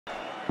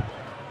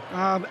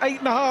And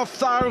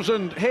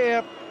 8,500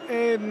 here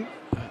in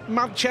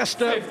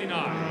Manchester.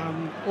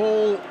 59.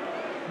 All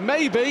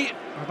maybe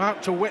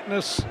about to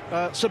witness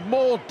some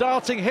more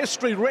darting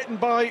history written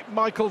by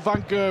Michael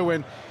van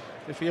Gerwen.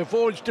 If he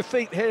avoids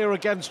defeat here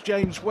against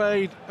James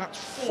Wade, that's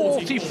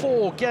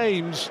 44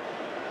 games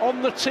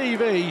on the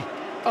TV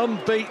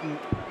unbeaten.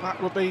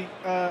 That would be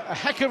a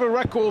heck of a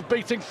record,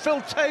 beating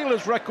Phil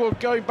Taylor's record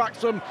going back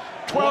some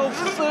 12,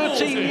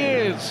 13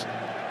 years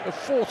of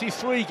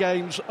 43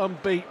 games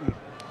unbeaten.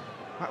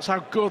 That's how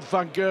good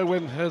Van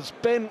Gerwen has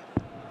been.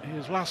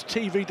 His last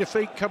TV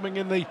defeat coming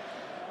in the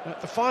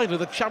final of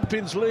the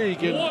Champions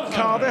League in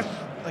Cardiff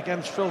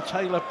against Phil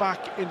Taylor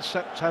back in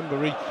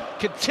September. He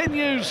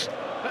continues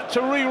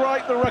to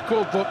rewrite the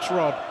record books,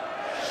 Rod.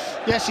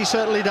 Yes, he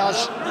certainly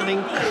does. An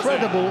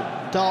incredible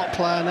dart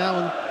player now,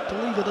 and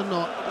believe it or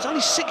not, it was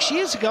only 6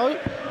 years ago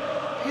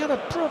he had a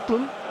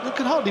problem that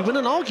could hardly win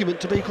an argument,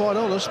 to be quite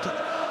honest. But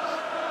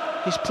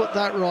he's put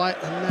that right,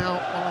 and now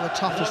one of the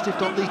toughest, if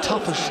not the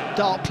toughest,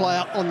 dart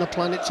player on the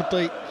planet to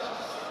beat.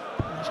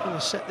 He's going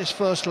to set this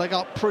first leg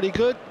up pretty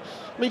good.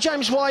 I mean,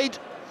 James Wade,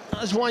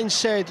 as Wayne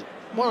said,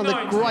 one of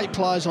the great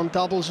players on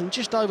doubles, and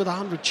just over the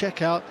 100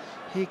 checkout,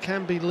 he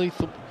can be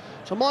lethal.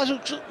 So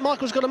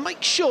Michael's got to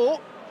make sure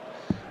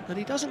that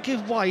he doesn't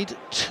give Wade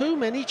too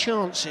many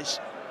chances.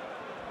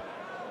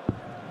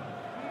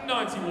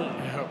 91.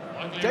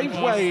 Yeah. James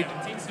Wade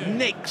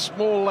nicks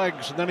more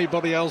legs than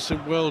anybody else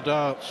in world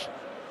darts.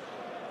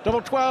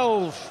 Double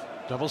 12,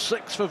 double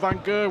 6 for Van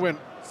Gerwen.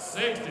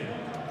 60.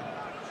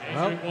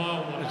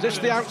 Well, is this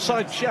the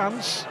outside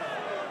chance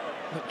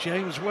that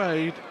James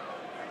Wade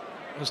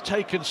has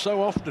taken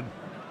so often?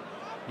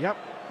 Yep,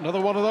 another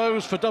one of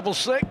those for double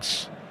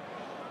 6.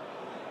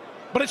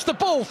 But it's the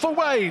ball for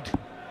Wade.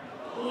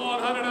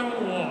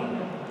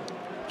 101.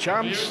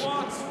 Chance.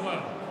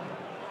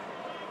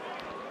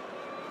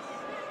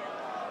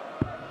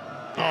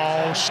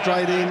 Oh,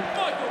 straight in.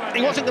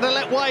 He wasn't going to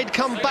let Wade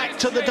come back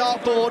to the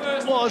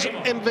dartboard, was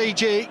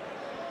MVG.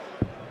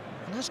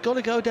 And that's got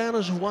to go down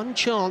as one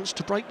chance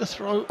to break the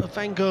throat of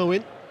Van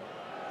Gerwen.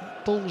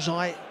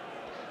 Bullseye,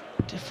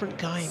 different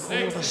game.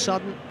 All of a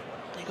sudden,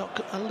 he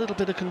got a little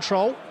bit of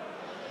control.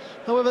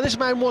 However, this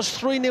man was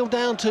 3-0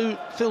 down to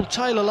Phil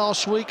Taylor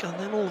last week, and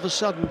then all of a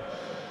sudden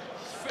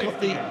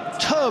got the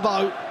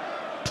turbo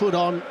put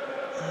on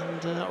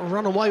and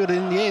run away with it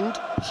in the end.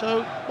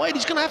 So Wade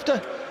is going to have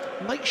to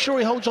make sure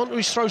he holds on to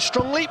his throw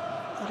strongly,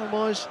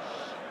 otherwise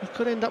we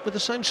could end up with the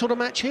same sort of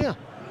match here.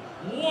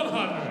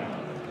 100.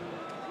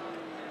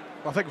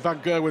 I think Van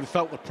Gerwen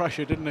felt the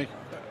pressure, didn't he,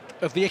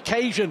 of the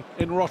occasion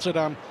in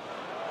Rotterdam.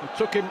 It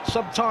took him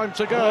some time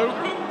to go.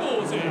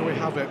 Here we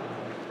have it.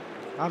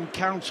 And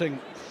counting,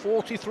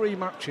 43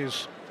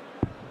 matches.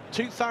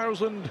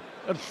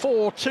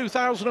 2004,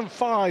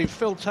 2005,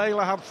 Phil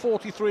Taylor had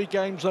 43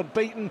 games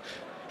unbeaten.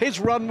 His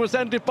run was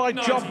ended by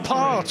John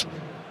Part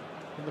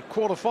in the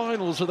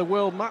quarterfinals of the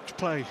World Match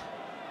Play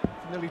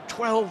nearly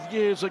 12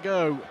 years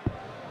ago.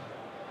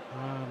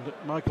 And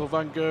Michael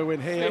van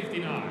Gerwen here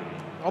 59.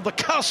 on the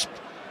cusp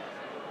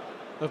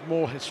of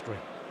more history.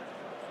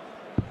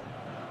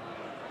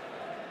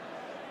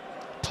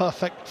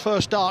 Perfect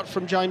first dart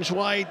from James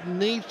Wade,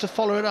 needs to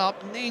follow it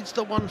up, needs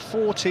the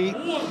 140.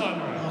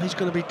 Oh, he's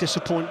going to be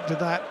disappointed with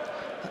that.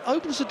 That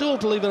opens the door,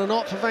 believe it or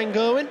not, for Van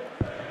Gerwen.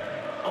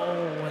 Oh,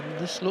 and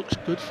this looks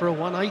good for a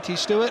 180,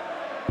 Stuart.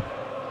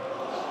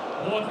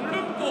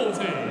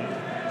 140.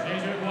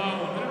 Change it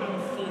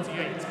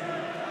 148.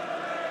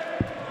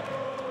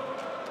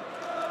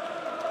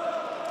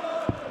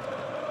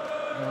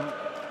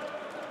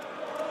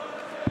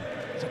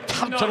 It's a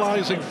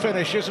tantalising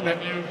finish, isn't it?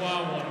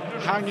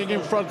 Hanging in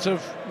front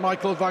of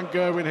Michael van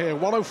Gerwen here.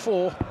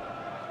 104.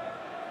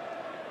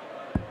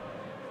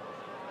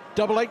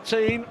 Double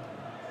 18.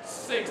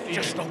 60.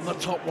 Just on the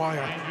top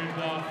wire.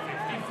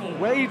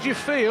 Where do you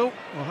feel?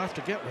 We'll have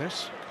to get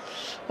this.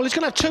 Well, he's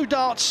going to have two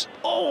darts.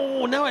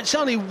 Oh, no, it's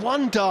only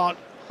one dart.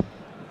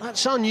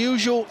 That's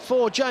unusual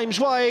for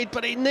James Wade,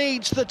 but he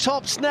needs the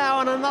tops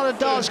now, and another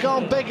dart's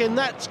gone big, and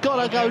that's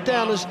got to go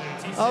down as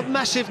a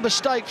massive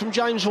mistake from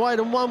James Wade,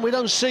 and one we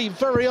don't see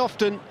very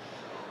often.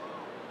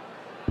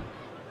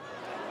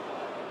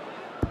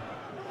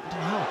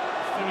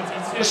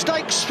 Wow.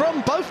 Mistakes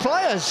from both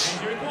players.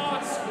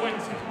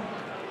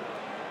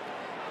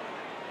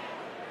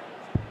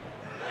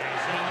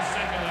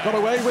 Got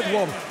away with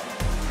one.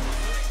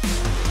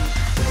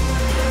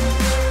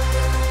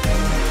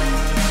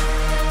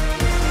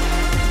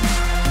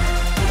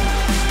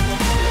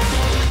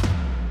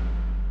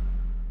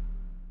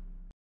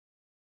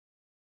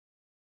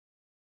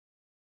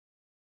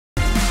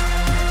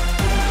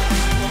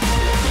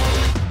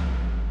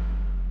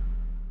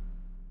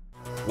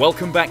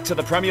 Welcome back to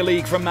the Premier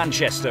League from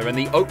Manchester and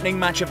the opening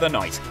match of the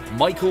night,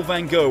 Michael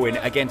van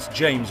Gerwen against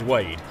James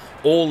Wade.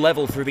 All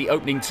level through the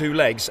opening two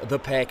legs, the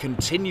pair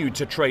continued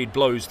to trade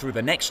blows through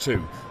the next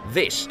two.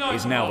 This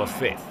is now the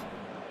fifth.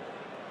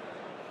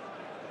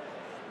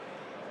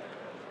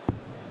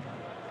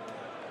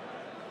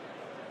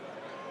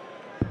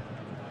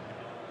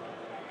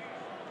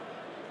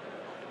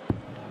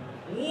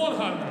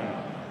 100.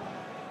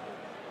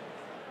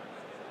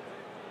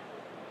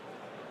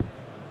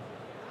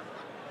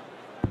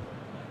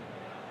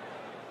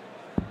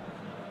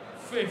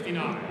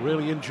 59.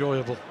 Really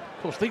enjoyable.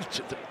 Of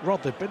course,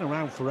 Rod, they've been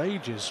around for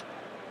ages.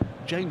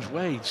 James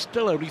Wade,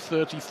 still only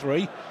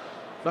 33.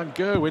 Van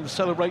Gerwen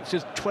celebrates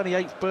his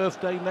 28th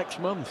birthday next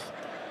month.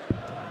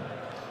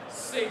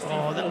 64.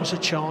 Oh, that was a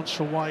chance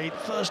for Wade.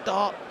 First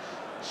dart,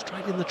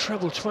 straight in the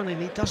treble 20,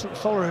 and he doesn't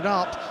follow it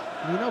up.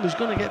 And you know he's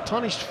going to get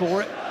punished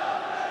for it.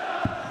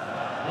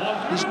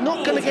 He's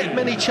not going to get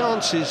many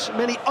chances,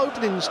 many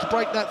openings to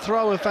break that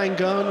throw of Van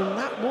Gerwen, and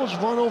that was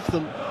one of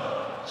them.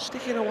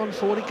 Stick in a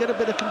 140, get a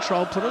bit of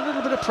control, put a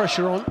little bit of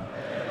pressure on.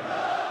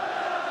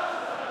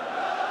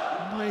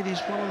 Wade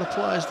is one of the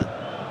players that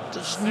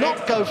does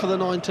not go for the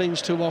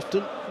 19s too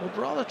often, would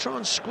rather try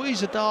and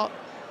squeeze a dart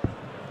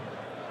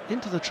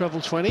into the treble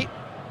 20.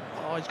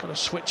 Oh, he's got a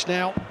switch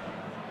now.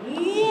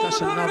 That's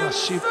another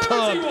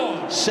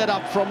superb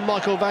setup from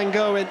Michael van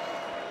Gerwen.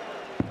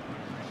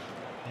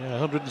 Yeah,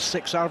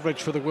 106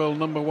 average for the world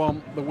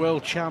 #1, the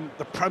world champ,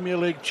 the Premier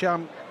League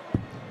champ.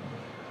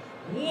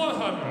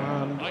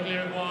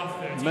 100.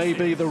 And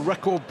maybe the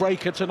record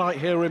breaker tonight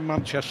here in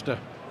Manchester.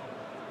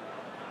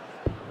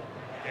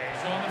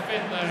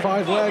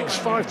 5 legs,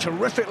 5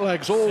 terrific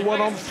legs, all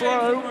one on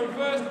throw.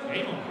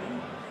 It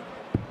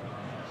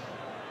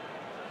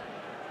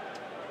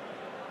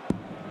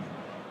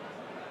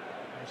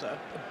was a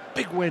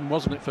big win,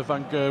 wasn't it, for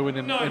Van Gerwen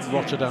in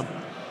Rotterdam?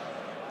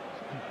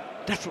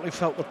 Definitely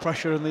felt the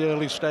pressure in the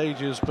early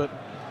stages, but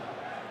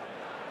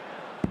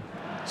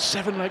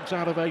 7 legs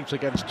out of 8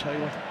 against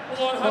Taylor.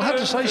 Well, I have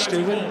to say,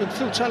 Stu, when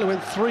Phil Taylor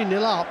went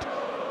 3-0 up,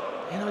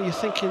 you know, you're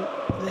thinking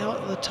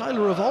the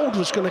Taylor of old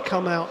was going to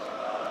come out,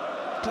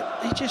 but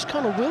he just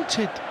kind of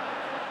wilted.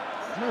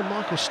 I know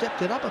Michael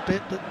stepped it up a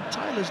bit, but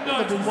Taylor's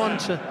never been one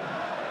to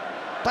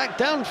back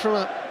down from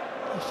a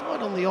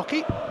fight on the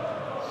hockey,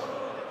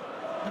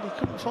 and he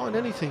couldn't find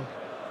anything.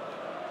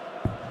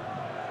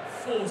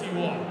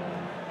 41.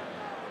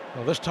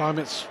 Well, this time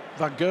it's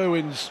Van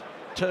Gerwen's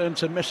turn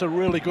to miss a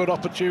really good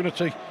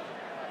opportunity.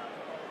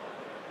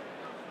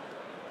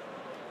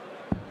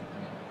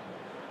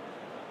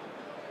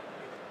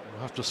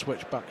 We'll have to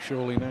switch back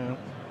surely now.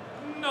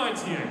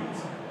 98.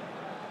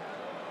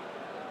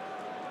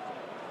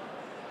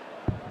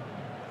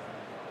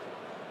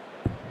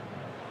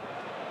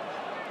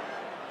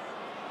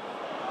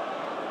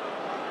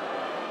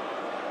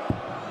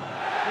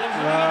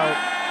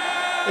 Wow.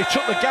 He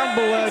took the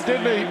gamble there,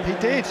 didn't he? He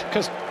did.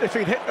 Because if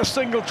he'd hit a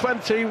single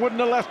 20, he wouldn't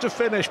have left to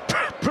finish.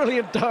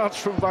 Brilliant darts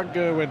from Van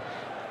Gerwen.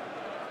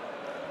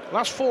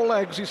 Last 4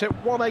 legs, he's hit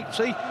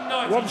 180,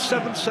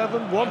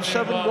 177,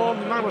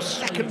 171, now a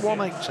second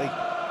 180.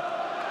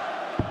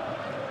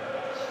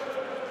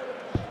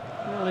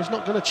 Well, he's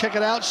not going to check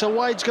it out, so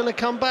Wade's going to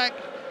come back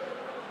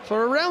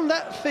for around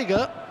that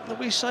figure that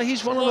we say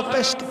he's one of the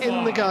best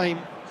in the game.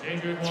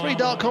 3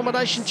 dart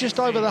combination just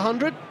over the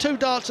 100, 2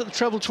 darts at the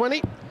treble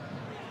 20.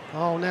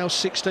 Oh, now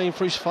 16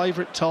 for his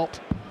favourite top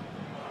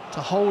to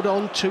hold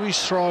on to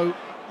his throw.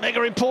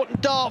 Mega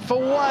important dart for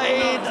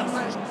Wade.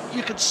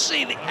 You could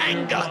see the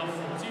anger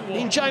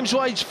in James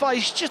Wade's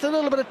face, just a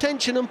little bit of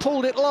tension, and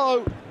pulled it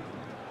low.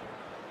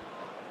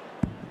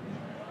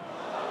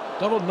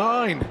 Double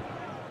 9.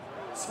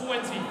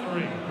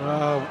 23.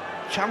 Well,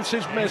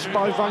 chances missed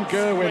by Van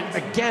Gerwen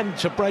again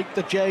to break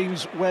the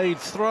James Wade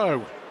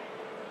throw.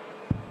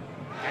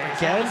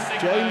 Again,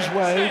 James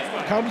Wade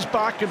comes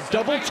back and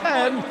double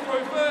 10,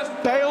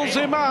 bails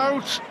him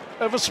out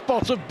of a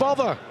spot of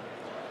bother.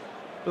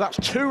 But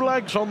that's 2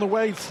 legs on the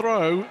Wade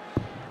throw.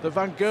 The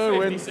Van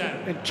Gerwen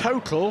in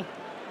total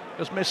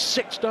has missed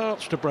 6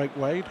 darts to break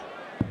Wade.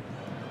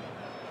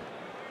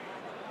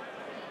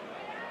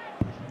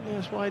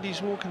 Yes, Wade,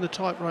 he's walking the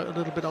tightrope a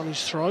little bit on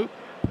his throw.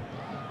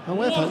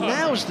 However,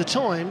 now's the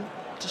time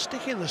to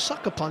stick in the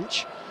sucker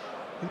punch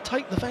and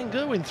take the Van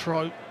Gerwen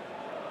throw.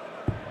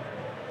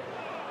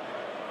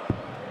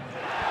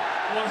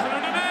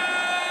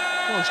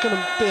 Well, it's going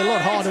to be a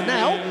lot harder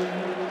now.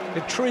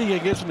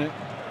 Intriguing, isn't it?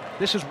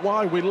 This is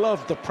why we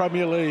love the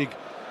Premier League.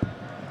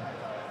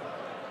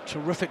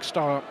 Terrific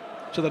start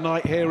to the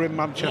night here in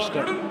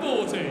Manchester.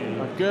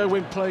 Van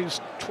Gerwen plays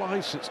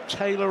twice. It's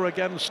Taylor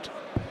against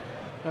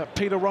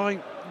Peter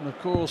Wright. And of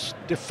course,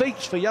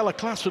 defeats for Jelle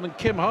Klassen and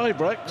Kim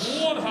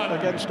Huybrechts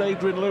against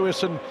Adrian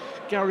Lewis and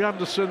Gary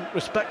Anderson,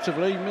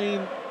 respectively,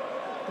 mean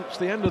it's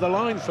the end of the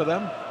line for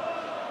them.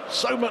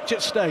 So much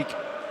at stake.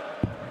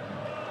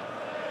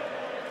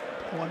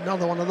 Oh,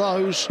 another one of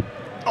those.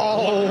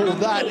 Oh,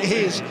 that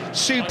is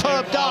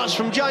superb darts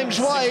from James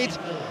Wade.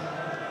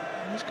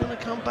 He's going to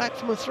come back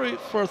from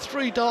for a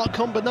 3 dart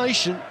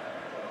combination.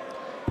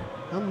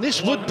 And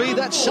this would be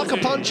that sucker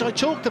punch I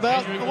talked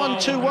about.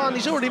 1-2-1.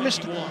 He's already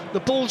missed the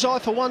bullseye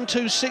for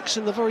 1-2-6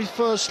 in the very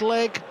first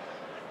leg.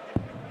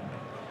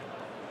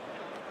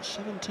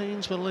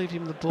 17s will leave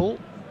him the ball.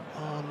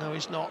 Oh, no,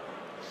 he's not.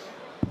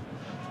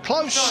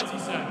 Close,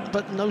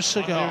 but no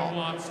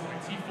cigar.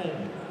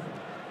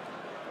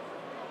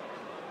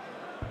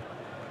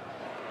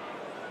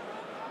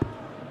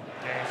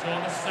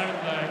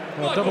 7th leg.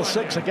 Well, double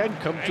six again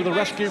come to the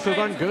rescue for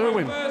Van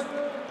Gerwen.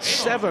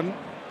 7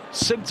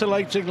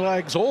 scintillating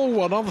legs, all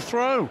won on the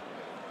throw.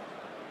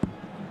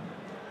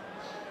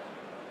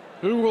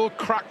 Who will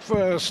crack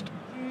first?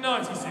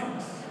 96.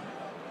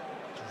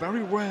 It's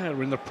very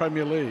rare in the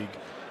Premier League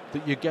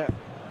that you get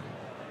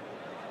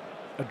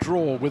a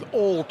draw with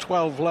all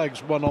 12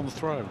 legs won on the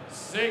throw.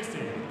 60.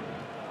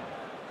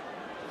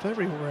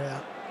 Very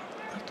rare,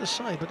 I have to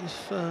say, but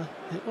if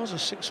it was a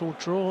 6-all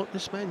draw,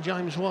 this man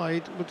James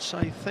Wade would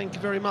say thank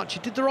you very much. He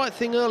did the right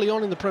thing early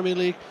on in the Premier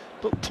League,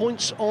 put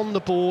points on the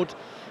board,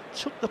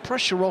 took the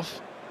pressure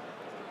off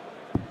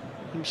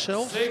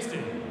himself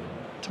 60.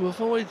 to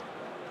avoid,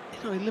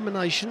 you know,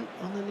 elimination,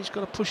 and then he's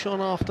got to push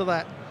on after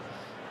that.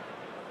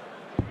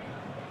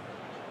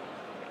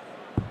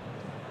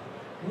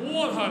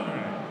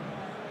 100.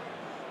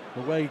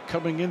 Wade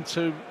coming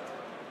into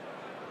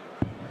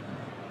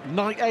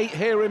night 8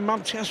 here in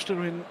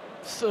Manchester in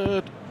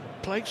 3rd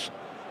place.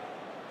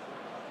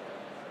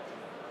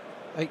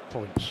 8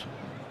 points.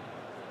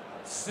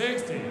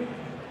 60.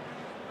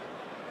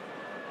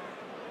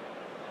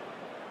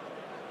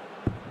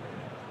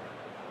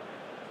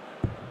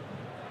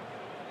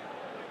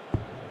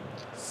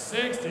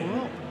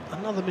 Well,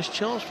 another missed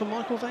chance for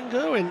Michael van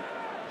Gerwen.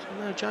 So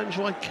now James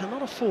Wade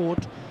cannot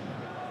afford to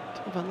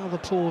have another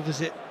poor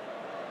visit.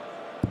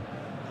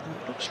 And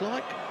it looks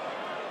like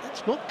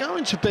it's not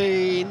going to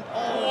be.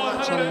 Oh,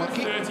 that's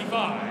unlucky.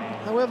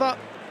 135. However,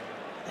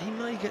 he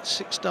may get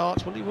 6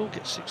 darts. Well, he will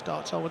get 6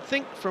 darts, I would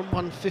think, from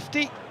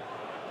 150.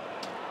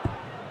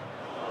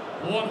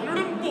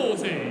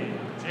 140.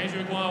 James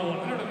Require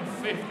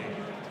 150.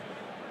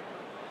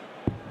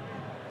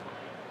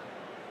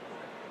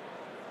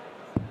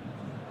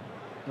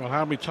 Well,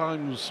 how many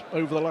times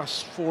over the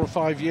last 4 or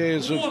 5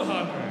 years of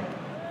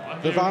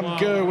 100. the Van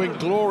Gerwen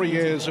glory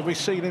years have we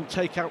seen him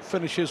take out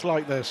finishes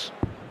like this?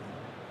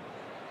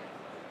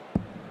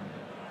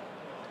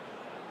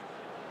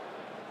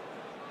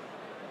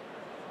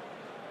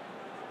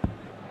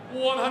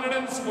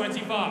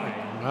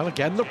 $125. Well,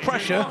 again, the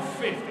pressure,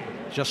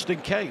 just in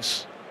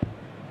case.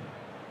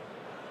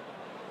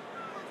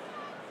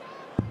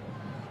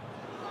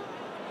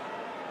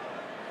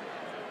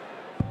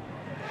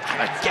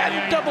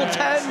 Again, double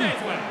 10.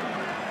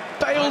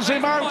 Bails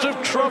him out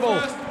of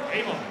trouble.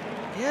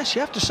 Yes,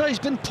 you have to say he's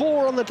been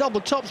poor on the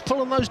double tops,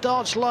 pulling those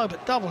darts low,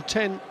 but double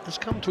 10 has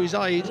come to his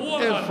aid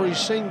every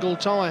single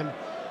time.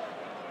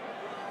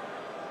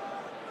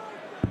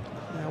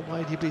 Now,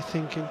 Wade, you'd be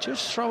thinking,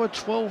 just throw a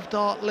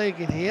 12-dart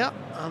leg in here,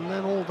 and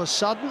then all of a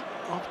sudden,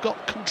 I've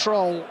got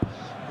control.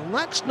 And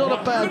that's not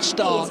a bad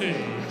start.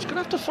 He's going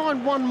to have to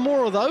find one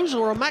more of those,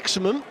 or a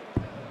maximum.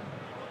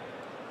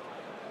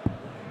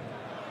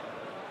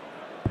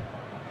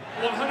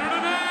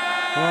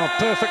 108. Well,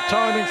 perfect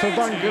timing for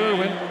Van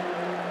Gerwen.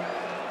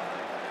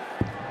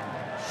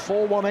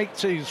 4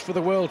 180s for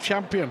the world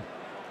champion.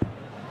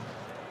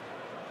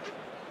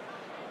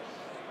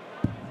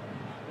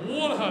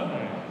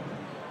 100.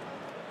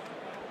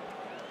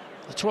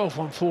 The 12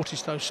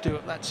 140s though,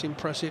 Stuart, that's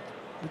impressive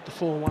with the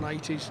 4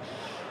 180s.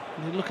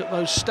 And you look at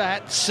those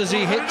stats as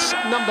he hits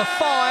number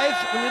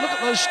 5, when you look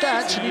at those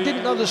stats and you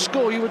didn't know the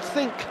score, you would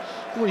think,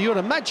 well, you would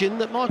imagine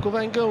that Michael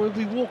van Gerwen would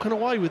be walking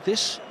away with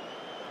this.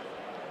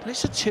 But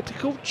it's a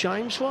typical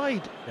James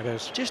Wade. It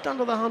is. Just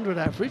under the 100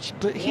 average,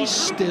 but he's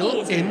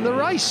still in the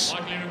race.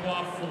 Likely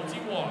require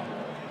 41.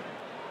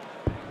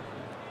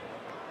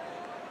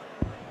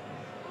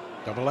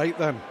 Double 8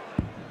 then.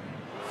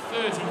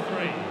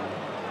 33.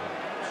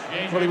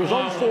 Well, he was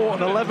on for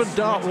an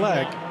 11-dart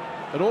leg,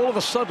 and all of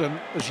a sudden,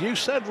 as you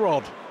said,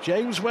 Rod,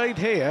 James Wade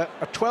here,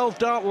 a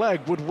 12-dart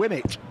leg would win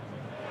it.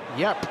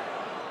 Yep.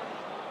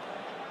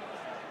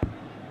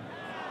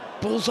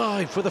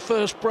 Bullseye for the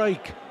first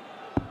break.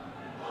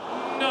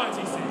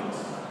 96.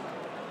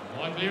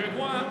 Likely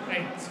require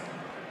 8.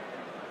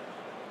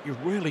 You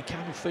really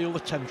can feel the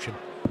tension.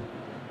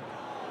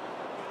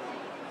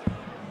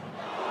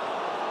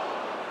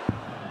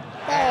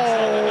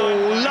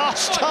 Oh,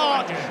 last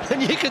start,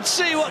 and you can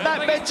see what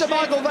that meant to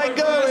Michael van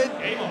Gerwen.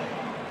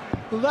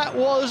 That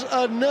was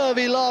a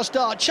nervy last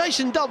dart,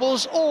 chasing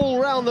doubles all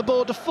round the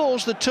board to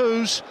force the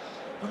 2s,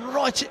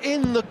 right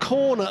in the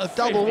corner of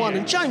double 1.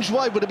 And James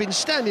Wade would have been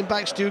standing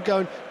back, Stu,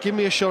 going, give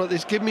me a shot at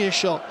this, give me a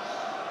shot.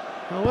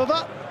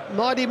 However,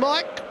 Mighty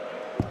Mike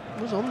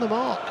was on the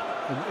mark.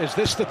 And is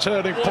this the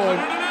turning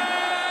point?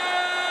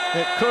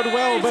 It could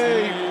well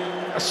be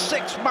a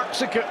 6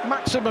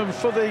 maximum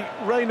for the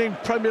reigning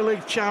Premier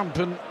League champ,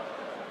 and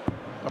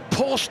a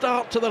poor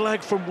start to the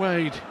leg from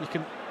Wade. You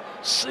can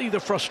see the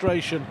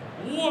frustration.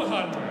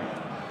 100.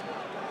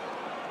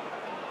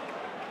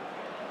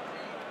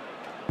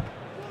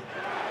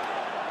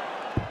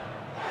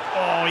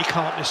 Oh, he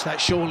can't miss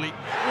that, surely.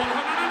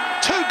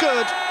 Too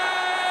good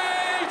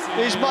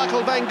is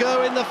Michael van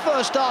Gerwen. The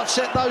first dart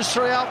set those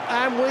 3 up,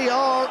 and we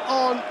are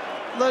on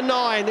the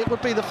 9. It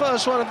would be the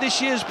first one of this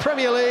year's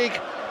Premier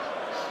League.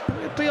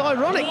 It would be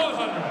ironic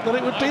that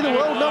it would be the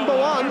world number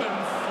 1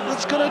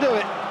 that's going to do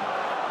it.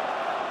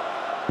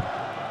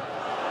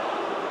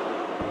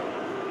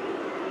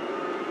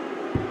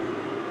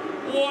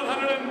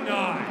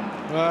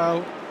 109.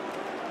 Well,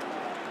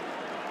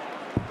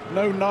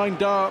 no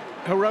 9-dart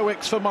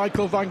heroics for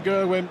Michael van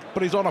Gerwen,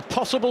 but he's on a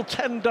possible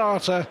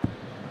 10-darter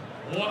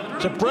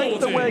to break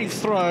the wave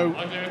throw.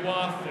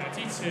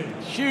 32.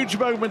 Huge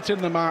moment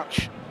in the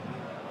match.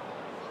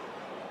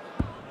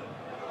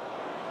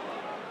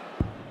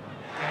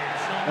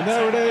 And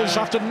there it is,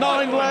 after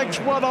 9 legs,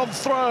 1 on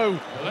throw.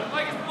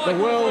 The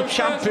world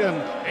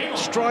champion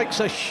strikes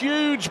a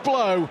huge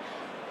blow,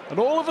 and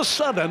all of a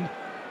sudden,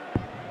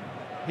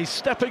 he's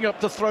stepping up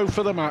to throw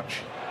for the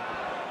match.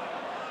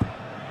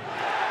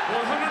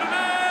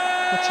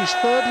 That's his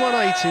third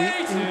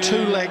 180 in 2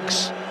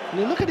 legs. And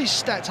you look at his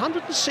stats,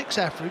 106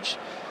 average,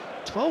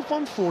 12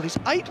 140s,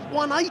 8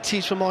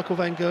 180s for Michael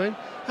van Gerwen.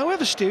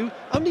 However, Stu,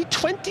 only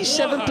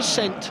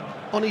 27%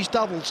 on his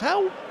doubles.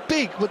 How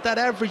big would that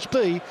average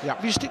be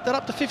if you stick that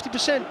up to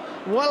 50%?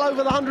 Well over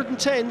the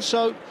 110,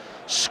 so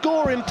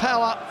scoring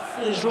power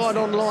is right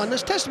on line.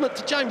 There's testament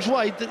to James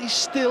Wade that he's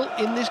still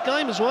in this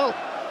game as well.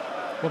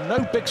 Well,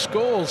 no big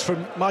scores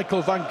from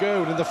Michael van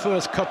Gerwen in the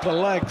first couple of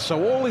legs,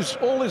 so all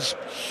his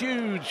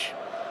huge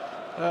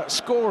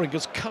scoring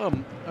has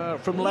come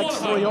from leg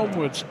 3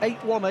 onwards. 8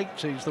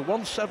 180s, the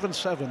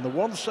 177, the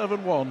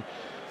 171,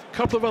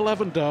 couple of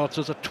 11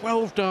 darters, a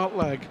 12-dart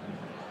leg.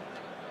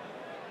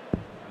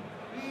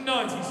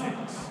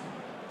 96.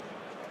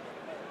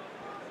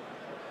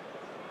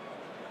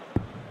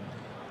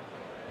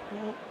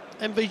 Well,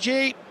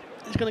 MVG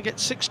is going to get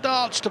 6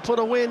 darts to put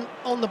a win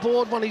on the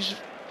board on his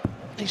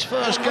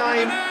first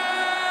game.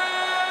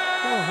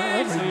 Well,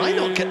 however, he may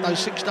not get those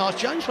 6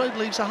 darts. James Wade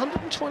leaves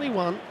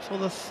 121 for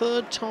the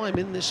 3rd time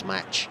in this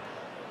match.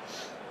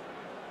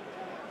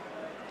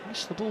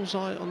 Missed the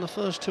bullseye on the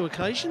first 2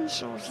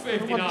 occasions.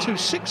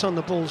 126 on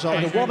the bullseye.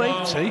 And the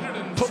 180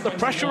 put the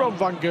pressure on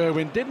van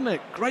Gerwen, didn't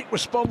it? Great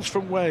response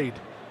from Wade.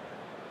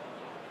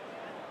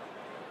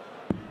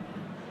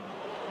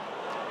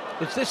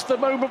 Is this the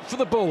moment for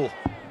the bull?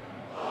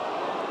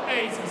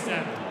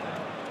 87.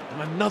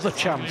 And another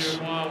chance.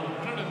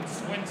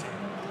 120.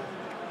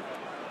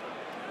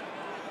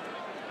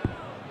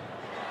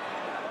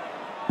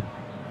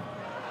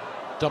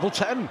 Double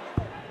 10.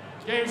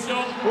 Game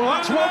shot. Well,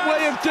 that's one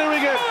way of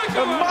doing it.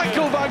 And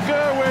Michael van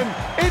Gerwen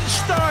in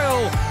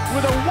style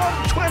with a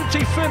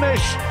 120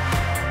 finish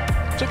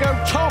to go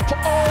top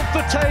of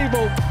the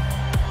table.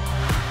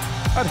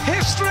 And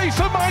history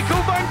for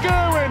Michael van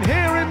Gerwen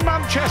here in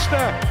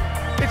Manchester.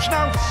 It's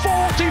now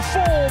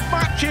 44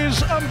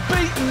 matches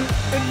unbeaten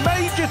in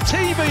major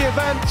TV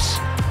events.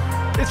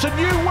 It's a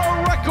new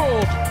world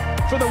record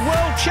for the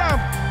world champ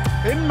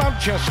in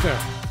Manchester.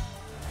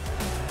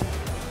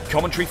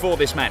 Commentary for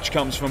this match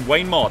comes from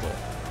Wayne Mardle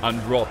and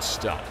Rod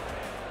Studd.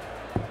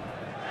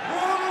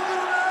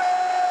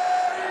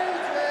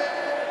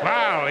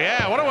 Wow,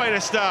 yeah, what a way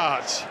to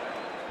start.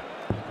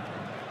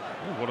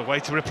 Ooh, what a way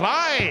to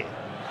reply.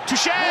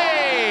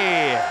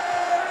 Touché!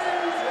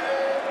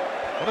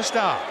 What a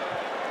start.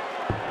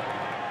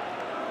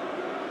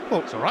 Well,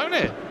 it's all right,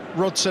 isn't it?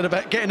 Rod said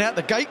about getting out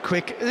the gate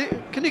quick.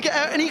 Can you get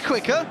out any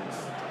quicker?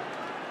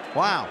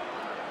 Wow.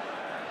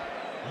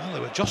 Well, they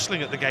were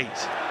jostling at the gate.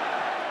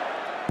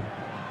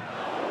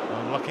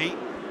 Unlucky.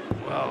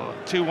 Well,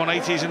 2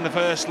 180s in the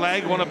first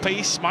leg, 1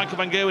 apiece. Michael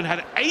van Gerwen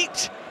had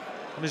 8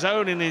 on his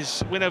own in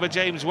his win over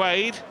James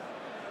Wade.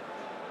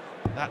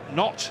 That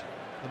not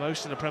the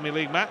most in a Premier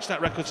League match. That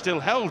record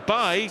still held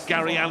by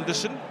Gary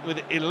Anderson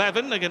with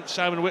 11 against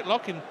Simon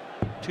Whitlock in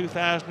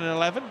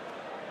 2011.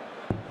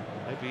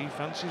 Maybe he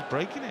fancies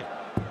breaking it.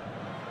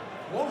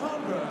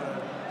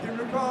 100. Kim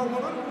Nicole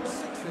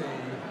 160.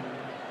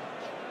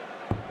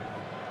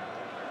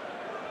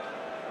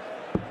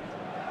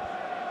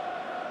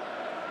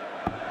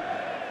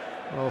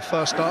 Well,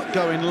 first start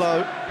going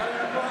low.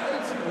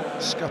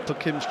 Scupper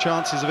Kim's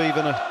chances of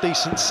even a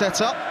decent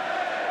setup.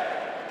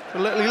 For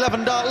a little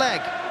 11-dart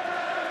leg.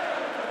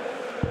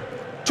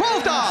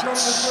 12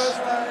 darts!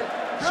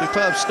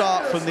 Superb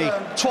start from the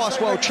twice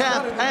world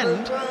champ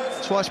and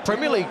twice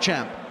Premier League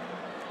champ.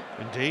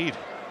 Indeed.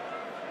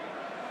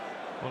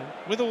 Well,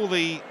 with all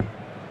the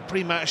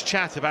pre-match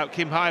chat about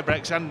Kim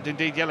Huybrechts and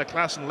indeed Jelle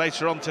Klaassen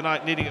later on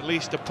tonight needing at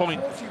least a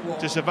point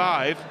to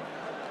survive,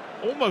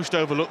 almost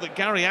overlooked that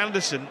Gary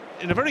Anderson,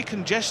 in a very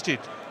congested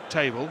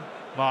table,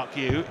 mark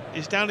you,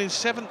 is down in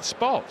 7th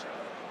spot.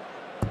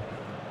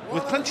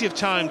 With plenty of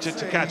time to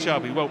catch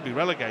up. He won't be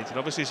relegated,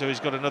 obviously, so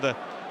he's got another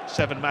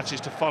 7 matches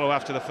to follow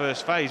after the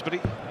first phase, but he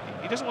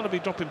doesn't want to be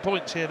dropping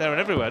points here, there and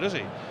everywhere, does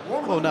he?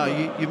 Well, no,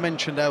 you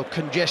mentioned how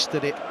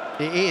congested it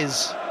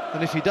is,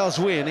 and if he does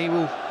win, he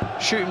will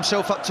shoot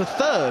himself up to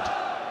 3rd.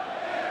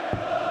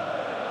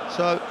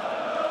 So,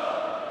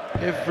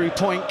 every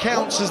point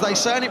counts, as they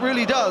say, and it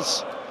really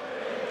does.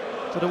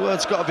 But a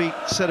word's got to be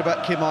said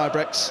about Kim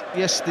Huybrechts.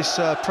 Yes, this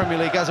Premier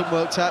League hasn't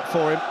worked out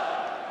for him,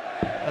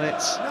 and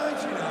it's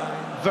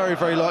very,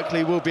 very likely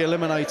he will be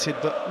eliminated,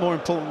 but more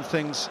important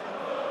things,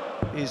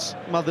 his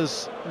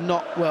mother's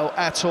not well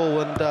at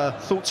all, and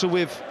thoughts are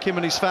with Kim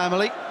and his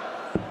family,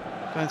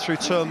 going through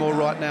turmoil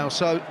right now,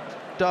 so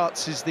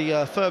darts is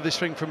the furthest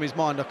thing from his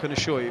mind, I can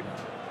assure you.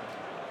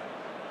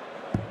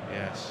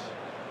 Yeah, Yes.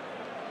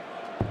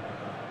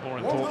 More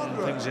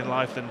important things in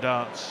life than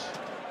darts.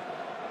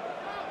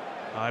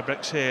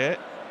 Ibrex here,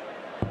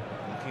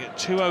 looking at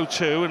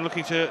 202 and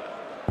looking to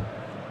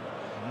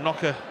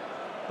knock a,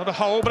 not a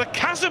hole, but a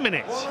chasm in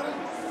it.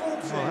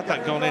 Well, had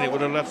that gone in, it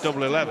would have left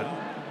double 11.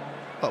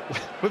 Well,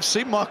 we've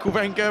seen Michael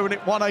van Gerwen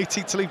at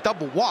 180 to leave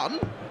double 1.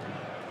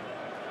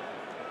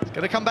 He's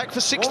going to come back for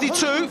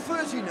 62. I've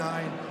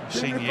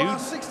seen you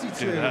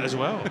do that as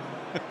well.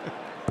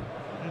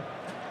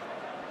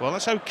 Well,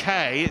 that's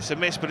okay. It's a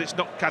miss, but it's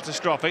not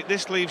catastrophic.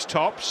 This leaves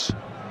tops.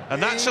 And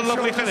that's a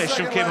lovely finish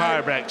from Kim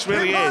Ibrex,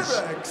 really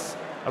is.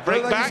 A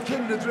break back,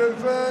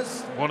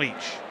 one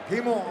each.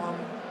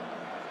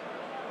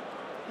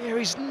 Yeah,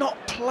 he's not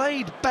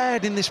played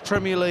bad in this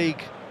Premier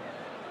League.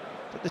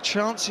 But the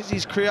chances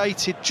he's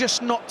created,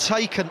 just not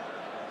taken.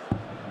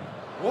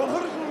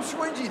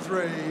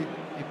 123.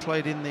 He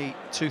played in the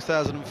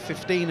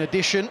 2015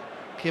 edition,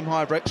 Kim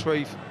Ibrex, where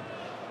he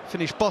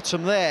finished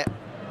bottom there.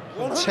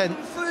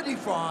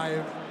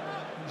 135.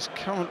 He's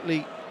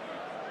currently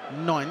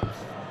 9th.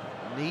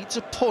 Needs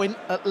a point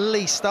at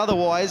least,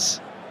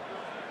 otherwise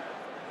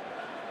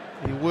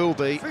he will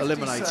be 57.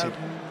 eliminated.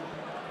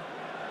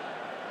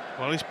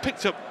 Well, he's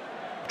picked up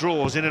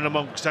draws in and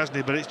amongst, hasn't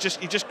he? But it's just,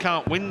 he just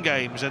can't win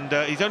games, and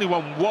he's only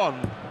won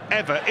one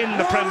ever in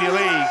the Premier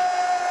League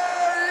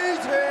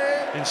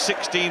in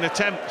 16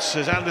 attempts,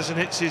 as Anderson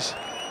hits his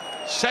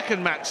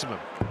second maximum.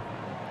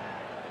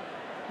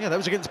 Yeah, that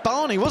was against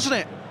Barney, wasn't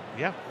it?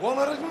 Yeah.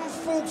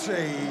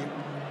 140.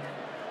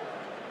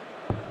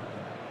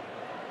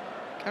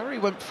 Gary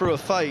went through a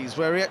phase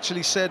where he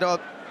actually said, I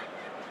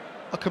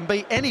can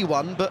beat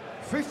anyone, but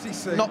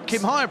 56. not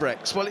Kim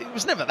Ibrex. Well, it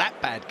was never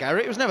that bad,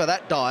 Gary. It was never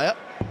that dire.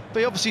 But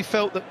he obviously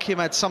felt that Kim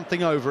had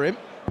something over him.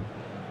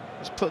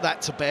 Let's put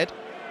that to bed.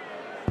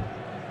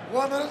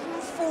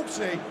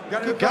 140.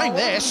 Good game,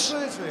 this.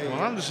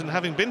 Well, Anderson,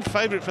 having been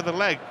favourite for the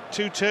leg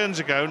 2 turns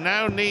ago,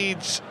 now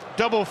needs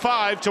double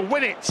 5 to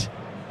win it.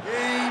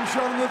 Game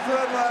shot in the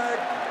third leg.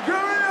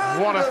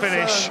 What a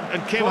finish.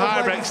 And Kim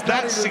Ibrex,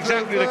 that's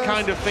exactly the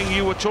kind of thing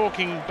you were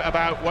talking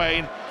about,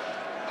 Wayne.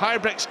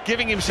 Ibrex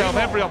giving himself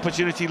every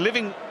opportunity,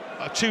 living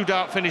a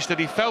 2-dart finish that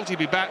he felt he'd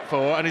be back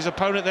for, and his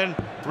opponent then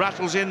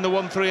rattles in the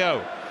 130.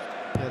 Yeah,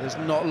 there's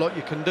not a lot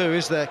you can do,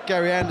 is there?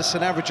 Gary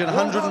Anderson averaging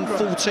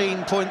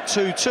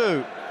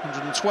 114.22.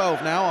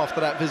 112 now after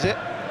that visit.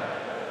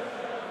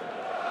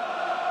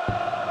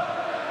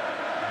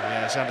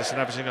 Yes, Anderson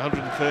averaging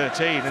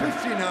 113.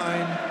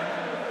 59.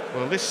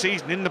 Well, this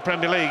season in the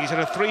Premier League, he's had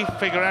a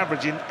 3-figure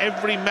average in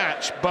every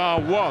match bar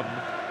one,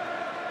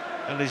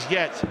 and has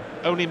yet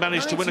only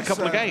managed to win a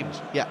couple of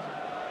games. Yeah.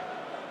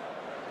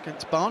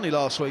 Against Barney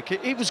last week,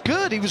 he was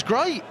good, he was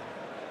great.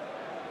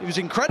 He was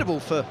incredible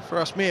for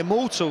us mere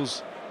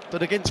mortals.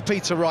 But against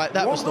Peter Wright,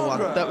 that was the one.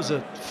 That was a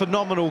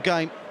phenomenal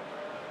game.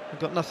 We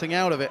got nothing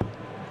out of it.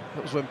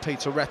 That was when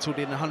Peter rattled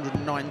in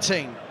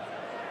 119.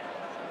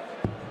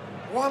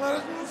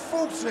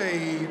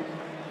 140.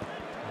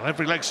 Well,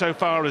 every leg so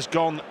far has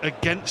gone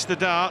against the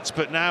darts,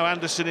 but now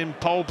Anderson in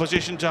pole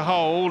position to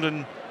hold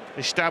and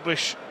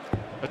establish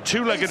a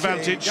 2-leg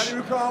advantage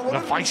and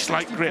a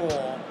vice-like grip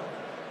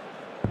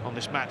on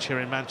this match here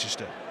in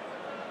Manchester.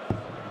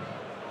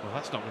 Well,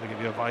 that's not going to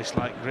give you a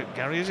vice-like grip,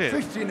 Gary, is it?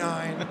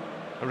 59.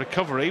 A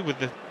recovery with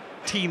the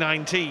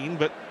T19,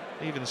 but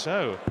even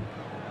so.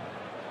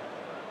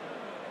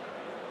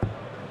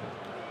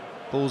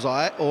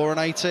 Bullseye or an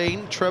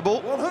 18,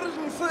 treble.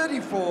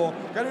 134.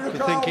 Good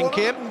thinking,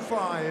 Kim.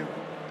 For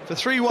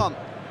 3-1.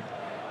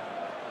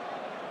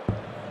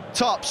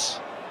 Tops.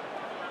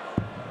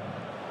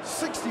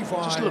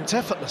 65. Just looked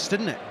effortless,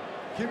 didn't it?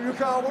 Kim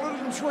Yukar,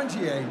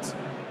 128.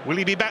 Will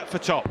he be back for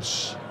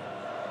tops?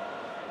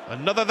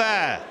 Another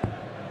there.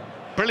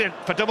 Brilliant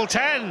for double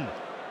 10.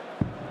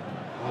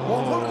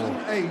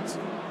 108.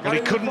 And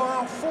he couldn't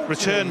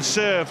return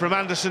serve from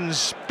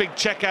Anderson's big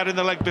check out in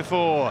the leg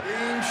before.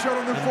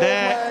 And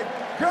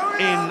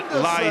therein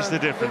lies the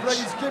difference.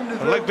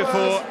 The leg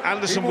before,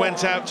 Anderson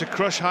went out to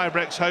crush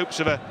Ibrex's hopes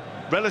of a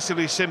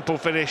relatively simple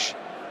finish.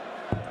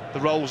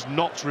 The roles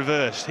not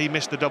reversed. He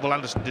missed the double,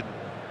 Anderson didn't.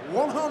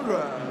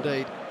 100.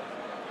 Indeed.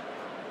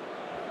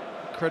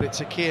 Credit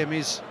to Kim,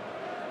 he's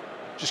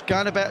just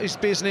going about his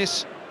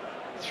business,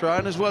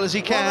 throwing as well as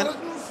he can,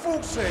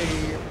 140.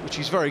 which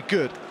is very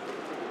good.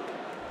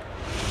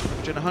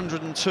 Averaging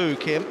 102,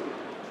 Kim.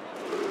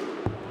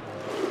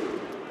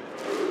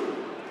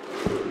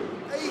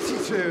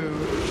 82.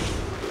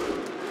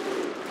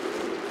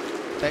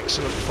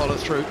 Excellent follow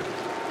through.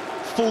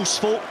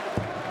 Forceful.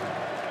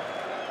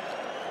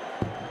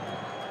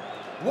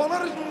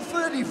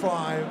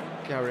 135.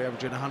 Gary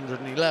averaging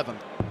 111.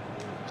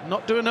 He's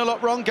not doing a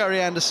lot wrong, Gary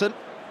Anderson.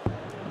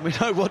 And we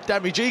know what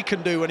damage he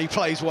can do when he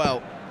plays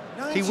well.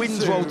 92. He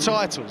wins world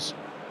titles.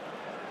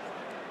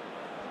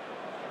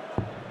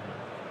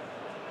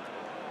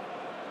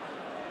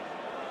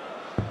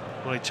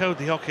 Well, he towed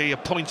the hockey a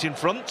point in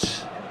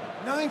front.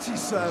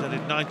 97.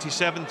 Added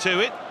 97 to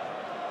it.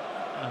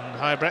 And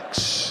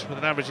Ibrex with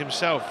an average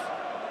himself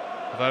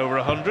of over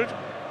 100.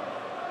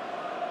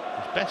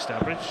 He's best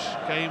average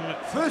game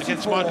 34.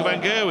 against Michael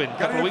van Gerwen a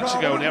couple of weeks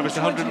ago, and he averaged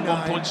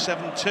 129.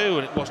 101.72,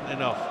 and it wasn't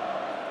enough.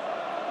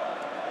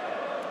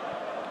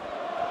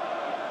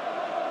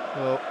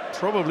 Well,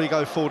 probably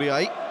go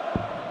 48.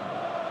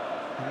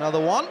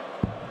 Another one.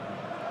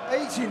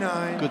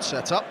 89. Good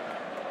setup.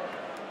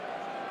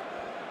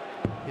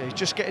 Yeah, he's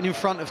just getting in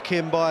front of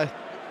Kim by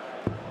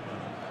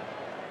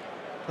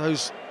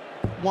those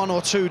 1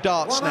 or 2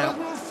 darts now.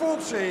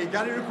 140.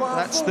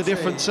 That's 40. the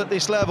difference at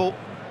this level.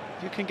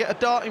 If you can get a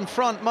dart in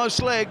front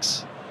most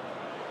legs,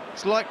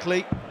 it's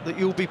likely that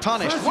you'll be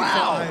punished. 35.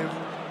 Wow!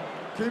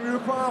 Kim, you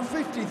require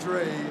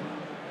 53.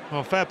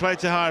 Well, fair play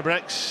to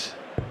Huybrechts.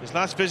 His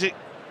last visit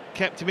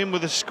kept him in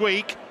with a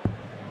squeak.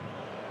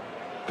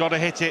 Got to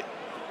hit it.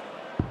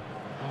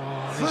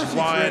 Oh, he's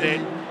wired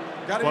it.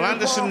 Well,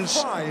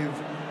 Anderson's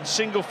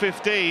single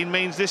 15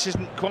 means this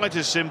isn't quite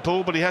as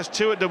simple, but he has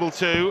 2 at double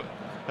 2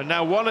 and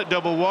now 1 at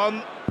double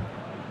 1.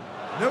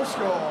 No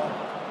score.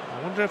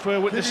 I wonder if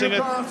we're witnessing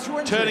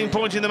a turning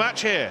point in the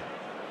match here.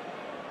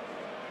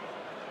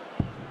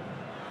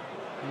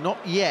 Not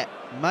yet.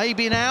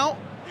 Maybe now.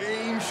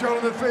 Game shot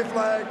on the 5th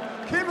leg.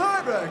 Kim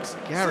Huybrechts.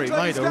 Gary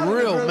made a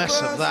real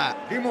mess of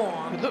that. Game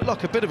on. It looked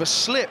like a bit of a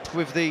slip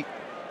with the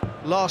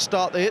last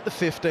dart they hit the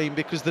 15,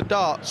 because the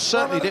dart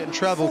certainly didn't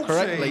travel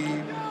correctly.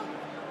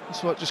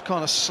 That's what just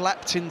kind of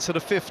slapped into the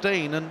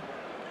 15 and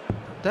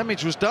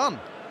damage was done.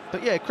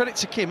 But yeah, credit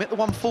to Kim, hit the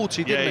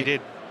 140, didn't he? Yeah, he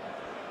did.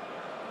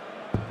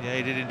 Yeah,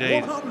 he did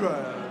indeed.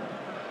 100.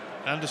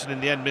 Anderson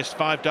in the end missed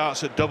 5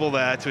 darts at double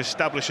there to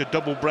establish a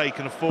double break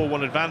and a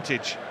 4-1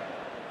 advantage.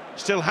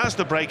 Still has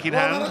the break in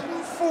hand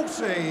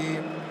 140.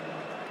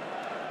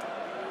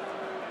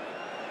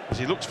 as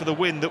he looks for the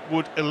win that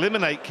would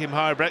eliminate Kim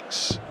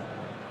Huybrechts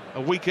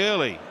a week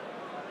early.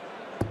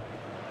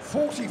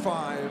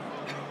 45.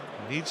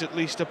 Needs at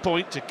least a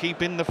point to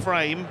keep in the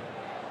frame,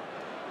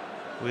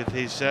 with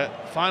his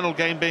final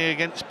game being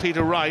against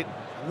Peter Wright.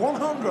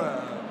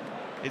 100.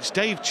 It's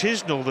Dave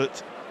Chisnell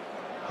that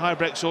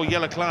Huybrechts or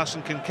Jelle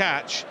Klaassen can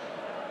catch,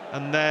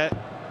 and their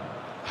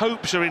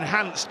hopes are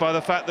enhanced by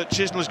the fact that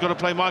Chisnell's got to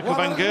play Michael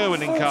van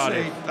Gerwen in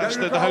Cardiff. That's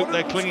the hope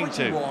they're clinging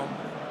to.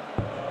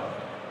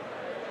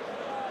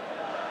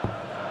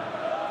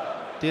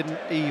 Didn't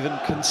even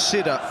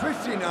consider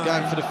 59.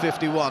 going for the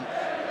 51.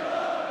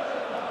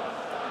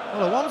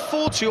 Well, a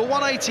 140 or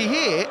 180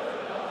 here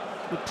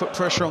would put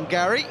pressure on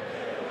Gary.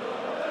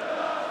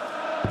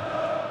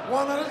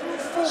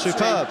 140.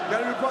 Superb.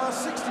 Gary requires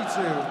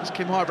 62. It's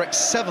Kim Huybrechts'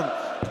 7th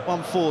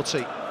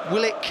 140.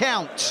 Will it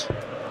count?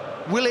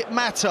 Will it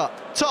matter?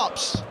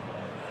 Tops.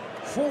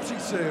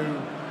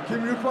 42.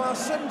 Kim requires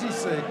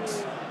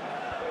 76.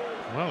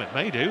 Well, it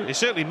may do. It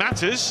certainly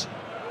matters.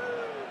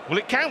 Will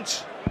it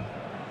count?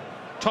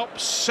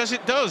 Tops says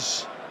it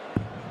does.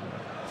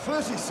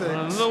 36.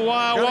 Another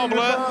wire Gary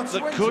wobbler requires that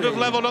 20. could have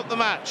levelled up the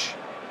match.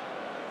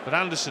 But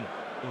Anderson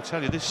will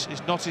tell you this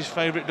is not his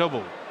favourite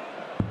double.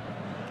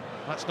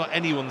 That's not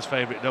anyone's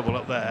favourite double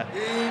up there.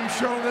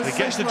 He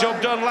gets the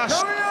job done.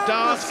 Last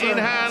dart in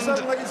hand.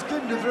 7 legs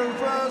Kim to throw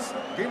first.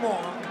 Game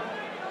on.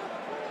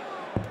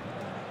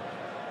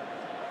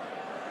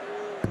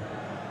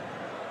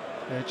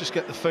 Yeah, just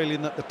get the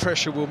feeling that the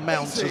pressure will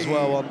mount as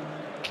well on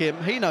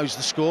Kim. He knows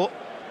the score.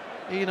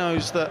 He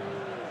knows that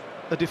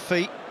a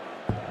defeat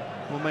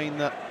will mean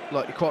that,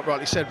 like you quite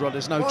rightly said, Rod,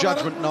 there's no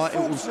judgment night.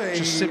 It will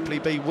just simply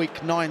be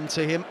week 9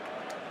 to him,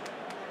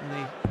 and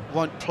he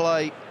won't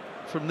play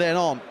from then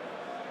on.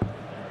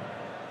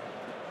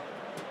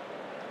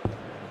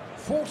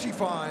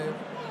 45.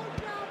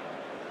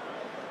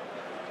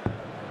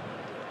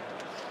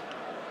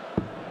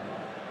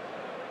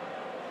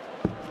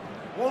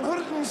 Well,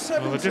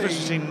 the difference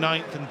between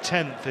 9th and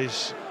 10th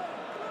is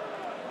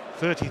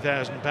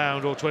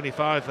 £30,000 or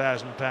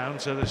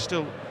 £25,000, so there's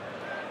still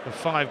a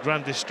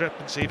 £5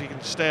 discrepancy if he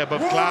can stay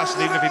above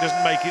Klaassen, even if he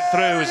doesn't make it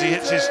through as he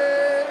hits his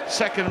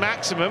second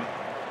maximum.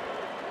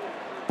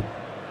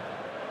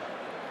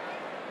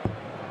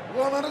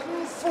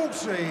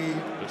 140.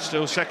 But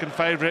still second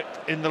favourite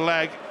in the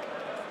leg.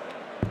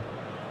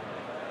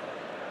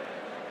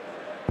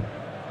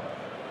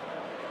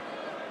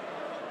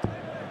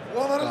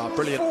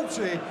 Brilliant.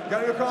 His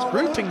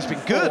grouping's been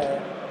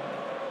good.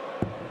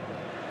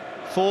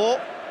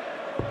 4.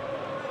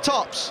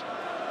 Tops.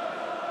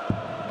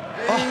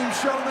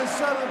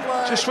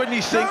 Oh. Just when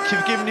you think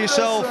you've given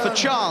yourself a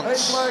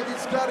chance.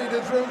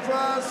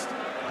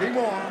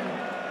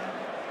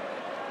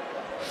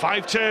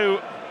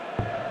 5-2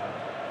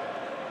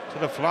 to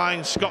the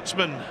Flying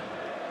Scotsman.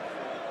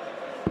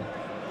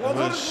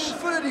 Was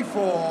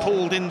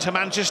pulled into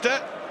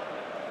Manchester.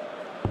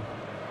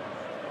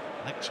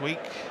 Next week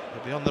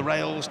he'll be on the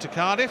rails to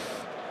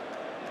Cardiff.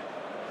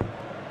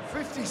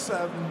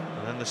 57.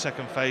 And then the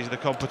second phase of the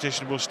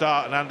competition will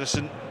start, and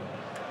Anderson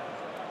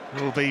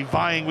will be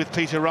vying with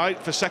Peter Wright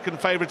for second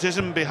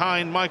favouritism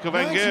behind Michael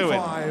van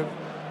Gerwen.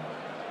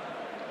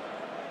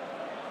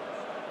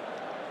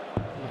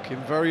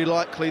 Looking very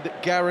likely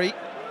that Gary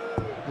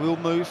will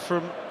move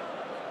from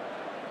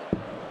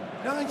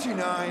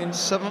 99.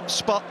 7th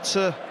spot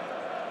to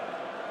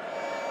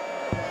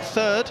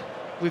 3rd.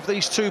 with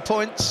these 2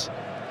 points.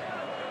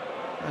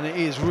 And it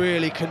is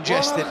really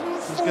congested.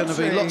 There's going to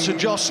be lots of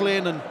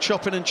jostling and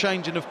chopping and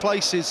changing of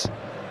places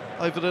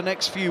over the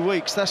next few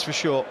weeks, that's for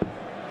sure.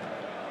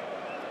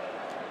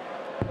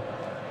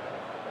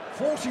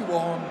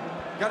 41,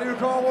 Gary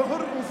Ricard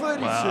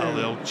 132. Well,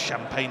 the old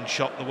champagne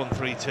shot, the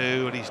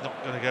 132, and he's not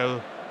going to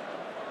go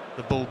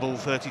the bull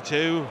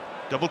 32.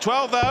 Double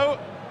 12 though.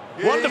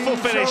 Wonderful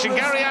finish, and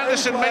Gary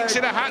Anderson makes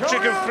it a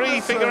hat-trick of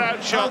 3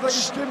 figure-out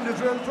shots.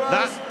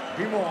 That,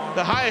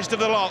 the highest of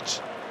the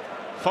lot,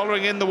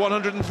 following in the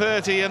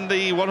 130 and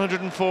the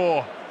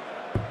 104.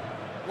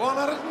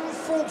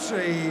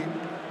 140.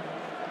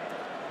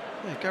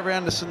 Yeah, Gary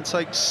Anderson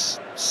takes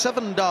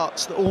 7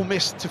 darts that all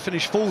missed to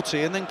finish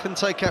 40 and then can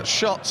take out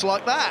shots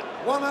like that.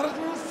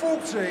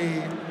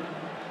 140.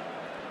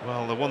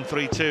 Well, the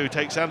 132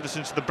 takes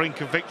Anderson to the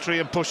brink of victory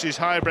and pushes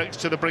Huybrechts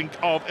to the brink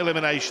of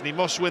elimination. He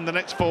must win the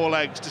next 4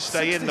 legs to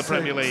stay 66. In the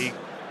Premier League.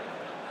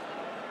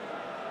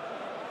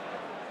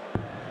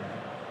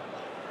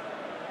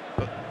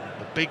 But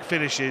the big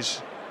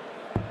finishes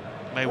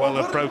may well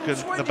have broken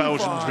the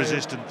Belgians'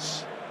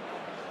 resistance.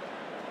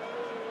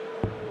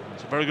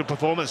 It's a very good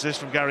performance this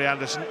from Gary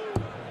Anderson.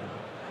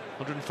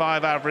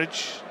 105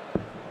 average.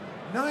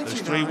 99.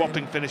 Those 3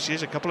 whopping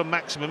finishes, a couple of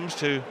maximums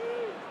to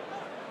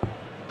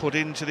put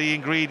into the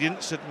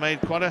ingredients that made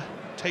quite a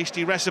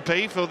tasty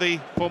recipe for the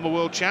former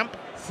world champ.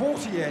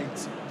 48.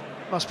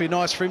 Must be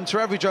nice for him to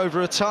average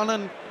over a ton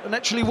and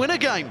actually win a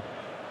game.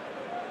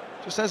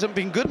 Just hasn't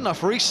been good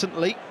enough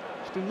recently.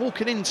 He's been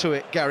walking into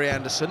it, Gary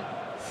Anderson.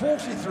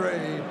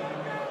 43.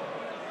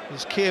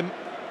 As Kim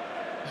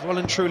is well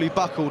and truly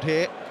buckled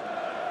here.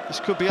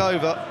 This could be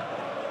over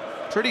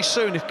pretty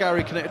soon if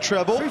Gary can hit a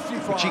treble,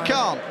 55. Which he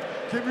can't.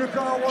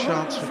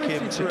 Chance for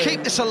Kim to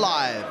keep this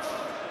alive.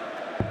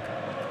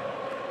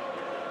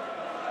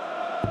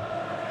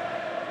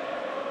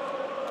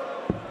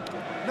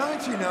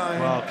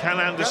 Well, can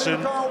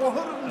Anderson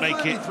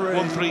make it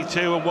 132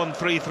 and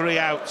 133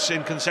 outs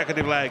in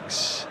consecutive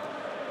legs?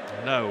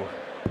 No.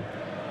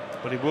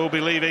 But he will be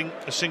leaving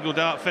a single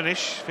dart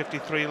finish,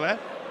 53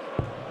 left.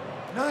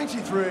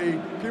 93,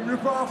 Kim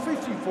Ricard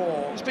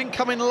 54. He's been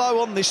coming low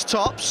on this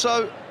top,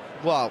 so,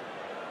 well,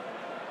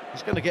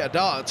 he's going to get a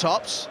dart at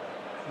tops.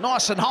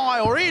 Nice and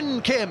high or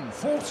in, Kim.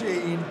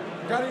 14,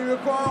 Gary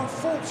Ricard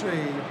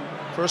 14.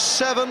 For a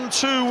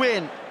 7-2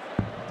 win.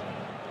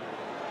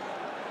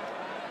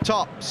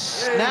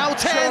 Tops, now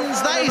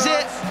 10s, that is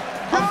it.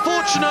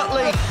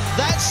 Unfortunately,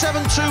 that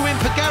 7-2 win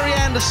for Gary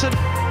Anderson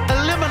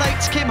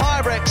eliminates Kim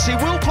Huybrechts. He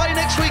will play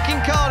next week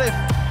in Cardiff,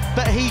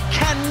 but he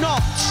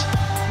cannot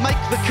make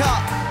the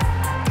cut.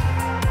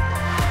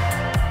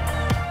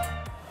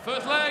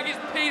 First leg is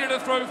Peter to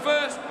throw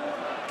first.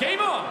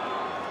 Game on.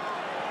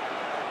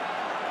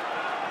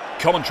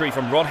 Commentary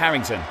from Rod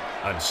Harrington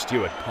and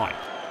Stuart Pipe.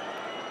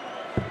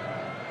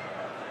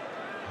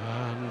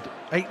 And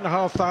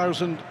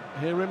 8,500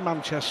 here in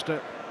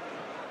Manchester.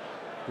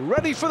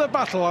 Ready for the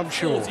battle, I'm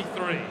sure.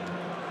 43.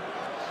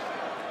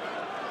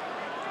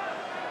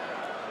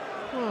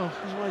 Well,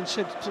 as Wayne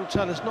said, Phil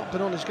Taylor's not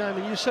been on his game,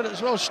 and you said it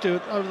as well,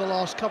 Stuart, over the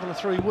last couple of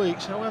 3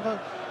 weeks.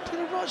 However,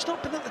 Peter Wright's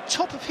not been at the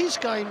top of his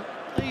game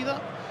either.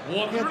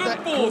 140. He had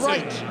that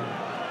great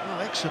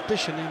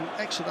exhibition in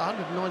Exeter,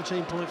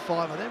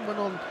 119.5, and then went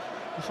on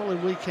the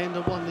following weekend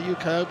and won the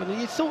UK Open. And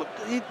you thought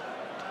he'd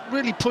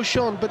really push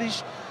on, but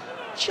he's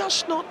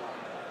just not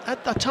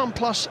at the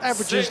ton-plus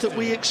averages 60. That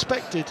we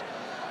expected.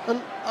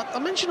 And I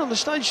mentioned on the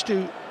stage,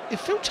 Stu,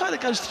 if Phil Taylor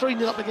goes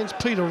 3-0 up against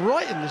Peter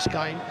Wright in this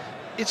game,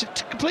 it's a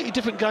completely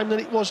different game than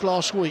it was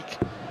last week.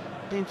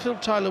 I mean, Phil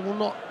Taylor will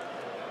not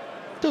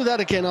do that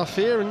again, I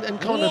fear, and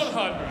kind 100.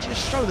 of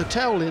just throw the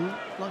towel in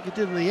like he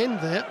did in the end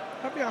there.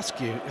 Let me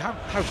ask you,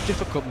 how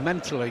difficult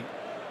mentally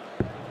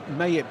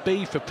may it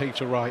be for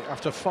Peter Wright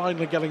after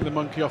finally getting the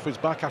monkey off his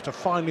back, after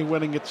finally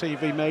winning a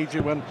TV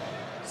major, when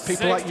people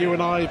 60. like you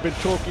and I have been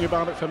talking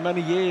about it for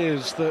many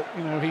years, that,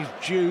 you know, he's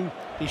due,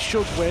 he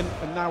should win,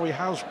 and now he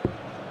has.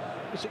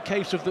 Is it a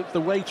case of the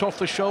weight off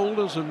the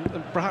shoulders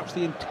and perhaps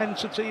the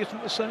intensity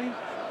isn't the same?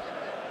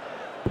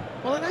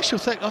 Well, in actual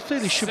fact, I feel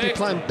he should be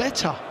playing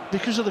better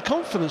because of the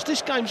confidence.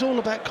 This game's all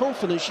about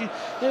confidence. You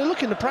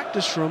look in the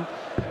practice room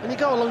and you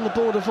go along the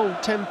board of all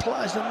 10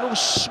 players and they're all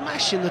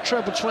smashing the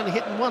treble 20,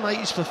 hitting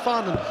 180s for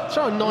fun and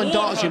throwing 9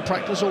 darts in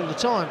practice all the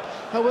time.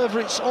 However,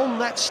 it's on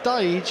that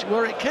stage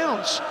where it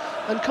counts.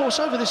 And of course,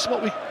 over this,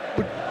 what we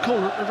would call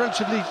a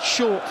relatively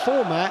short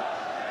format,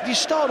 if you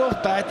start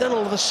off bad, then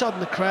all of a sudden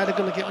the crowd are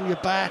going to get on your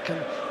back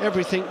and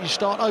everything. You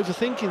start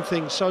overthinking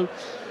things. So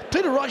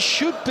Peter Wright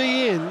should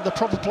be in the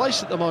proper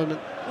place at the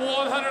moment.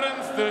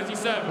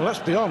 137. Well, let's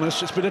be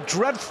honest, it's been a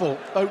dreadful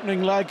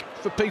opening leg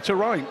for Peter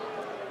Wright.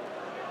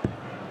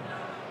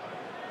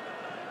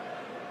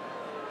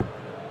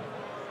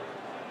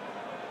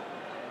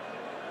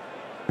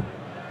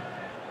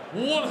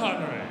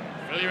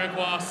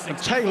 And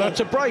Taylor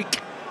to break.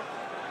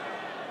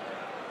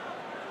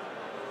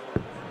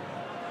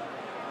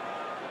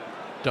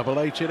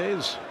 Double 8 it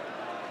is.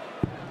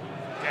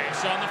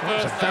 It's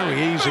a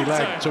very easy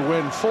leg to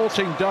win.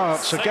 14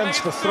 darts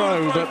against the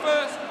throw, but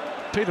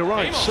Peter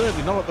Wright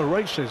certainly not at the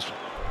races.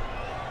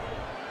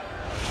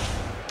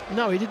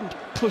 No, he didn't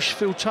push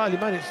Phil Taylor, he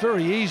made it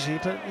very easy,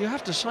 but you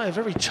have to say a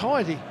very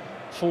tidy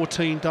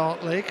 14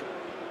 dart leg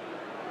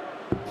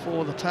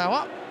for the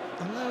tower.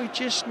 And now he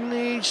just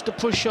needs to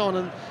push on,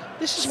 and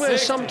this is where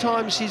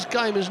sometimes his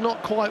game is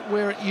not quite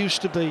where it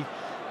used to be.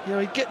 You know,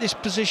 he'd get this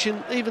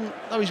position, even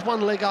though he's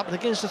one leg up and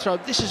against the throw,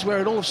 this is where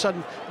it all of a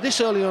sudden,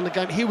 this early on in the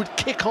game, he would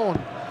kick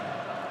on.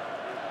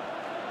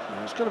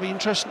 It's going to be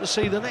interesting to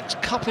see the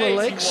next couple of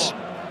legs.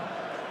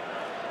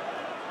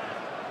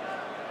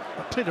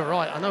 But Peter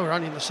Wright, I know we're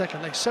only in the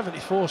second leg,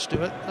 74,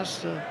 Stuart.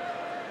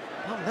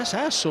 That's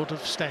our sort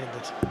of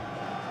standard.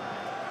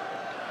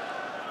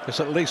 It's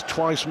at least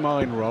twice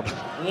mine, Rod.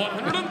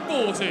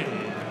 140.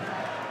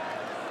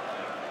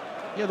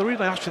 Yeah, the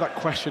reason I asked you that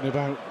question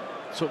about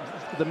sort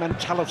of the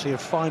mentality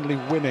of finally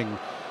winning,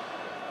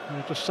 you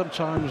know, just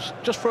sometimes,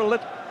 just for a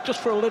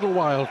little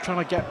while,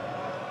 trying to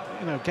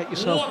get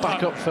yourself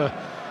back up for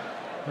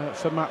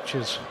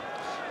matches.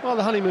 Well,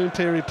 the honeymoon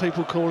period,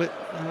 people call it.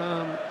 You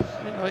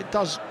know, it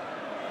does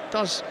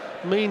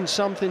mean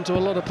something to a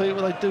lot of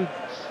people. They do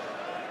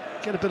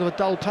get a bit of a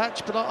dull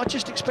patch, but I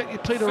just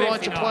expected Peter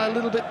Wright to play a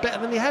little bit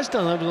better than he has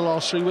done over the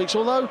last 3 weeks.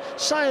 Although,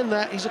 saying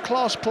that, he's a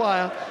class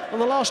player,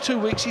 and the last 2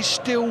 weeks he's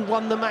still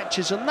won the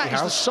matches, and that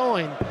is the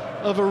sign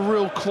of a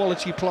real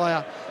quality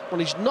player, when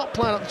he's not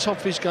playing at the top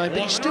of his game, but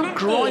he's still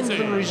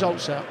grinding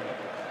results out.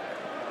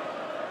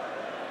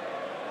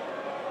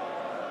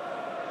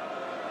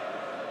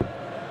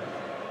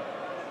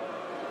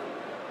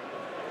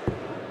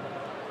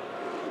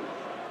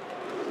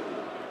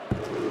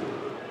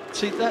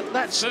 See,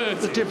 that's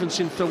the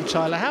difference in Phil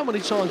Taylor. How many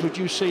times would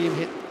you see him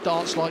hit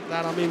darts like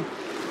that? I mean,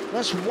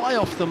 that's way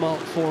off the mark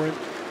for him.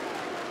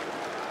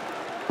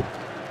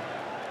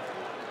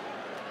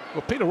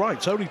 Well, Peter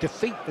Wright's only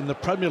defeat in the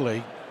Premier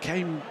League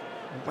came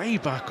way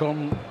back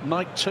on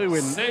night 2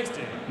 in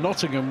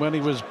Nottingham, when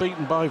he was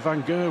beaten by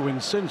Van Gerwen.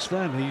 Since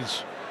then,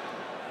 he's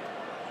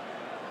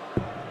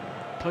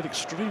played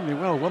extremely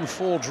well. Won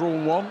 4,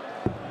 drawn 1.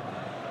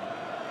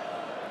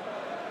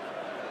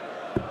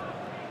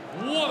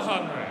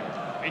 100.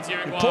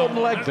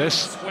 Important leg,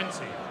 this.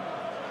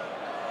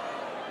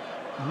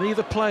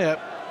 Neither player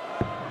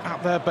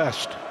at their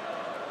best.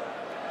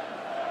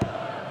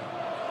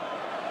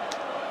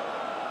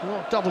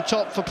 Well, double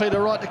top for Peter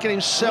Wright to get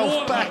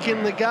himself back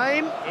in the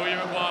game.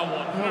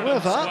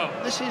 However,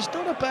 this is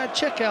not a bad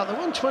check out. The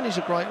 120 is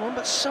a great one,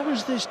 but so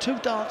is this 2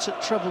 darts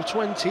at treble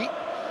 20.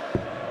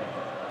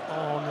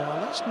 Oh, no,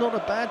 that's not a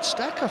bad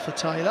stacker for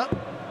Taylor.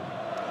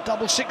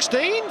 Double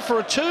 16 for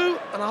a 2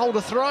 and a hold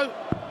a throw.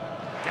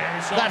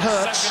 That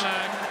hurts.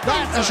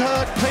 That has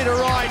hurt Peter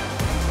Wright.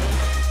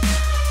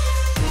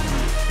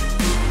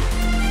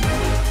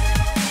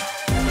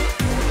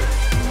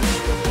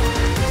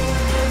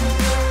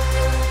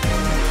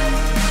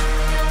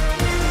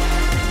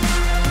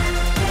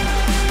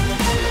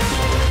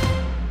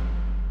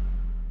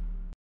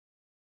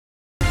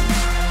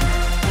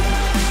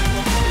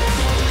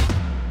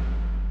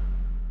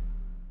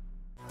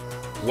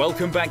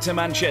 Welcome back to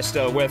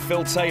Manchester, where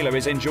Phil Taylor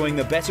is enjoying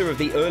the better of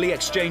the early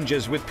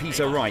exchanges with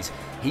Peter Wright.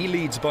 He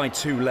leads by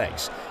 2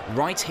 legs.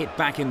 Wright hit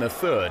back in the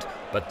 3rd,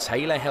 but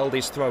Taylor held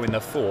his throw in the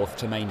 4th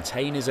to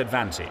maintain his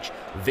advantage.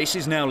 This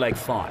is now leg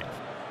 5.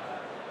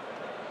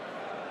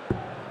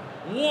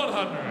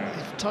 100.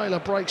 If Taylor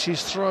breaks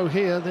his throw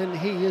here, then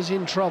he is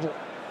in trouble.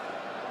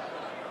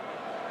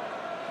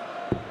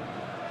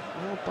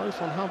 Well, both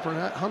on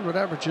 100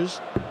 averages.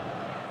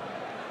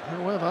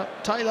 However,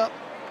 Taylor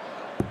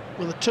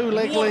with a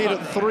 2-leg lead at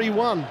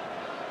 3-1.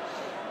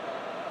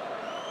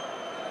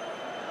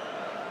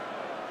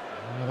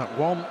 That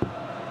one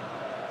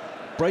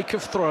break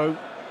of throw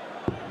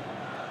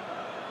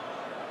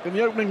in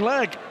the opening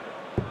leg.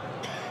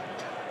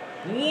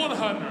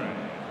 100.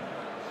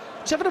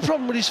 He's having a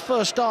problem with his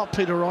first start,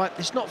 Peter Wright.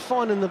 He's not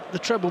finding the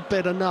treble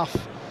bed enough.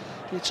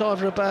 It's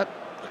either about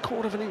a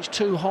 1/4 inch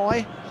too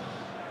high,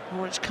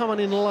 or it's coming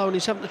in low and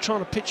he's having to try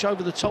to pitch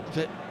over the top of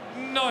it.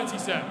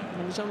 97.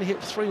 And he's only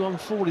hit 3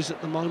 140s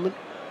at the moment,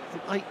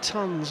 and 8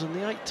 tons, and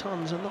the 8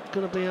 tons are not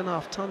going to be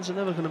enough. Tons are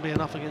never going to be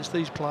enough against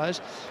these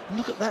players. And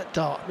look at that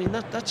dart. I mean,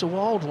 that's a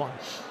wild one.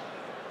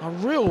 A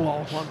real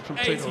wild one from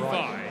 85. Peter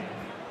Wright.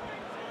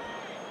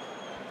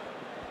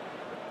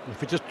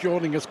 If you're just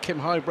joining us, Kim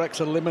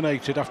Huybrechts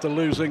eliminated after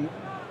losing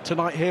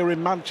tonight here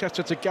in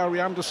Manchester to Gary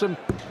Anderson.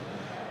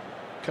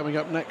 Coming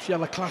up next,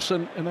 Jelle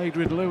Klaassen and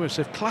Adrian Lewis.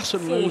 If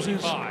Klaassen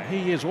loses,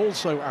 he is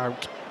also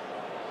out.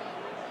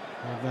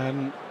 And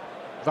then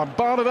Van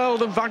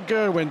Barneveld and Van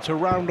Gerwen to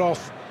round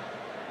off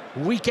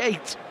week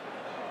 8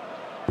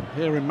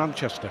 here in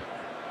Manchester.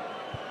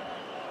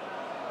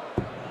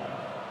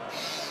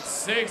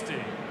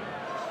 60.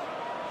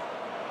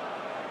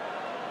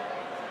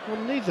 Well,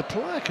 neither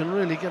player can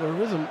really get a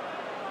rhythm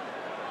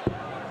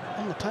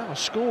on the power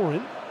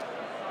scoring.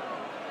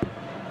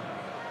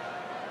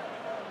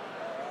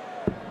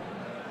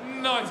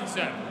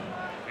 97.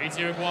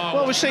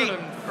 Well, we see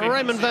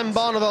Raymond van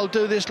Barneveld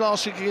do this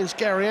last week against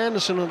Gary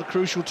Anderson at a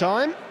crucial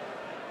time.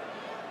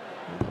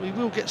 We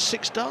will get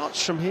 6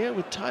 darts from here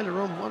with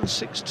Taylor on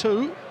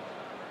 162.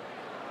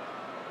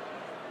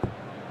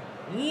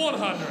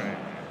 100.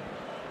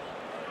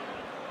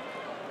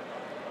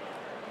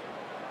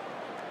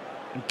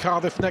 In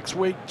Cardiff next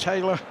week,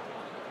 Taylor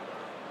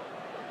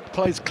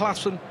plays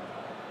Klassen.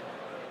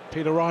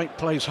 Peter Wright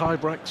plays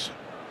Huybrechts.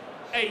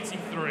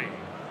 83.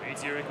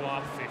 It's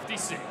Uruguay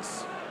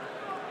 56.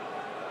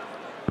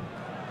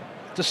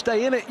 To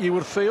stay in it, you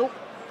would feel.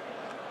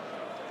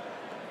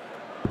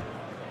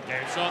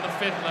 Goes on the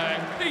 5th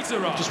leg. Peter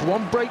Wright. Just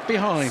one break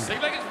behind.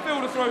 6-legged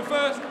fielder throw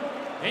first.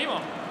 Game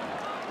on.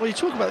 Well, you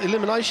talk about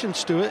elimination,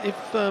 Stuart. If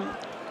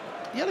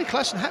Jelle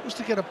Klassen happens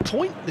to get a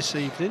point this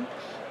evening,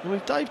 and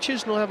with Dave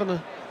Chisnall having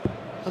a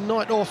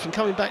night off and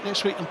coming back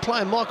next week and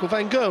playing Michael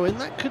van Gerwen,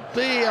 that could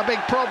be a big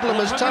problem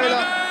as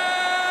Taylor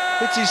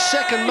hits his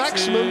 2nd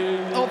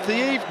maximum of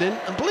the evening.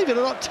 And believe it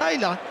or not,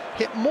 Taylor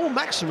hit more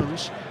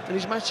maximums in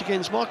his match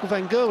against Michael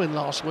van Gerwen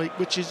last week,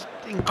 which is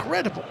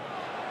incredible.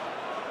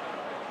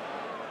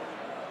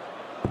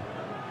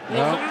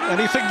 Well,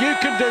 anything you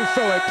can do,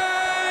 Philip.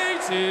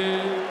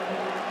 80.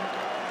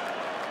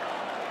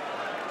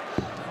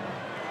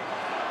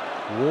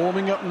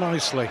 Warming up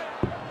nicely.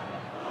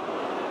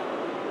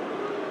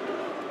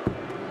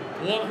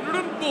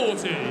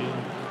 140.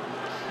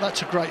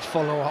 That's a great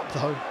follow-up,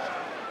 though.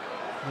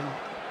 And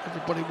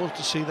everybody wants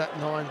to see that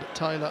 9, but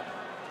Taylor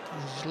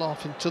is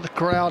laughing to the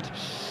crowd.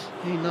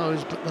 He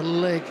knows, but the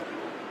leg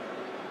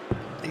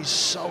is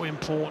so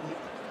important.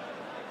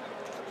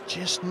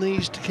 Just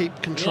needs to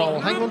keep control.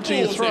 Hang on to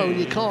your throw,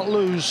 you can't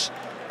lose.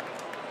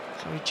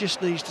 So he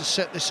just needs to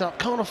set this up.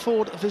 Can't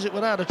afford a visit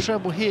without a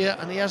treble here,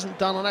 and he hasn't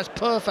done, and that's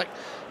perfect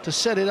to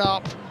set it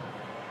up.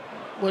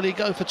 Will he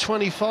go for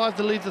 25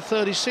 to leave the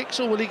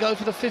 36, or will he go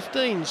for the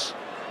 15s?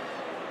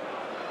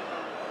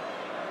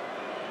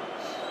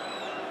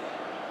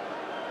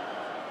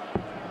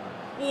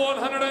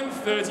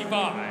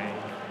 $135.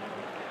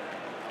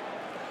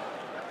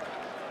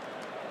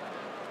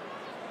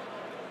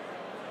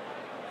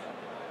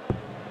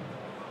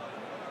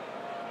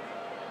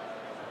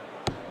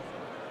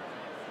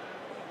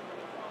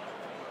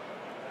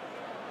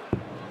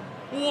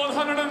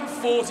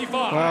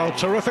 $145. Well,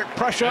 terrific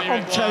pressure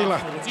on Taylor.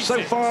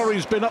 So far,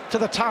 he's been up to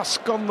the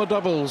task on the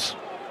doubles.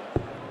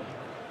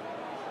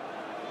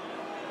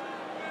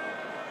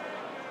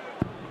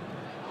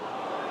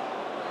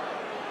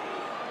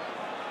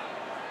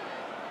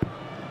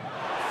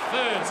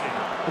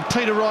 And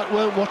Peter Wright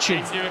weren't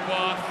watching.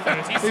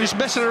 He was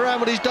messing around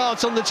with his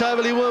darts on the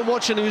table. He weren't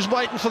watching. He was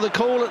waiting for the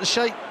call at the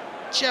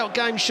shout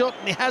game shot,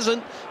 and he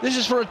hasn't. This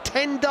is for a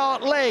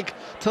 10-dart leg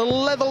to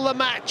level the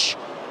match.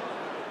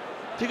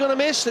 If you're going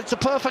to miss, it's a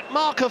perfect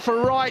marker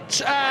for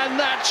Wright, and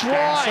that's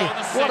why.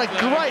 What a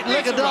great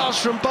leg of darts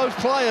from both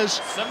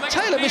players.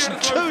 Taylor missing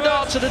 2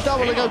 darts at a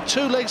double to go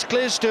 2 legs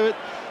clears to it.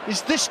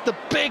 Is this the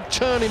big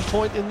turning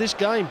point in this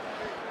game?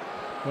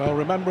 Well,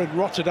 remember in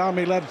Rotterdam,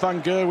 he led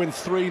Van Gerwen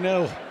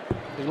 3-0.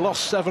 He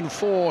lost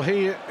 7-4.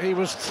 He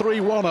was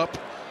 3-1 up.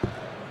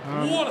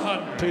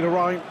 100. Peter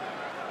Wright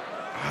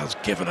has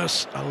given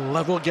us a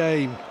level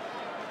game.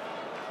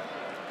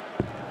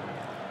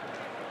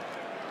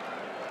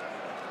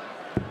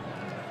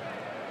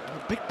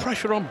 Big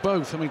pressure on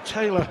both. I mean,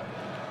 Taylor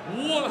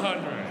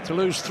 100. to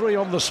lose 3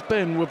 on the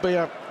spin would be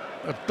a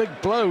big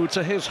blow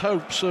to his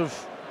hopes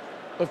of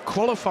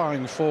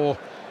qualifying for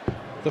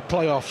the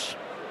playoffs.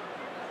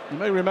 You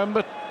may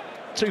remember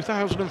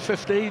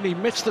 2015, he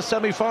missed the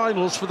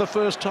semi-finals for the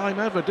first time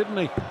ever, didn't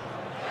he?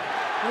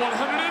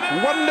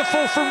 180.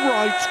 Wonderful from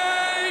Wright.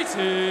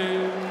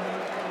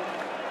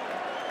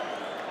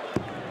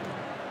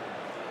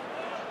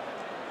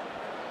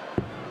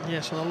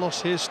 Yes, and a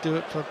loss here,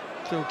 Stuart, for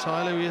Phil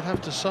Taylor. You'd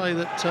have to say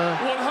that,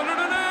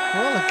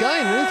 well,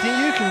 again,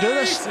 anything you can do.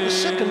 That's the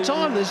 2nd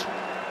time they've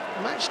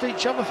matched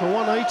each other for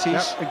 180s.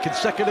 Yep, in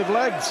consecutive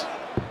legs.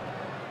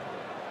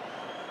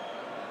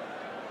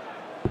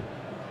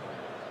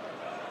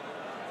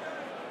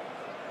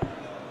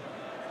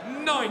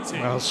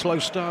 Well, slow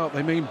start.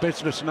 They mean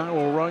business now,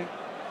 all right.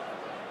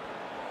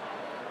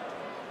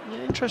 Yeah,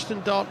 interesting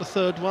dart, the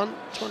 3rd one.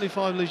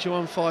 25 leaves you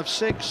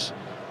 156.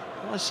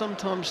 I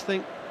sometimes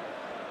think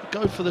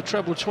go for the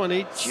treble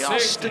 20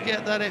 just to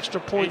get that extra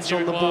points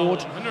on the board.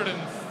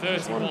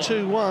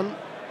 1-2-1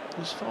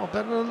 is far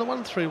better than the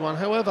 1-3-1.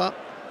 However,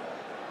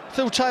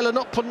 Phil Taylor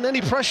not putting any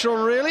pressure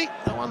on, really.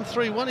 The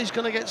 1-3-1 he's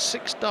going to get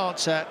 6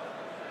 darts at.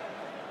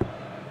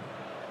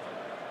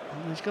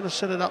 And he's going to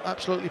set it up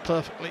absolutely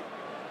perfectly.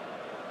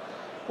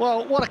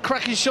 Well, what a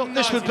cracking shot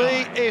this would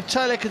be if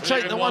Taylor could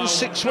take the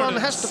 1-6-1.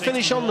 Has to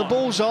finish on the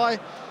bullseye.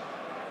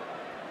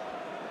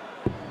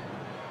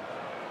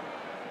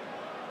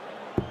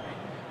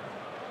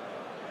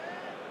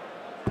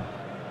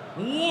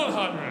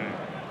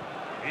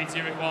 It's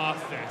Uruguay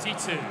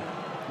 32.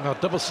 Now,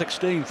 double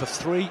 16 for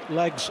 3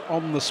 legs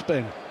on the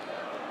spin.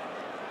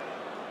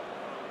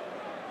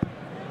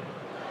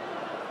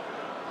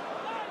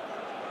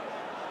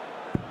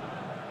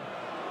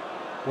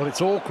 Well,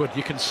 it's awkward,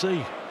 you can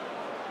see.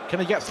 Can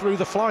he get through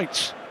the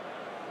flights?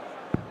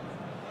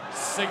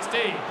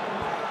 16.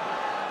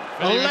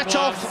 A let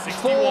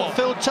off for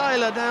Phil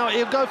Taylor. Now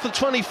he'll go for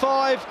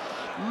 25.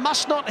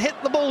 Must not hit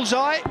the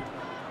bullseye.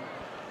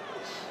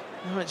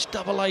 Now it's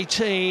double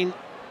 18.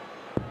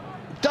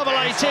 Double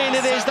 18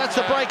 it is. That's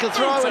the break and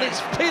throw, and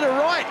it's Peter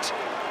Wright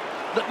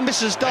that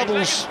misses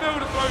doubles.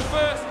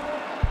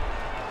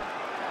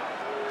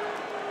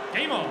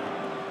 Game on.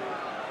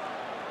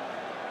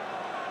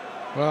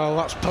 Well,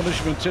 that's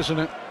punishment, isn't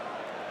it?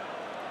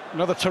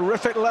 Another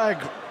terrific leg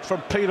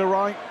from Peter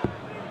Wright.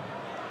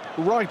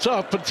 Right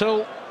up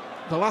until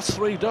the last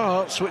 3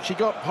 darts, which he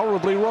got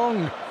horribly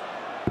wrong.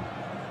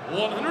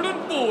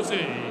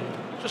 140.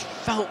 Just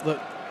felt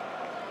that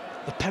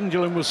the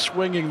pendulum was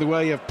swinging the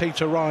way of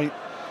Peter Wright.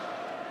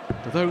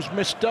 But those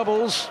missed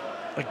doubles,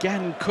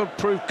 again, could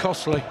prove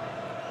costly.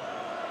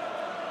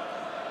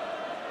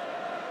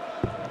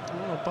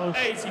 Oh, both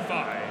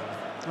 85.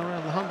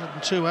 around the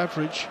 102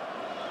 average.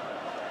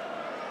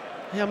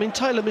 Yeah, I mean,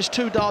 Taylor missed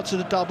 2 darts at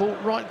a double.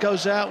 Wright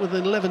goes out with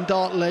an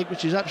 11-dart leg,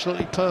 which is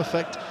absolutely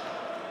perfect.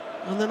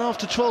 And then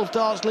after 12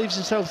 darts, leaves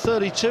himself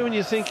 32, and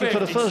you're thinking for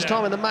the first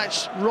time in the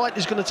match, Wright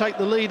is going to take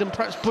the lead and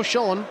perhaps push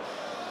on.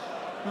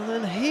 And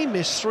then he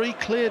missed 3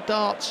 clear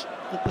darts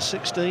at the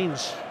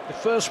 16s. The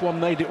first one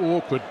made it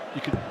awkward.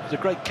 The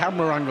great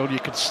camera angle, you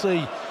could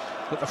see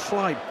that the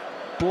flight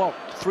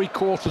blocked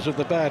 3/4 of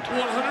the bed.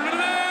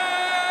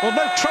 108. Well,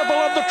 no trouble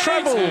on the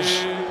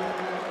trebles.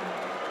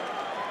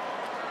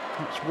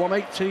 It's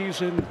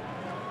 180s in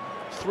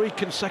 3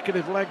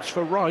 consecutive legs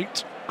for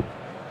Wright.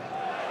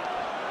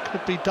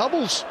 Could be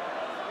doubles.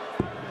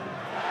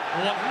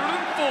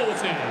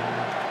 140.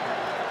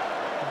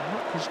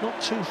 He's not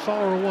too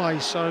far away,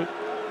 so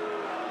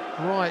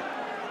Wright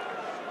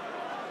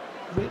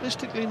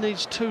realistically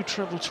needs 2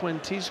 treble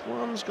 20s.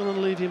 One's going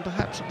to leave him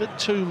perhaps a bit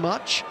too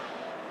much.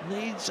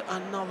 Needs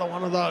another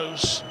one of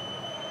those.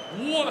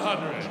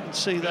 100. You can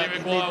see that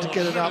he needs to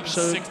get it up,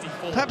 so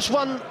perhaps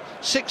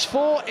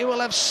 164. He will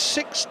have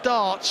 6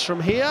 darts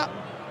from here,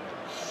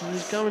 and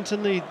he's going to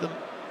need them.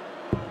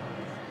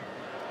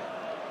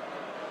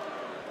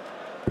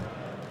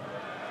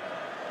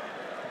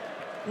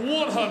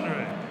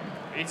 $100.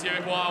 It's you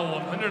require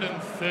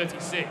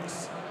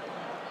 136.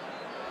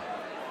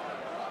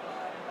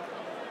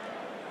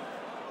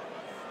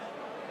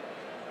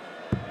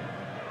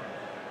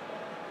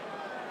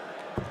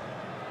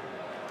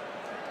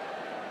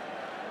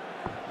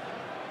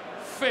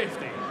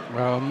 $50.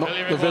 Well, not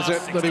the visit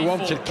that he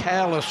wanted.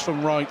 Careless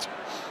from Wright.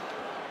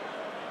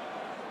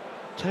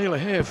 Taylor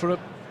here for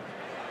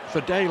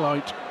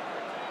daylight.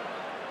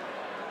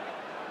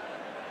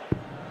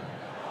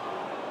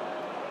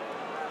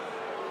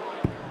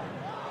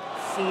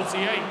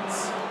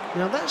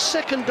 Now that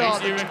second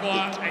dart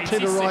that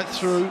Peter Wright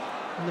threw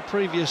in the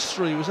previous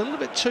 3 was a little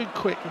bit too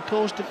quick and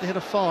caused him to hit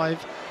a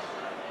 5,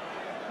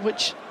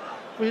 which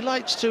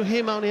relates to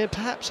him only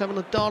perhaps having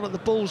a dart at the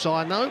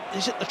bullseye. No,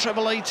 he's at the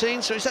treble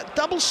 18, so it's that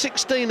double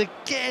 16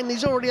 again.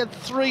 He's already had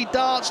 3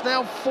 darts,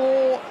 now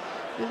 4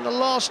 in the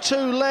last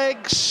 2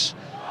 legs.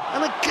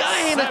 And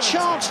again, a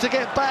chance to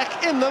get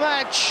back in the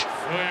match.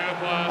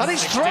 And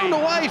it's thrown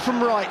away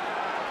from Wright.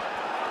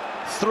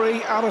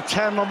 3 out of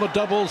 10 on the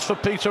doubles for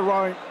Peter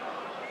Wright.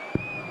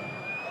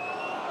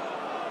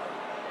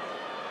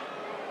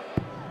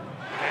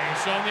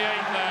 It's on the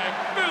 8th leg,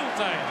 Phil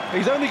Taylor.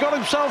 He's only got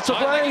himself to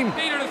blame,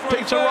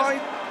 Peter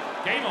Wright.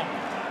 Game on.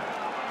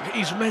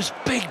 He's missed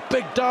big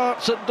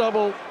darts at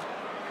double.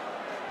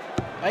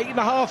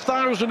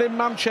 8,500 in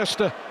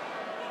Manchester.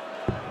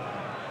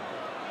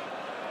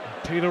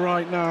 Peter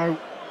Wright now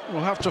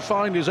will have to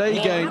find his A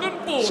game,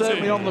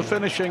 certainly on the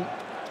finishing.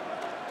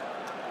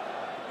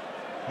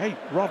 Hey,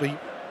 Roddy,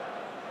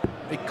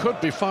 it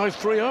could be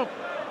 5-3 up.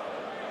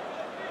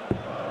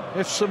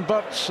 Ifs and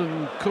buts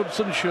and coulds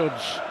and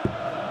shoulds.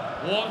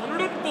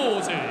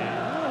 140.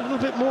 A little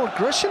bit more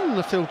aggression in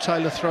the Phil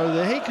Taylor throw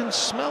there. He can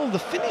smell the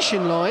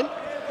finishing line.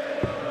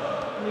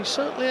 And he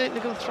certainly ain't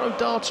going to throw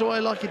darts away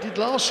like he did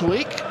last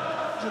week.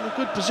 He's in a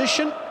good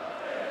position.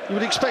 You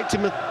would expect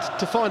him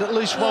to find at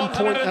least 1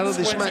 point out of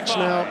this match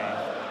now.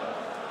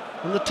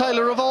 And the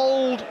Taylor of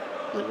old,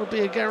 it would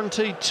be a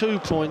guaranteed 2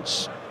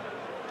 points.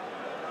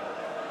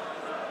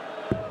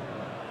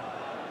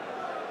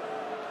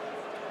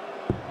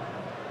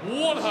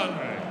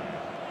 $100.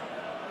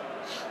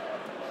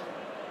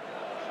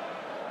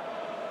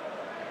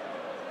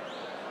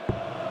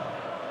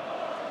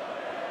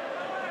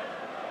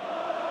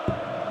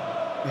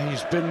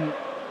 He's been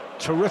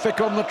terrific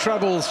on the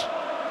trebles.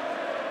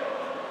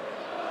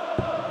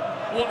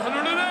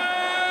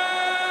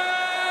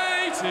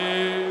 180.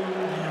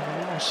 Yeah,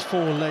 the last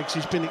 4 legs,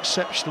 he's been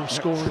exceptional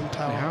scoring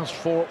power. He has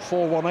 4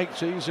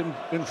 180s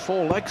in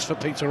 4 legs for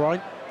Peter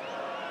Wright.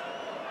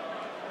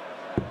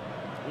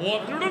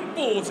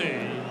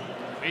 140.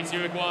 It's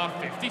you require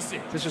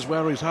 56. This is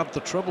where he's had the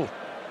trouble.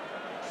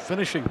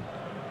 Finishing,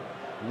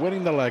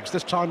 winning the legs.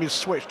 This time he's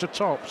switched to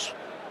tops.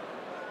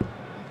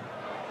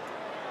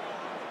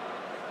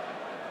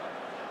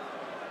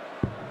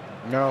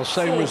 Now,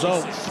 same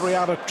result, 3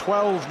 out of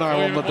 12 now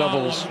on the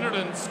doubles.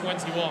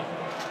 121.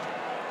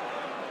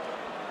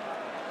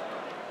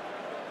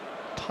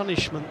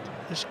 Punishment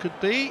This could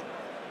be.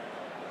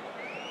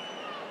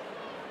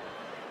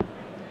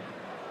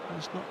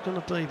 It's not going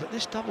to be, but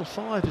this double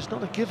five is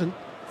not a given.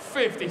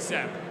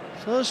 57.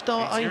 First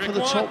dart, aim for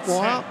the top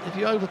wire. If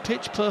you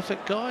overpitch,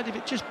 perfect guide. If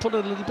it just put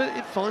it a little bit,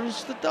 it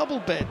finds the double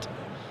bed.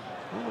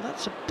 Oh,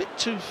 that's a bit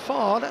too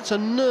far. That's a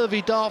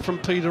nervy dart from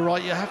Peter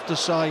Wright, you have to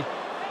say.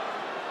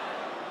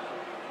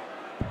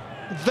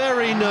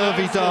 Very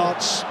nervy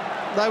darts.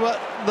 They were.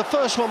 The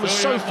first one was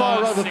so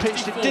far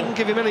overpitched, it didn't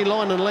give him any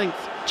line and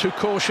length. Too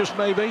cautious,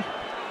 maybe?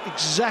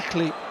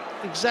 Exactly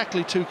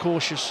too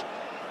cautious.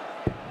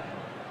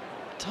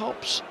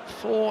 Tops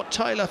for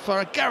Taylor for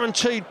a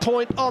guaranteed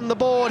point on the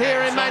board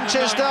here in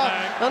Manchester,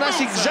 and that's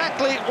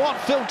exactly what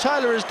Phil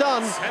Taylor has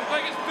done.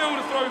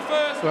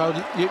 Well,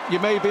 you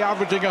may be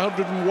averaging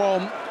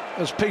 101,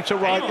 as Peter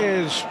Wright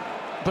is,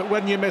 but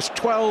when you miss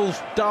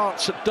 12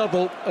 darts at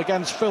double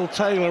against Phil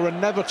Taylor,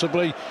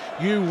 inevitably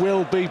you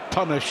will be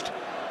punished.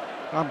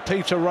 And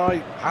Peter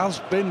Wright has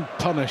been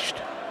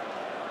punished.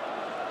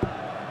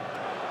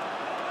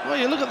 Well,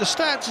 you look at the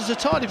stats, it's a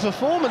tidy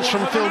performance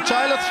from Phil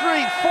Taylor.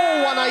 4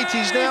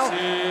 180s now,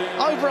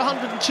 over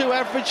 102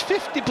 average,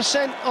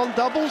 50% on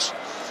doubles.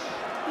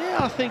 Yeah,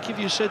 I think if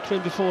you said to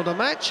him before the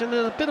match, and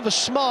a bit of a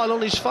smile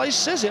on his face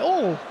says it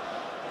all,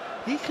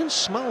 he can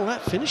smell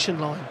that finishing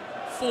line.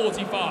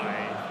 45.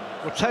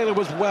 Well, Taylor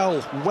was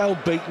well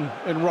beaten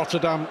in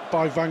Rotterdam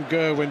by Van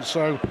Gerwen,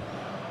 so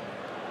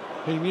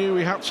he knew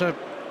he had to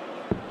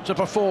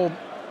perform.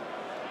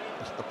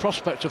 The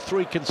prospect of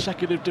 3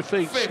 consecutive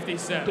defeats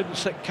 57. didn't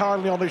sit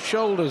kindly on his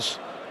shoulders.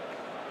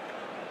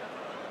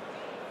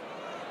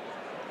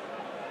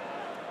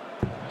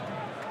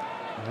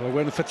 Another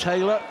win for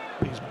Taylor.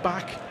 He's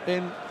back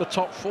in the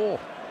top 4.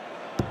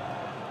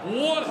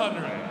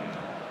 100.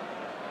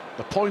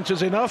 The point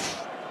is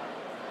enough.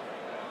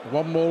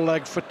 One more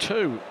leg for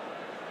 2.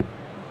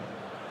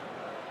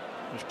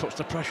 Which puts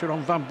the pressure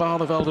on Van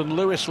Barneveld and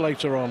Lewis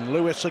later on.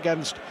 Lewis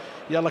against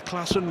Jelle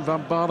Klassen,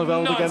 Van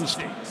Barneveld 96.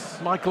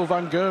 against Michael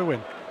van Gerwen.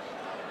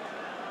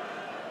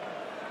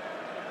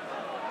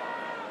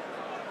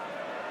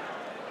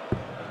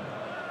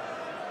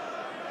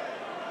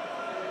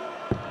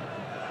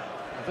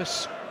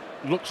 This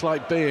looks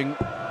like being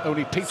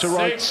only Peter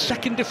Wright's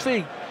second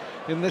defeat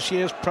in this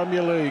year's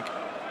Premier League.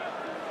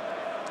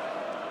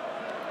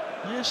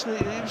 Yes,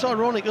 it was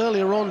ironic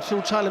earlier on,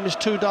 Phil Taylor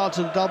missed 2 darts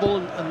and a double,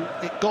 and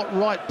it got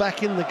Wright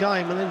back in the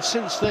game, and then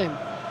since then,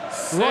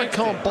 Wright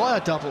can't buy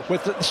a double.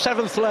 With the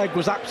 7th leg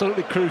was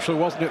absolutely crucial,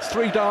 wasn't it?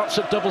 3 darts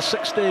at double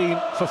 16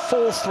 for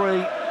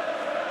 4-3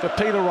 for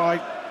Peter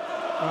Wright.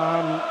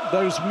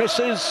 Those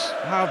misses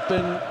have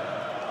been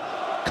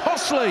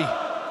costly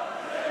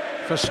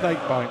for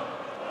Snakebite.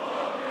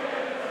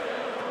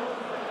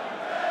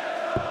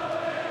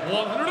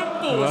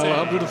 140. Well,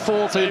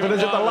 140, but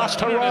is it the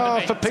last hurrah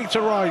for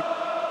Peter Wright?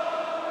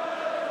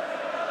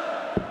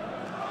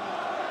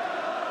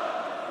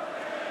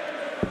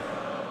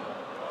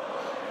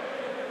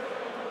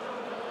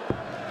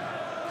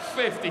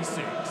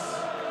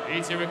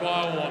 Each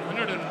require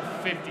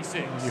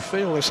 156. You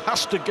feel this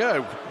has to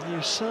go.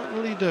 You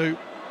certainly do.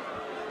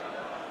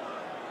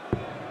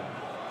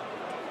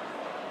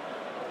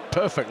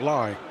 Perfect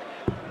lie.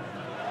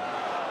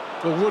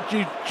 Well, would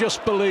you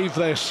just believe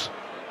this?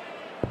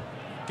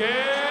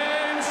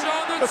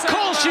 Of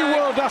course you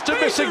would, after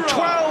missing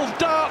 12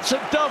 darts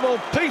at double.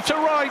 Peter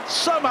Wright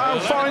somehow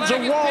finds a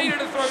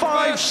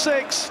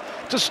 1-5-6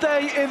 to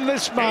stay in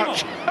this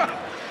match.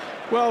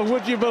 Well,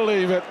 would you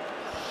believe it?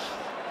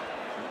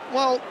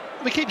 Well,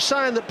 we keep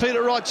saying that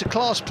Peter Wright's a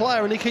class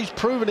player, and he keeps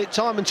proving it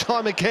time and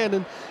time again.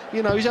 And,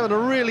 you know, he's having a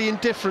really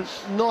indifferent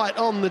night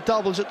on the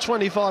doubles at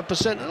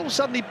 25%. And all of a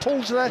sudden he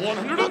pulls that,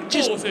 not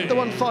just the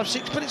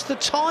 1-5-6, but it's the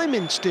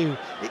timing still.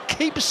 It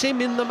keeps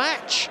him in the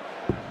match.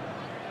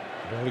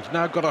 Well, he's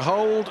now got a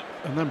hold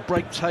and then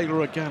break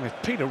Taylor again. If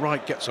Peter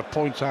Wright gets a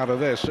point out of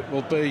this, it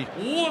will be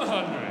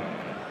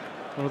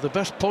 100. One of the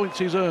best points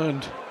he's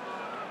earned.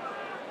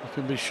 You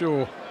can be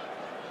sure.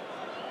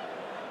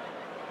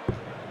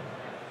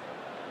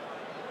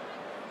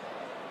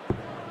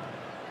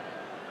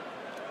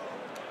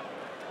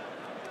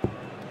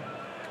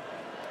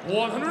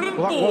 Well, that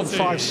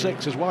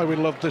 1-5-6 is why we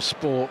love this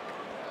sport.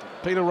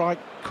 Peter Wright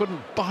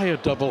couldn't buy a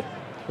double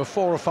for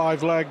 4 or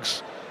 5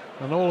 legs,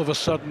 and all of a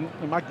sudden,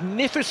 a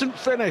magnificent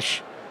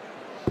finish.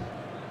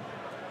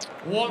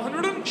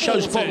 140.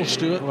 Shows bottle,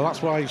 Stuart. Well,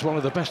 that's why he's one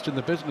of the best in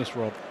the business,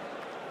 Rob.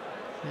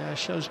 Yeah,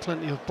 shows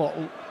plenty of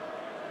bottle.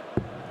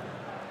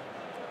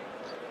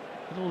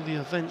 And all the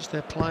events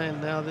they're playing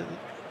now, they're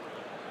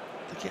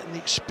getting the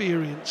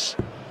experience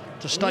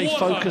to stay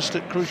focused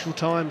at crucial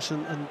times,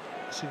 and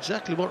it's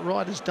exactly what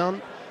Wright has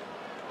done.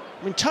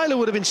 I mean, Taylor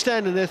would have been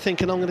standing there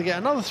thinking, I'm going to get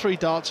another 3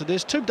 darts of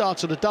this, 2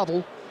 darts of a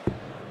double.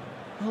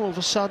 And all of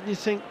a sudden you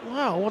think,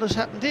 wow, what has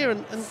happened here?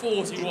 And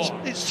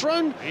 41. It's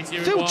thrown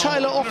Phil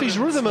Taylor off his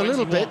rhythm a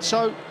little bit.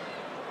 So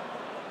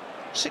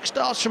 6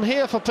 darts from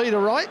here for Peter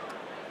Wright.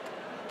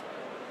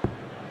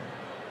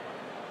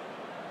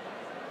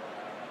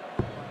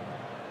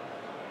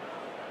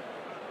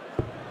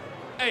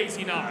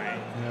 $89.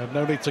 Yeah,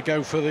 no need to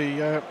go for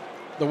the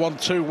the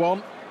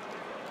 1-2-1.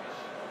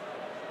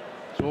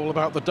 It's all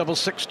about the double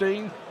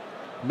 16,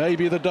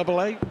 maybe the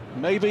double 8,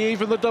 maybe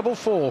even the double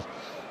 4.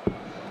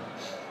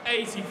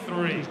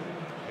 83.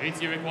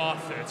 It's you require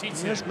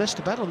 32. He has messed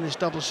about on this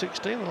double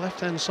 16, the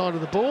left-hand side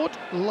of the board,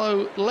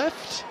 low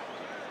left.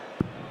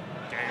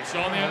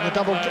 The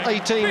double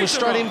 18 was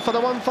straight in for the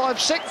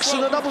 156,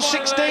 and the double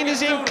 16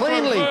 is in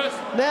cleanly.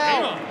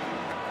 Now,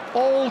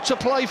 all to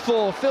play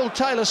for. Phil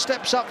Taylor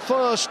steps up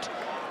first,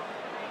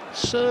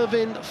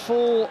 serving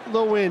for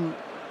the win.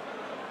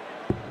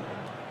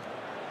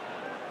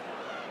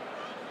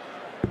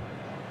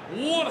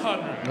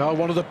 100. Now,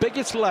 one of the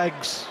biggest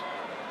legs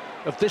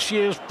of this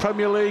year's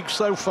Premier League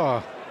so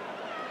far.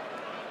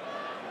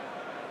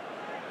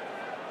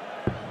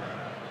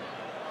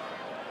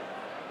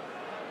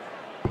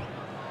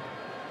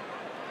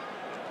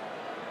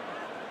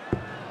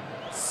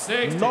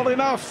 Not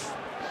enough.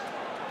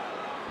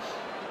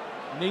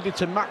 Needed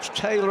to match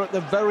Taylor at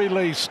the very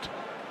least.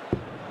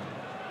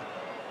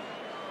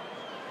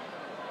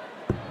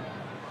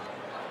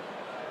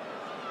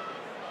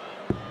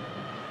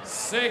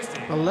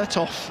 A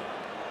let-off,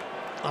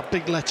 a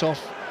big let-off.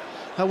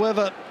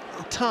 However,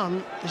 a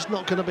ton is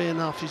not going to be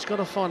enough. He's got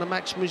to find a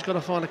maximum, he's got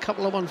to find a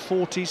couple of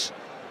 140s.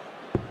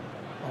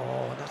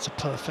 Oh, that's a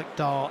perfect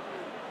dart.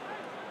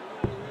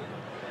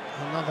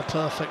 Another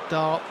perfect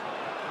dart.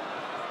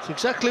 It's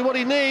exactly what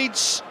he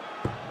needs,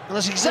 and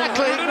that's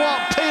exactly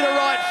what Peter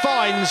Wright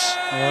finds.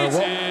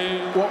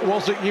 What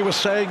was it you were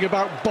saying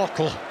about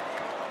Bottle?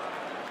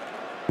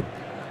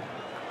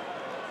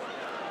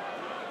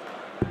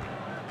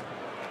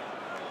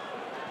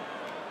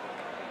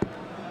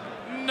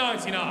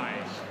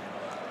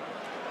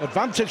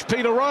 Advantage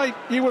Peter Wright,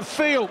 you would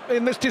feel,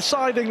 in this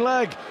deciding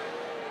leg.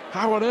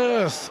 How on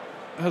earth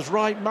has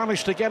Wright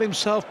managed to get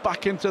himself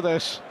back into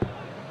this?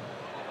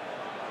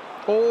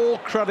 All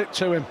credit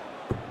to him.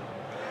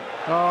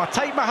 Oh, I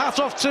take my hat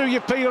off to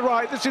you, Peter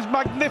Wright. This is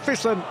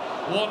magnificent.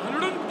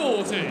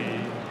 140.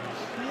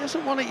 He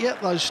hasn't won it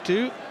yet, though,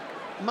 Stu.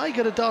 May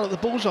get a dart at the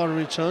bullseye in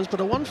returns,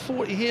 but a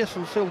 140 here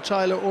from Phil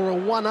Taylor or a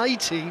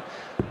 180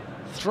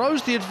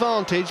 throws the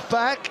advantage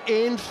back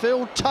in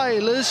Phil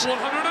Taylor's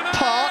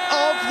part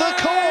of the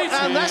court,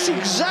 and that's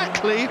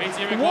exactly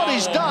what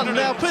he's done.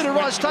 Now Peter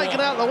Wright's taken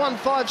out the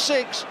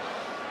 156,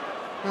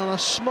 and a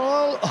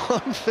smile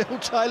on Phil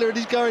Taylor, and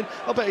he's going,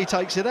 I bet he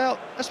takes it out.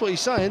 That's what he's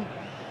saying.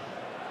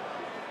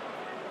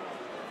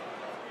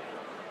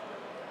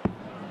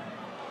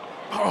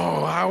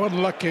 Oh, how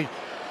unlucky.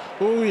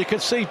 Oh, you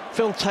could see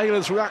Phil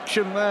Taylor's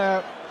reaction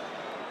there.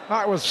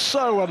 That was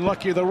so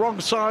unlucky, the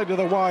wrong side of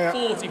the wire.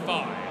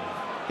 45.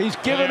 He's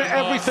given it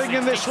everything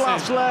in this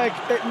last leg.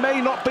 It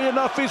may not be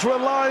enough. He's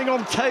relying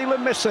on Taylor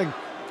missing.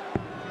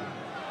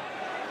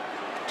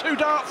 2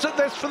 darts at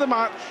this for the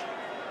match.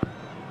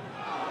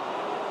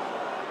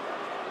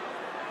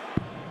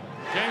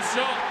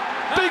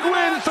 Big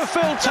win for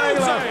Phil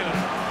Taylor.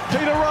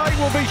 Peter Wright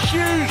will be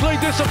hugely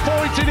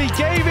disappointed. He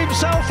gave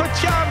himself a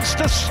chance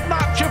to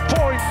snatch a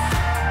point.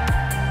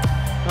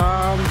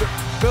 And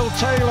Phil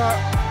Taylor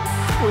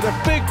with a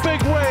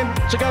big win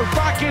to go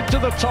back into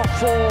the top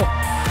 4.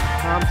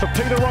 And for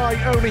Peter Wright,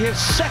 only his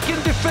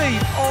second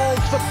defeat of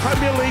the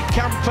Premier League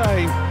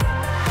campaign.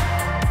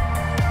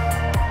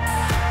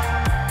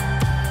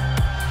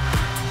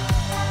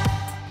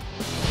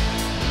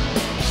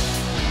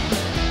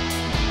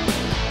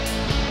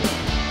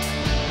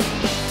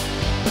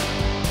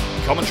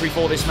 Commentary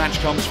for this match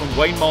comes from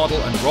Wayne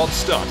Mardle and Rod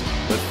Studd,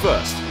 but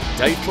first,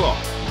 Dave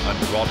Clark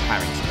and Rod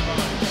Harrington.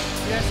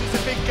 Yes,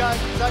 it's a big game.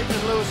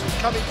 Adrian Lewis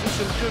has come into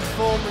some good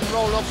form and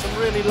rolled off some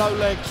really low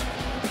legs.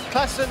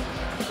 Klassen,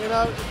 you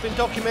know, it's been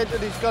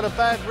documented, he's got a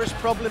bad wrist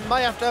problem,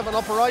 may have to have an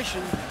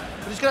operation,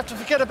 but he's going to have to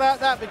forget about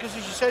that because,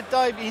 as you said,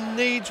 Dave, he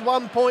needs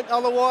 1 point,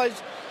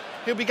 otherwise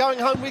he'll be going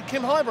home with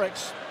Kim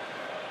Huybrechts.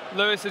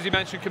 Lewis, as you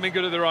mentioned, coming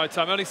good at the right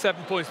time. Only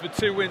 7 points, but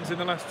 2 wins in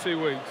the last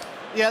 2 weeks.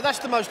 Yeah, that's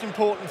the most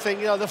important thing.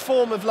 You know, the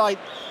form of late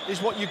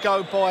is what you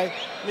go by.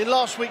 I mean,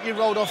 last week you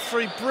rolled off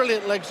 3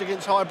 brilliant legs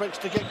against Huybrechts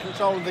to get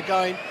control of the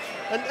game.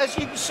 And as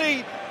you can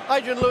see,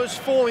 Adrian Lewis'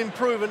 form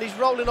improving. He's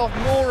rolling off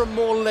more and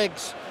more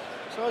legs.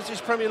 So as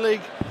this Premier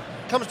League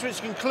comes to its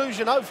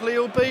conclusion, hopefully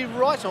he'll be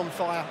right on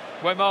fire.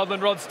 Wayne Mardle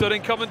and Rod Studd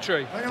in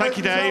commentary. Thank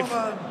you, Dave.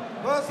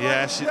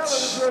 Yes,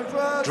 it's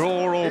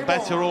draw or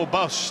better or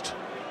bust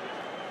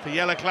for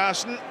Jelle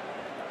Klaassen.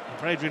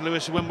 For Adrian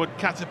Lewis, who would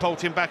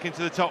catapult him back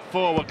into the top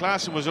 4. Well,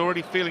 Klaassen was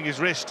already feeling his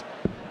wrist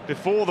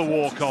before the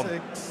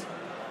walk-on.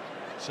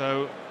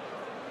 So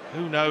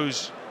who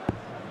knows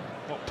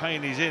what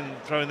pain he's in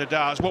throwing the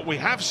darts. What we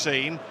have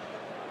seen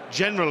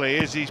generally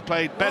is he's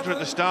played better at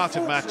the start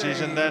of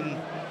matches, and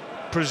then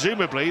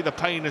presumably the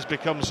pain has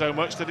become so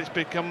much that it's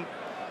become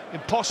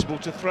impossible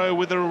to throw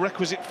with the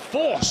requisite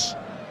force.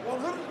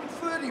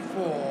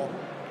 134.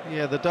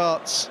 Yeah, the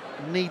darts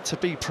need to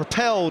be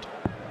propelled.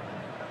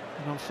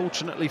 And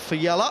unfortunately for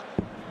Jelle,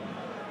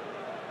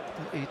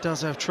 he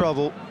does have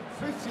trouble.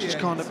 Just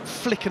kind of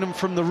flicking them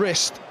from the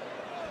wrist.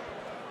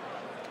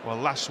 Well,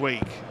 last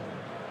week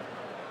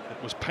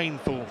it was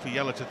painful for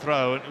Jelle to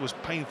throw, and it was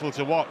painful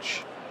to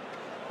watch.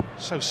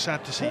 So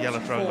sad to see yellow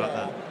thrown like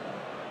that.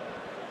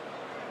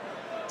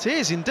 It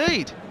is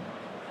indeed.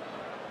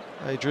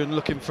 Adrian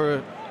looking for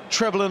a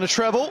treble and a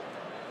treble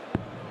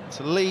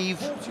to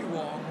leave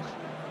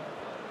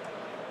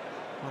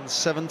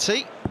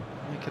 170,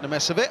 making a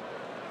mess of it.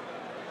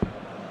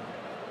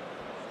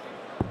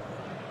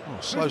 Oh,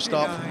 slow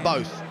start from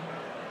both.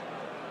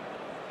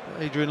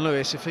 Adrian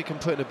Lewis, if he can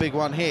put in a big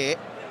one here,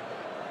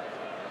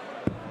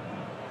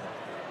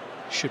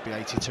 should be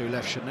 82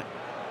 left, shouldn't it?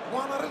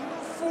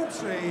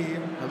 140.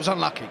 It was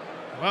unlucky.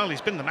 Well, he's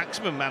been the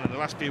maximum man in the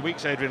last few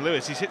weeks, Adrian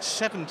Lewis. He's hit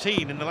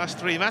 17 in the last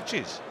 3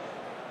 matches.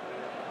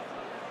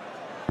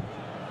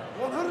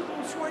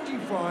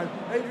 125.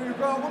 Adrian Lewis,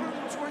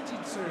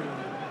 122.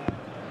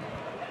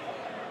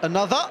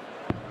 Another.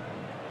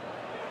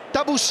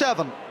 Double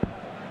 7.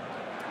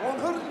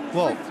 150.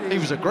 Well, he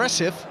was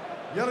aggressive.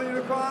 Yellow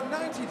unicorn,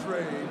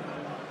 93.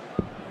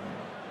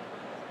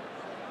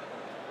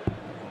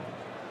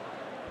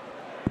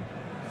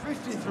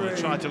 He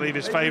tried to leave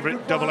his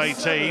favourite double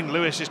 18.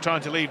 Lewis is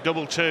trying to leave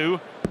double 2,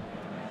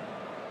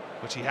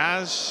 which he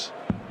has,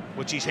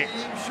 which he's hit.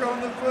 Shot on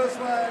the first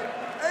leg,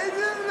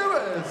 Adrian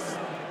Lewis.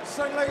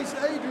 Second leg is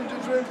Adrian to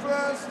throw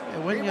first. Yeah,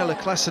 when Yellow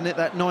Klassen hit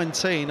that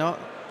 19, I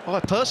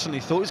personally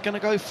thought he was going to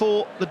go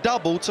for the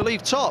double to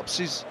leave tops.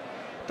 He's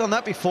done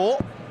that before.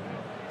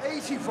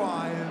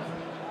 85.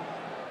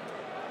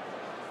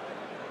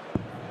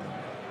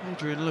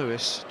 Adrian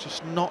Lewis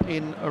just not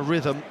in a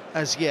rhythm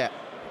as yet.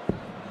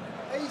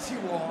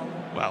 81.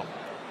 Well,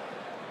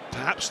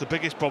 perhaps the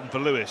biggest problem for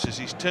Lewis is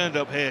he's turned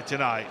up here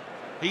tonight.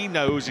 He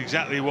knows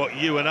exactly what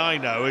you and I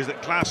know, is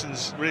that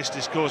Klassen's wrist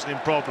is causing him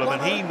problem,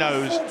 and he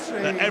knows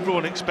that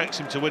everyone expects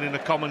him to win in a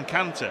common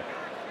canter.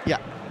 Yeah.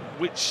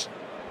 Which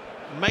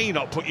may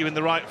not put you in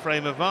the right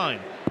frame of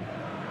mind.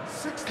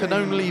 16. Can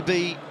only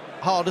be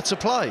harder to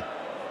play.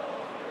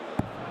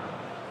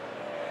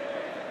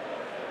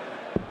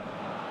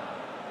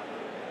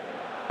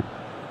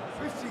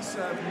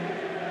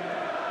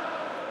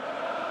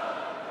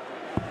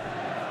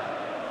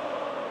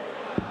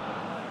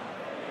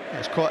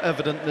 It's quite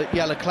evident that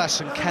Yellow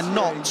Klassen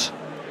cannot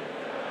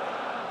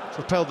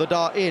propel the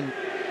dart in.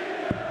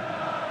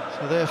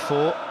 So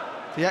therefore,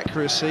 the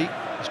accuracy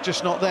is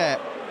just not there.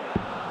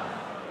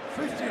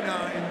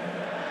 59.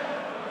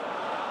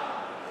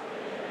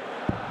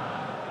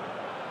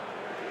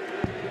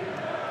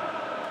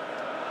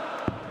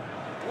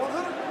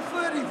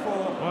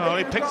 Well,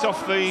 he picked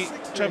off the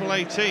treble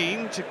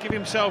 18 to give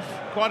himself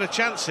quite a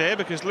chance here,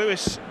 because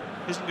Lewis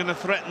isn't going to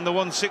threaten the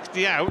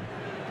 160 out.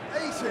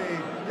 80.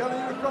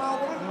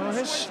 Well,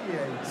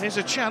 here's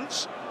a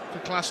chance for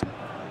Klassen.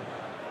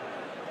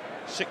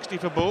 60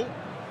 for Bull.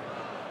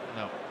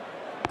 No.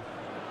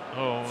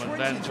 Oh, and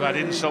then to add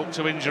insult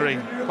to injury,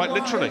 quite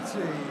literally.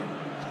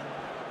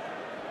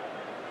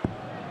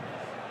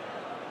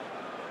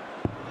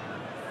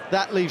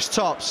 That leaves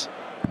tops.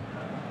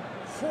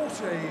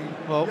 40.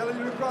 Well,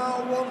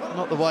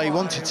 not the way he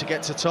wanted to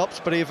get to tops,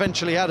 but he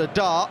eventually had a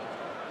dart.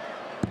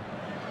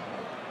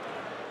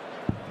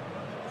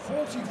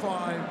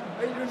 45.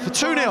 For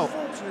 2-0.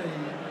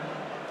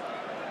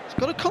 He's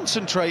got to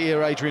concentrate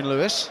here, Adrian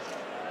Lewis.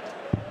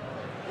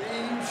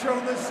 He's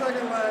shown the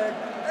second leg.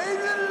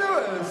 Adrian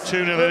Lewis.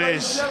 2-0 it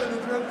is.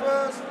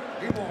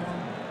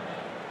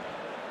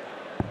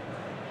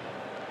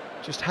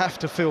 Just have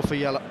to feel for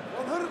Yellow.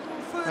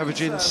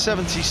 Averaging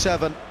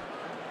 77.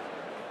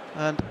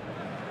 And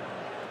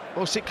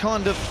whilst it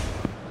kind of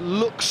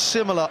looks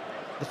similar,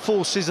 the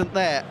force isn't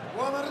there.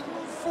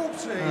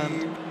 140.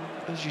 And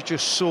as you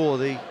just saw,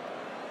 the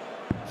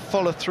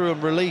follow through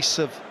and release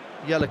of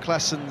Yellow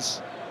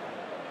Klassen's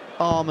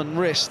arm and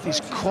wrist is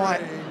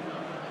quite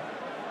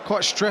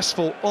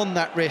stressful on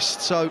that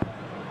wrist, so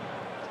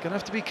he's going to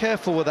have to be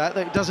careful with that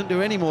it doesn't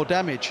do any more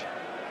damage.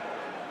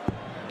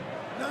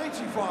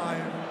 95.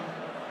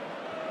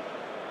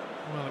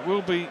 Well, it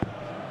will be.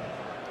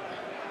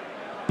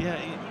 Yeah,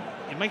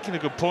 you're making a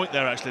good point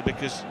there, actually,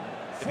 because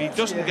if he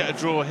doesn't get a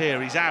draw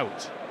here, he's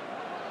out.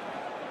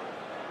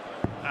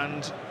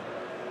 And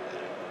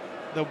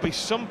there'll be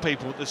some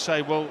people that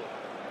say, well,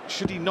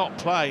 should he not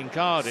play in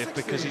Cardiff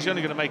because he's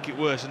only going to make it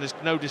worse and there's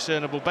no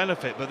discernible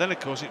benefit? But then, of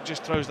course, it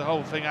just throws the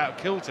whole thing out of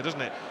kilter, doesn't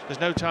it? There's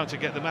no time to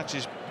get the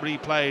matches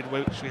replayed,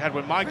 which we had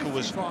when Michael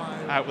was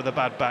out with a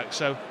bad back.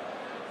 So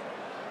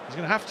he's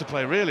going to have to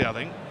play, really, I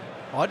think.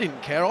 I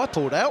didn't care, I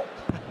pulled out.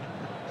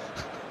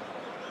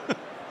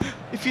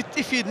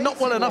 If you're not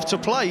well enough to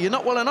play, you're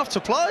not well enough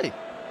to play.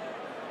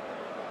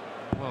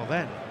 Well,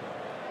 then,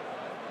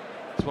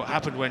 that's what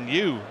happened when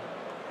you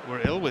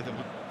were ill with a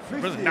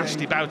really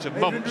nasty bout of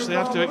mumps. They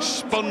have to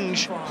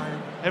expunge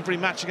every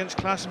match against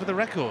Klassen for the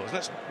records.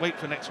 Let's wait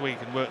for next week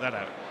and work that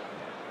out.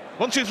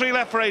 1, 2, 3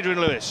 left for Adrian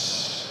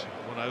Lewis.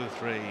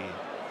 103.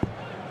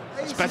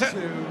 That's better.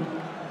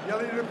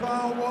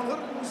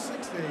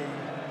 160.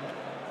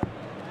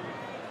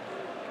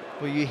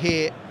 Well, you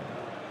hear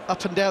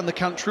up and down the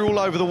country, all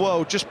over the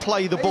world, just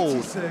play the ball.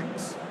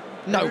 86.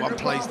 No one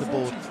plays the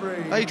ball.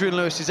 Adrian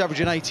Lewis is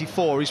averaging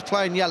 84. He's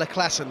playing Yellow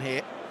Klassen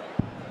here.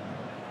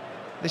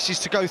 This is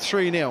to go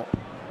 3-0.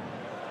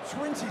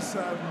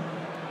 27.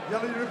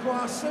 Yellow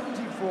requires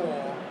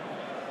 74.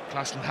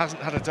 Klassen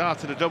hasn't had a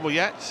dart at a double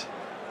yet,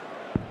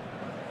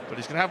 but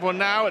he's going to have one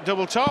now at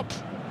double top.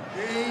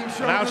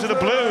 And out of the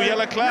blue,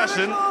 Yellow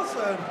Klassen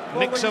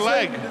nicks a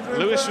leg.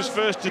 Lewis was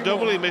first to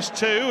double, he missed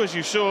 2, as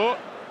you saw.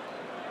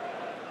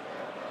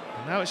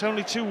 And now it's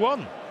only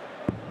 2-1.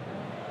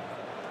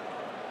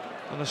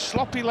 And a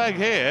sloppy leg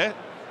here,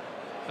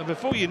 and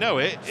before you know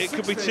it, it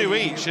could be 2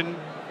 each, and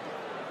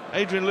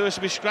Adrian Lewis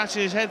will be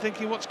scratching his head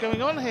thinking, what's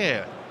going on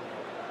here?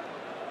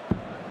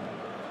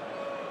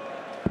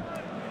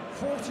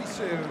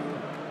 42.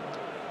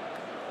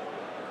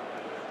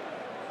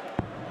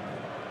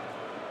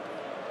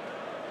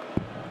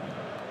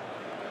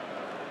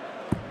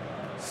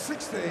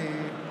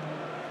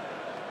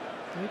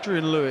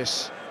 Adrian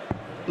Lewis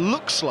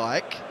looks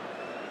like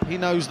he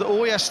knows that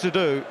all he has to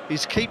do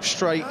is keep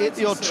straight, hit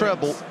the odd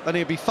treble, and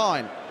he'll be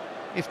fine.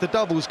 If the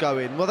doubles go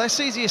in, well, that's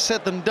easier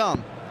said than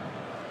done.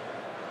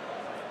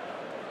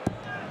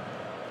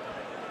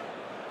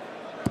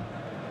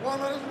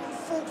 Well,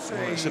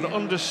 it's an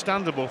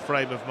understandable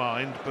frame of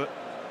mind, but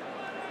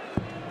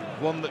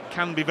one that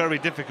can be very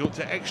difficult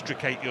to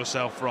extricate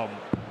yourself from,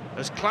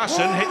 as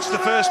Klassen hits the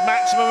first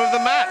maximum of the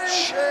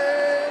match.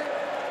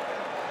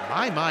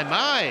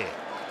 My.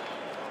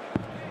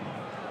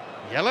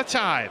 Yellow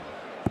time.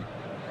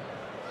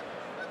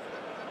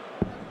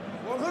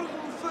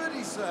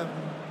 137.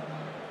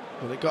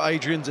 Well, it got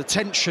Adrian's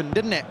attention,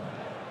 didn't it?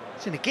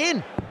 It's in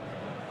again.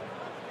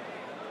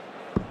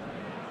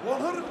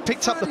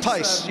 Picked up the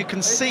pace, you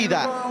can see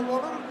that.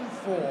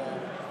 104.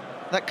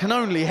 That can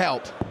only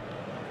help.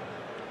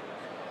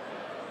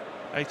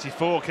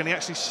 84, can he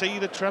actually see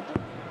the treble?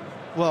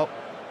 Well,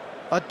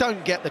 I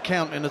don't get the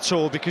counting at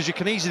all, because you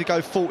can easily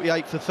go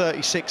 48 for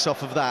 36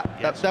 off of that.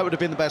 Yes. That would have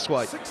been the best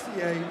way.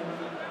 68.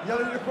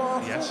 Yellow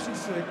requires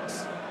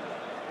 46.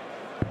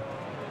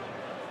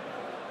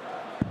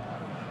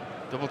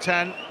 Double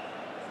 10.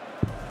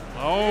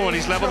 Oh, and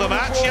he's levelled the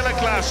match, Yellow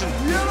Klassen.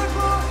 Yellow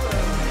Klassen.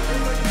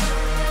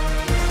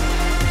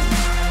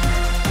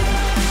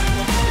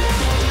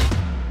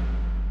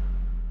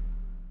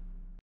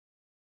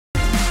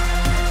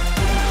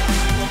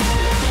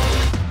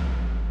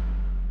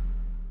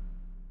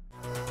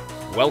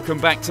 Welcome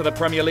back to the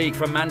Premier League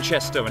from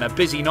Manchester, and a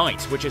busy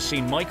night which has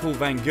seen Michael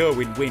van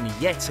Gerwen win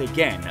yet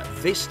again,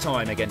 this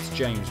time against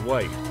James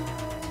Wade.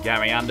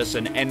 Gary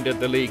Anderson ended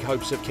the league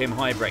hopes of Kim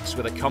Huybrechts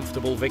with a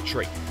comfortable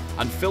victory,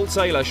 and Phil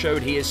Taylor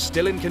showed he is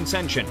still in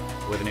contention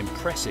with an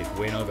impressive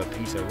win over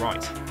Peter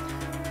Wright.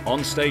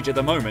 On stage at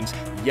the moment,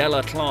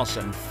 Yellow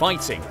Klassen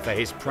fighting for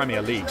his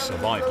Premier League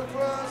survival.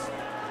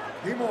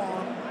 Game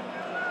on.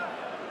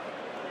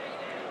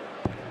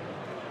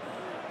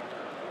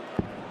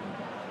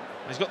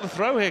 He's got the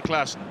throw here,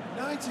 Klassen.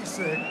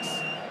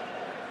 96.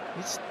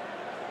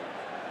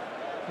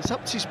 He's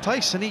up to his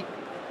pace, and he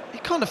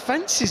kind of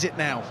fancies it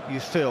now, you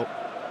feel.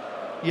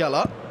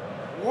 Yellow.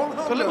 100.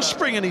 Got a little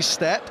spring in his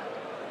step.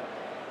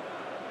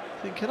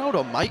 Thinking, hold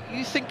on, mate,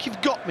 you think you've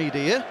got me,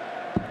 do you?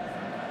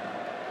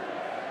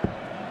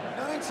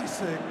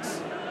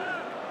 96.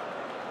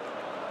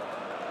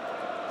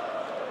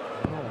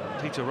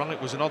 Peter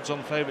Wright was an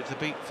odds-on favourite to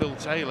beat Phil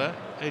Taylor.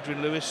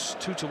 Adrian Lewis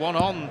 2-1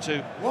 on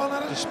to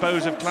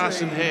dispose of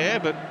Klassen here,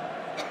 but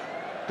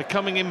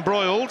becoming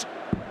embroiled.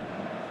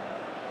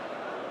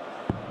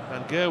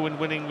 Van Gerwen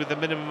winning with the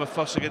minimum of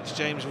fuss against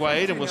James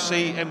Wade, and we'll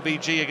see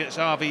MVG against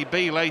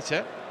RVB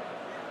later.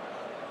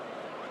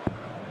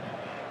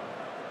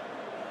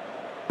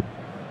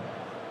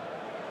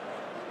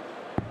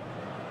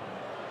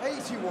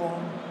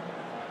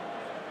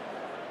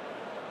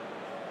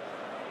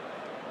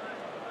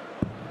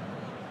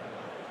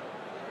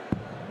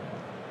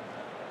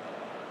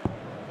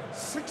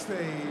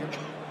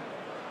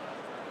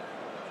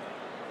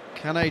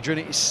 Can Adrian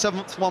hit his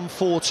 7th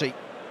 140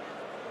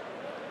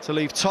 to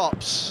leave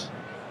tops?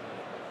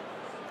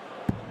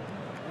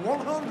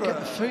 100. I get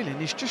the feeling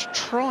he's just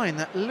trying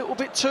that little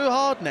bit too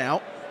hard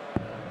now.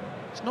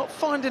 He's not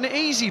finding it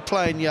easy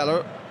playing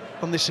yellow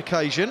on this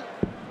occasion.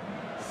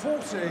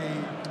 40.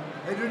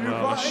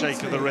 Well, a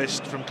shake of the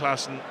wrist from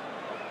Klassen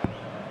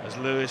as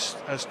Lewis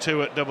has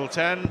 2 at double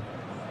 10.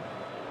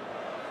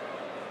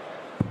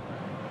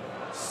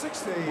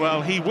 60.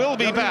 Well, he will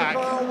be back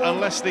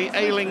unless the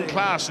ailing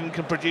Klassen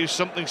can produce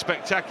something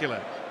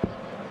spectacular.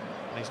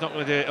 And he's not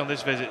going to do it on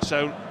this visit.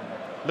 So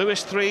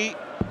Lewis 3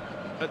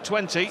 at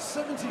 20.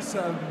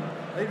 77.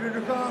 Adrian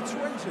Ricard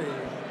 20.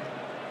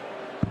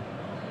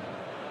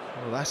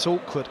 Well, that's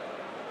awkward.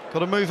 Got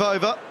to move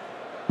over.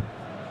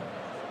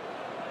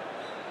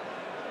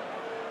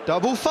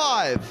 Double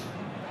 5.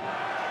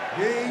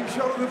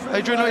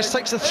 Adrian Lewis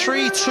takes a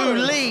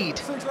 3-2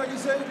 lead.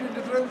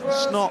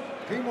 It's not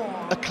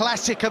a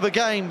classic of a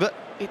game, but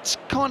it's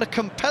kind of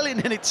compelling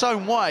in its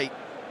own way.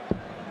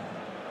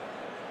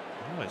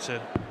 Oh, it's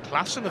a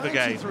Klassen of a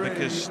game,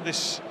 because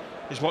this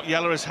is what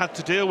Yellow has had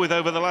to deal with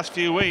over the last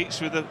few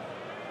weeks with the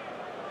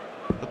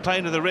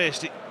pain of the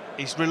wrist.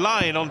 He's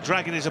relying on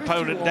dragging his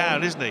opponent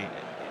down, isn't he?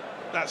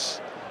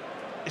 That's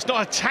it's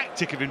not a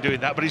tactic of him doing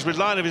that, but he's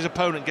relying on his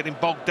opponent getting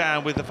bogged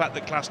down with the fact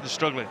that Klassen's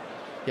struggling.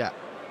 Yeah.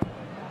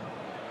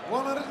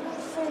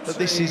 But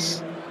this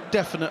is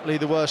definitely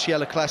the worst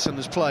Jelle Klassen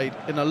has played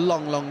in a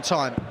long, long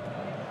time.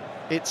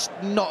 It's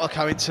not a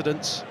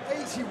coincidence.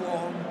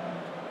 81.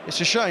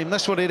 It's a shame,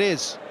 that's what it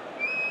is.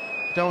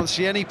 Don't want to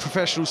see any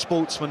professional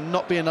sportsman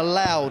not being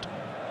allowed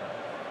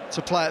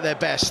to play at their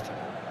best.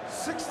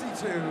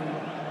 62.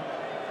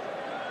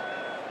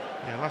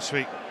 Yeah, last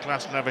week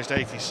Klassen averaged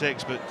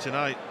 86, but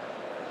tonight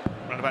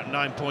around about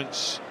 9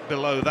 points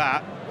below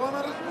that.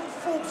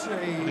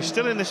 140. He's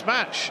still in this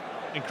match,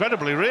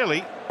 incredibly,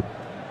 really.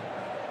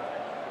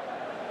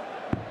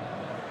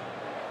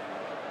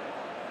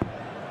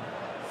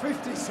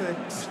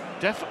 56.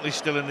 Definitely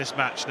still in this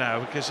match now,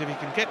 because if he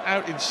can get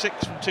out in 6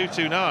 from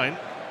 229.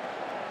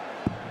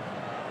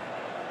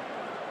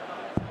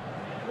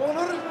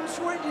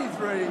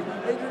 123.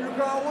 Adrian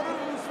Ricard,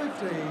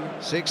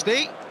 150.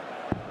 60.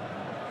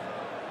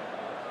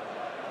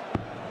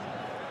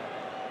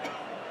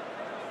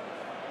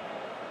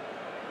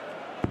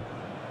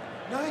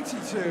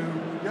 92.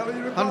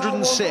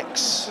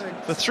 106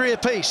 for 3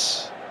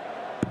 apiece.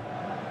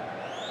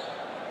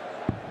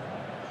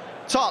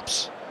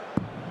 Tops.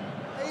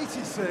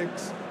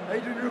 86.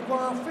 Adrian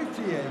Ricard,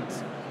 58.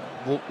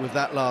 Walked with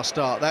that last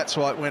start, that's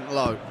why it went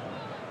low.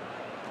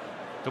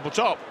 Double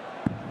top.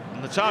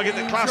 And the target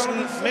that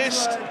Klassen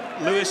missed,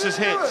 Lewis has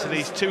hit, and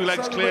he's 2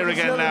 legs clear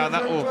again now, and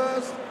that will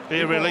be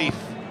a relief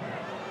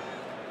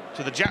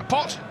to the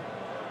jackpot.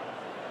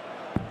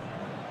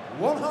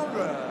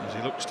 100. As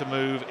he looks to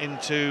move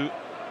into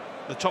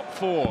the top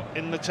 4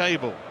 in the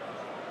table.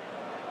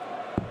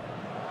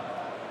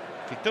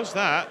 If he does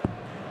that,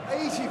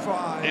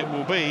 85. it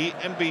will be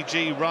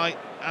MBG, Wright,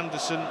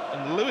 Anderson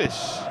and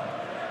Lewis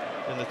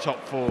in the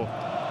top 4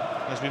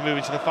 as we move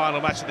into the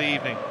final match of the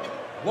evening.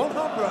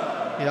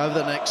 100. Yeah, over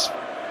the next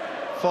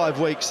 5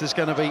 weeks there's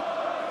going to be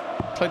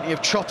plenty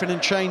of chopping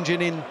and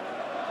changing in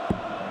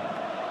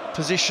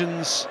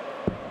positions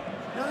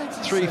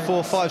 96. 3,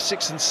 4, 5,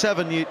 6 and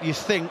 7, you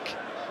think.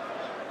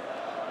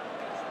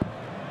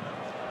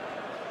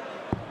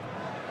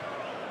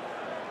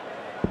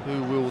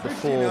 Who will the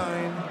 4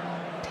 59.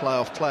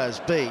 playoff players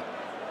be?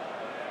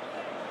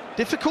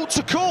 Difficult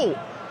to call.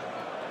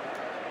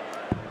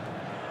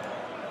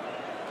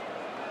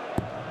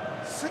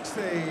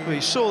 60.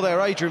 We saw there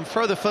Adrian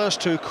throw the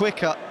first 2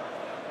 quicker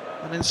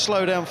and then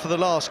slow down for the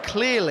last.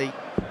 Clearly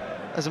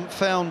hasn't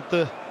found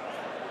the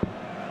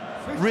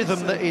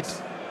rhythm that he'd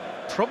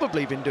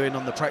probably been doing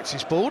on the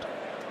practice board.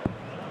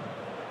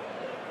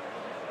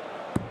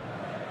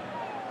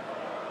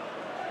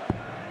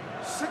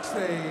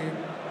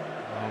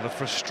 Well, the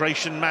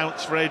frustration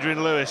mounts for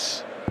Adrian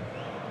Lewis,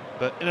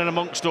 but in and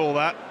amongst all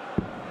that,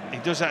 he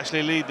does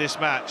actually lead this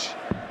match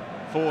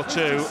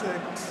 4-2.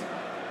 56.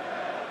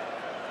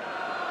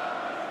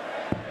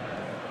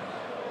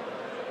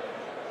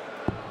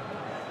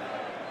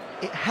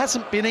 It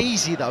hasn't been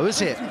easy though,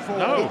 has it? 54.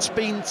 No. It's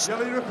been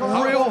Jelly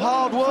Ricard, real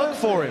hard work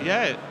for him.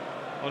 Yeah,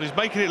 well, he's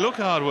making it look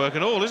hard work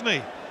and all, isn't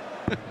he?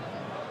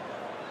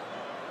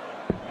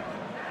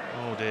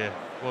 Oh dear.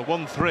 Well,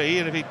 1-3,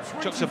 and if he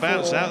chucks a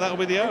bounce out, that'll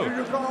be the O.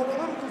 Adrian Ricard,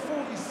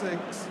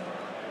 146.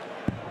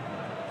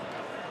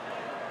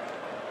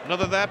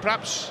 Another there,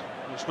 perhaps,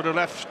 which would have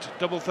left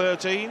double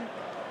 13.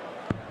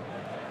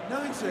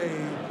 90.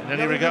 In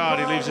any regard,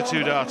 he leaves a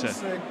 2-darter.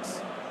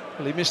 106.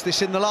 Well, he missed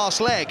this in the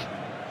last leg.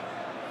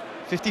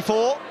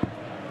 54. Oh,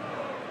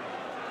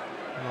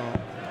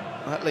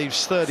 that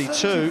leaves 32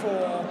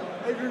 74.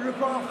 Adrian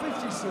Ricard,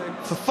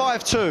 56. for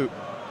 5-2.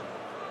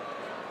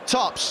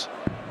 Tops.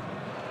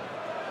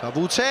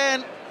 Double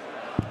 10.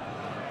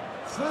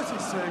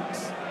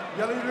 36.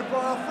 Jelly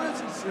Ricard,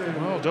 32.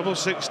 Well, double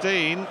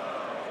 16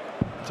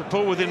 to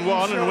pull within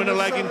 1 and win a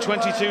leg in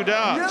 22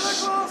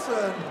 darts.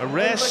 A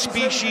rare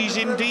species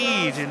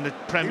indeed in the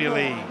Premier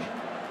League.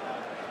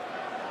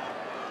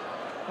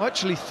 I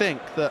actually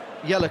think that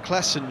Jelle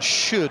Klassen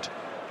should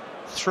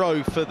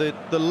throw for the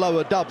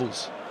lower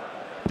doubles,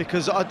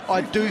 because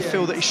I do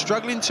feel that he's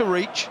struggling to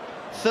reach.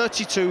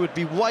 32 would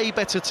be way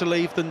better to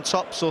leave than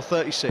tops or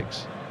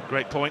 36.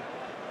 Great point.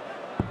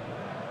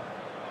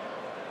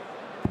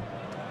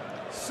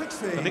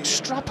 60. And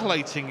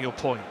extrapolating your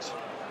point,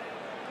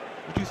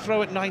 would you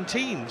throw at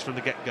 19s from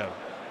the get-go?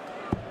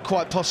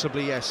 Quite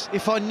possibly, yes.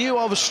 If I knew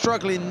I was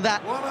struggling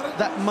that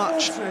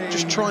much,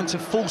 just trying to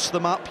force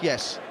them up,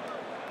 yes.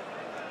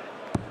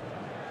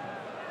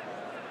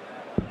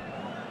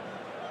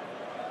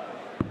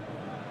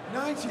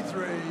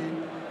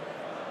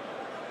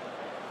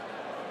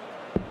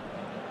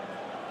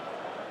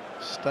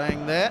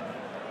 Staying there.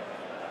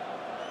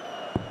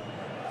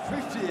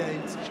 58.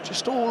 It's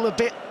just all a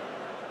bit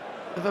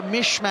of a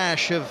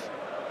mishmash of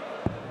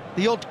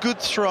the odd good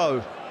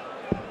throw.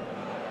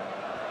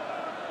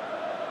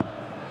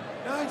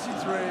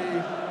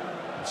 93.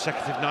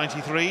 Consecutive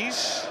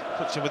 93s,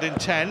 puts him within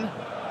 10.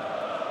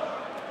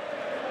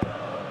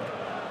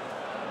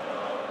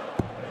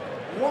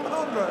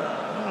 100.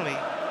 Well, he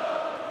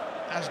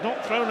has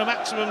not thrown a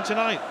maximum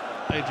tonight,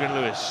 Adrian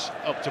Lewis,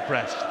 up to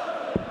press.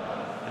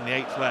 in the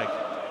 8th leg.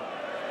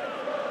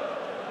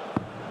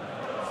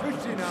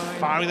 59.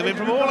 Firing them in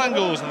from all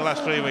angles in the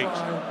last 3 weeks.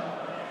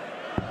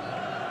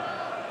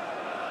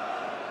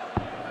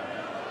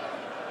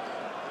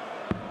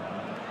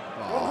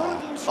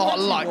 Oh, I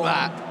like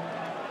that.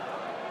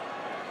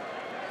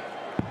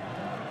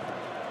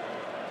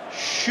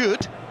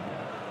 Should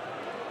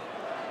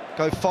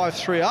go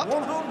 5-3 up.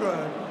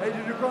 100.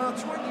 Adrian required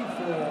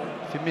 24.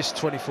 If you miss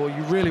 24,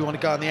 you really want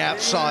to go on the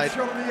outside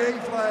Shot on the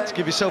 8th leg. to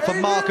give yourself a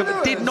marker,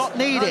 but did not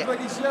need it.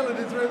 He's yelling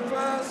it through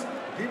first.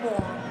 Keep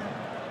on.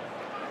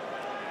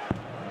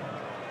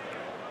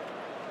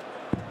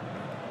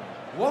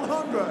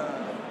 100.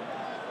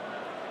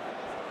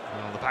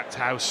 Well, the packed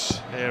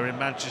house here in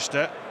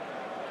Manchester,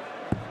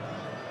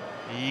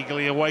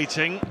 eagerly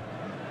awaiting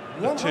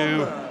the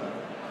 2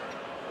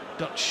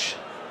 Dutch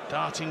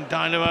darting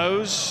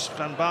dynamos,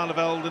 Van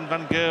Barneveld and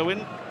Van Gerwen.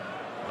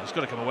 Well, he's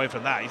got to come away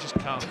from that. He just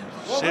can't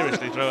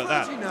seriously throw at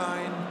that.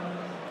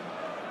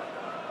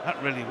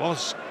 That really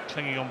was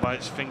clinging on by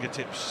its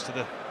fingertips to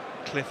the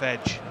cliff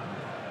edge.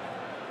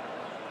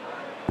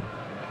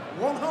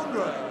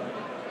 100.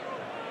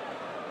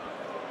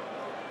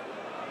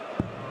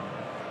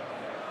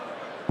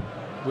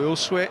 Wheel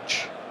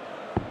switch.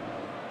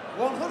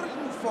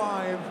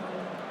 105.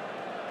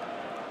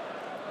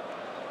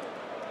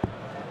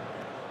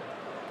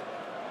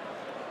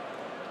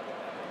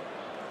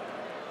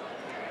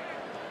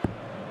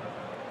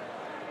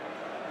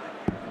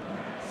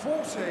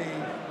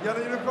 Yellow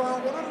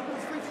unicorn,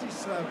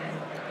 157.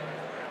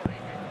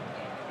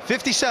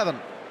 57.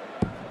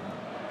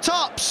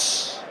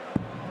 Tops!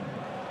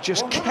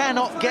 Just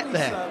cannot get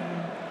there.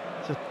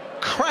 It's a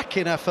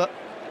cracking effort.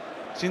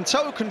 He's in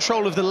total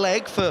control of the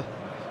leg for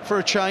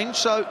a change,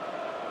 so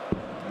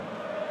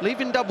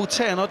leaving double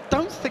 10, I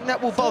don't think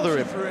that will bother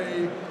him.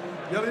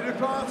 Yellow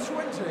unicorn,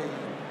 20.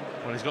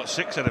 Well, he's got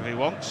 6 out if he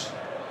wants.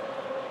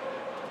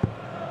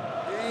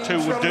 2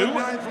 would do.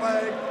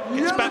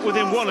 Gets back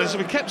within 1, as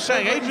we kept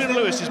saying, Adrian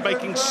Lewis is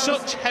making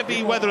such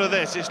heavy weather of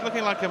this. It's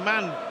looking like a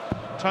man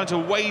trying to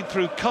wade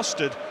through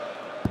custard,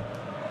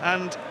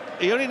 and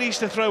he only needs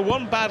to throw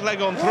 1 bad leg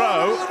on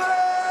throw,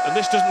 and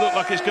this doesn't look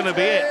like it's going to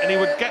be it, and he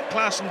would get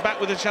Klaassen back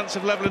with a chance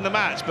of levelling the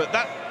match, but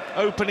that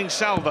opening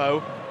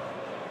salvo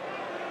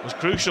was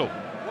crucial.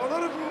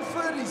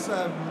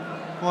 137.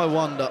 I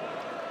wonder,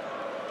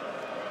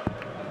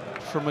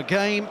 from a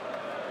game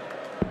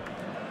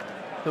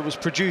that was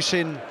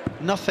producing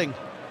nothing,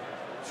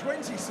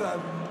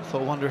 27. I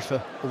wonder if a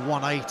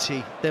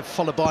 180, then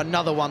followed by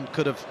another one,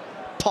 could have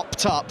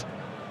popped up.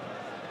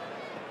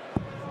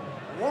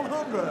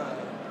 100.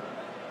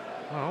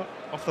 Well,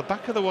 off the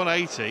back of the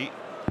 180,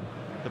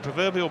 the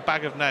proverbial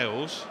bag of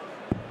nails,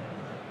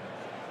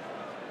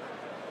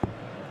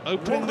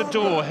 opening the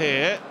door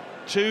here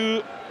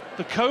to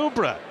the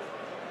Cobra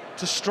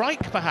to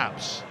strike,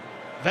 perhaps,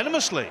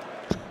 venomously.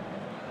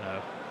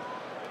 No.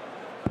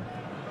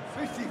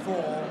 54.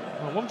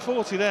 Well,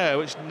 140 there,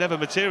 which never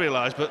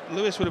materialised, but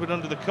Lewis would have been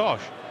under the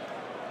cosh.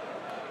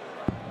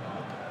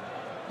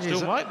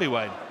 Still might be,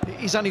 Wayne.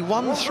 He's only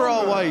 1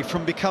 throw away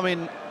from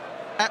becoming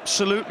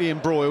absolutely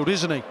embroiled,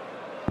 isn't he?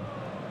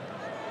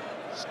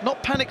 It's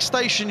not panic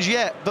stations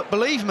yet, but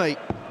believe me,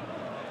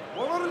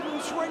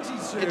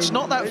 122. it's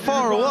not that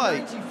far away.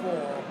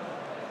 94.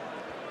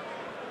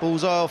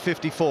 Bullseye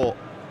 54.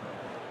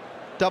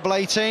 Double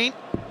 18.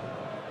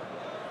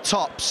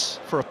 Tops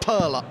for a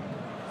perler.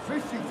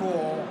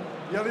 54.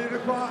 Yellow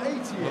unicorn,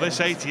 88. Well, this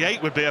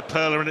 88 would be a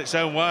perler in its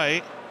own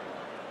way.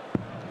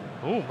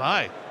 Oh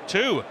my,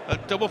 2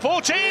 at double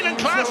 14, and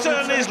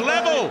Klaassen is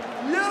level.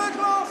 Yellow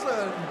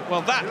Klaassen.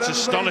 Well, that's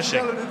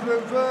astonishing.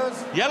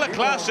 Jelle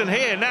Klaassen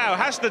here now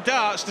has the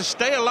darts to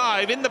stay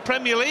alive in the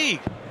Premier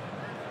League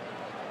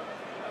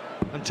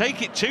and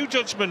take it to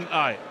judgment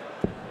night.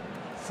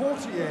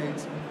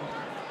 48.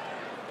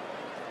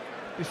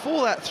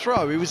 Before that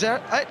throw, he was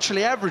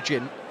actually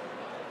averaging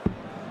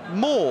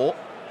more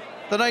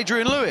than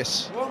Adrian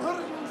Lewis.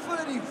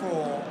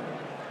 134.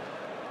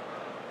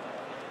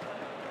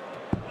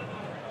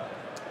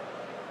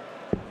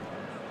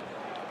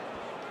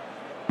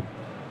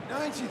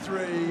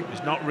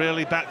 He's not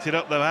really backed it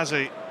up though, has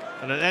he?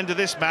 And at the end of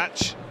this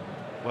match,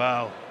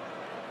 well,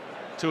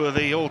 2 of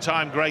the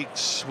all-time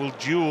greats will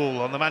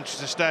duel on the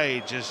Manchester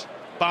stage as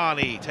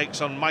Barney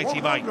takes on Mighty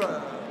Mike.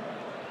 Well,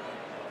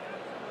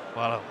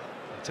 I'll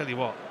tell you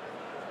what,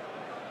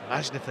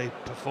 imagine if they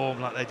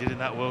performed like they did in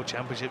that World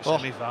Championship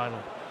semi-final.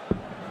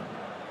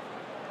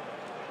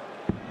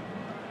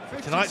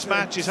 If tonight's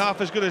match is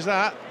half as good as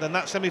that, then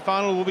that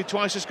semi-final will be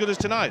twice as good as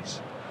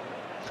tonight's.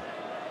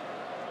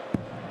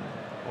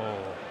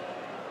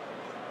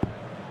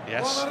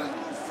 Yes.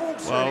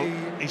 Well,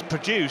 he's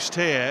produced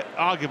here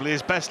arguably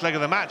his best leg of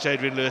the match,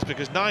 Adrian Lewis,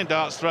 because 9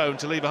 darts thrown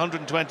to leave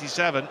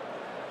 127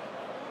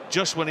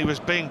 just when he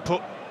was being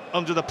put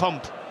under the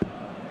pump.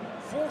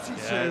 42.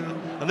 Yeah.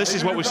 And this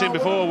is what we've seen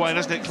before, Wayne,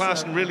 hasn't it?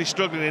 Klaassen really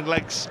struggling in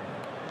legs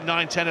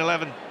 9, 10,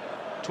 11,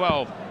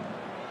 12.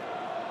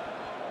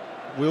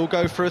 We'll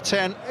go for a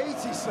 10.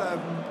 87.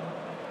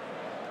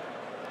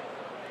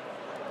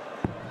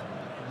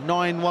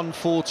 9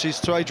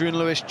 140s to Adrian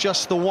Lewis,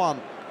 just the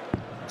one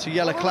to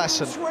Jelle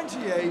Klassen.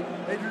 28,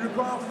 Adrian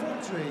require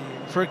 40.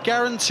 For a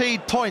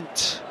guaranteed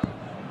point.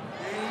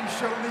 He's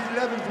shown the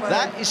 11th leg.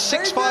 That is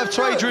 6-5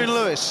 to Adrian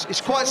Lewis.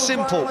 It's quite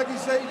simple.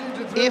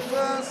 If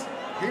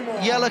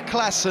Jelle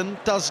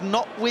Klassen does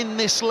not win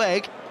this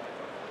leg,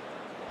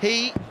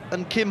 he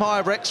and Kim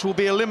Huybrechts will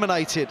be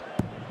eliminated.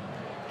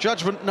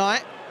 Judgment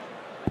night,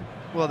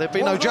 well, there'd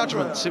be no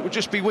judgments. It would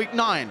just be week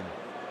 9.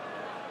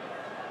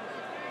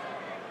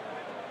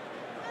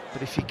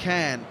 But if he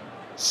can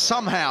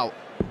somehow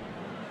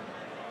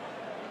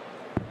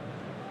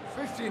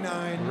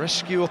 59.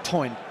 rescue a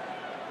point,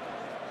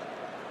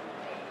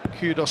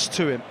 kudos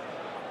to him.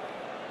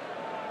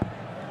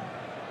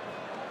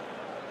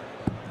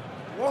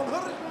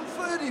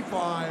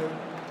 135.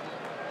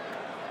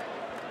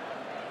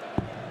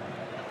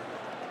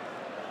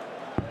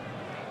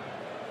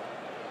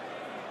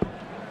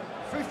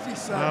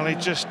 Well, he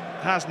just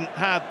hasn't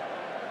had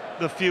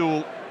the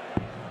fuel.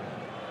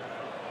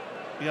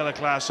 Jelle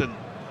Klassen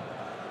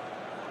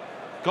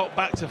got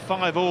back to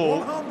 5-all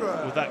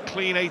with that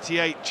clean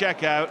 88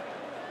 checkout.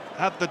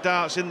 Had the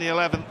darts in the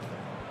 11th.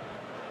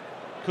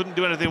 Couldn't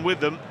do anything with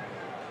them.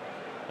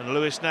 And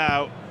Lewis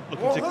now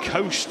looking to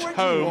coast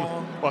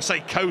home. Well, I say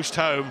coast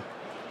home.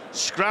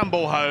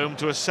 Scramble home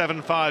to a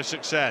 7-5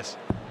 success.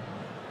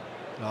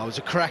 Oh, it was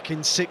a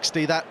cracking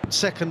 60, that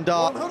second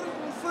dart.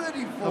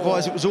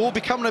 Otherwise, it was all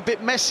becoming a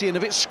bit messy and a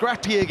bit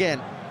scrappy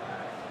again.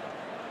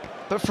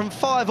 But from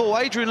 5-all,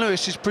 Adrian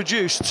Lewis has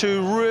produced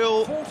 2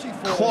 real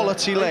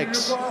quality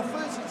legs.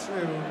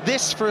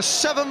 This for a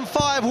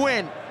 7-5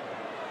 win.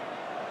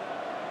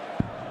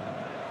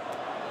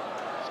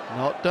 It's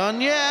not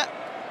done yet.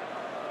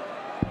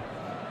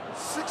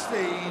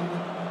 16.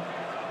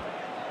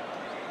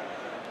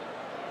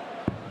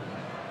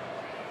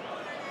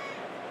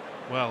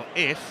 Well,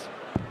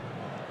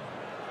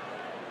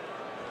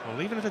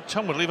 even if a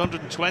Tom would leave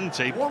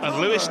 120, and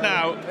Lewis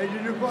now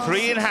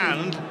 3 in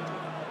hand.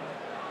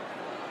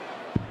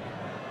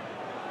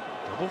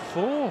 Double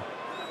 4.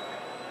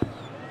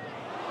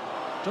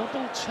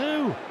 Double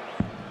 2.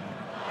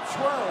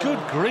 12. Good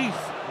grief.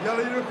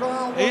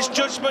 Is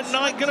Judgment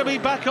Night going to be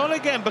back on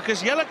again?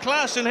 Because Jelle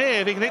Klassen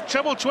here, if he can hit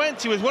treble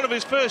 20 with one of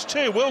his first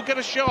 2, will get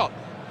a shot.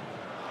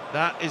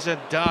 That is a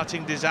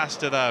darting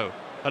disaster, though,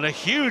 and a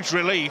huge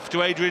relief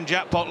to Adrian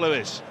Jackpot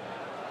Lewis.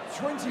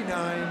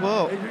 29.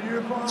 Well,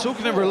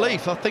 talking of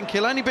relief, I think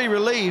he'll only be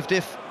relieved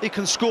if he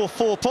can score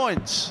 4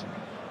 points.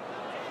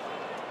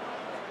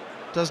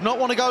 Does not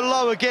want to go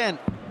low again.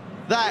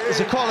 That is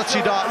a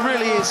quality dart, it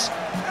really is.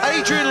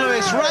 Adrian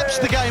Lewis wraps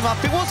the game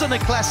up. It wasn't a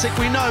classic,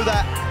 we know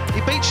that. He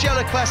beats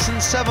Jelle Klassen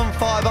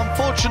 7-5.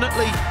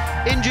 Unfortunately,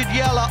 injured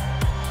Jelle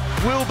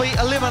will be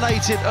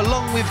eliminated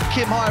along with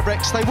Kim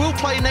Huybrechts. They will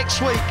play next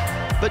week,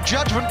 but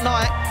Judgment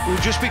Night will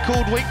just be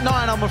called week 9,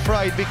 I'm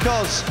afraid,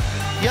 because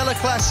Jelle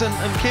Klassen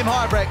and Kim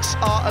Huybrechts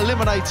are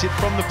eliminated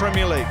from the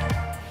Premier League.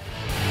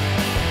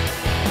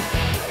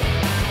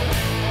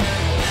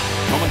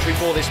 Commentary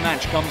for this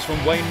match comes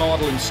from Wayne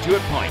Mardle and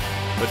Stuart Pike.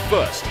 But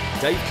first,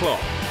 Dave Clark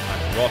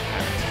and Rod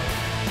Harrington.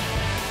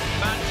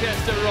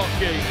 Manchester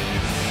Rocky,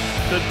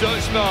 the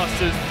Dutch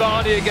Masters,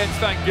 Barney against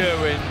Van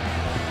Gerwen.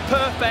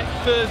 Perfect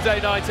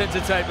Thursday night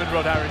entertainment,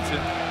 Rod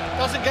Harrington.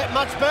 Doesn't get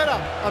much better.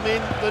 I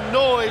mean, the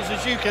noise,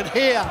 as you can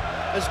hear,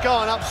 has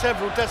gone up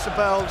several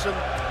decibels, and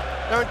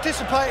they're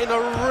anticipating a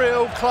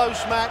real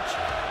close match.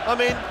 I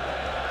mean,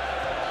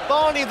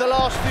 Barney, the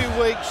last few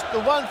weeks,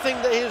 the one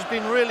thing that he has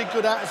been really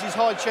good at is his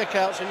high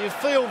checkouts, and you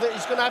feel that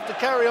he's going to have to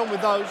carry on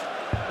with those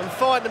and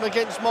fight them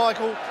against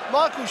Michael.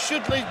 Michael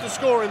should lead the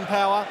scoring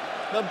power,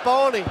 but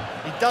Barney,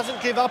 he doesn't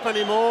give up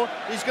anymore.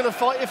 He's going to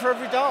fight you for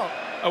every dart.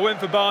 A win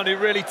for Barney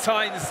really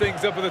tightens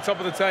things up at the top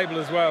of the table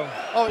as well.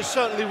 Oh, it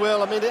certainly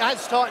will. I mean, it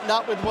has tightened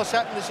up with what's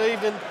happened this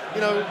evening.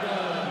 You know,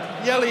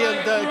 Jelle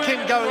and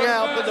Kim going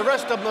out, but the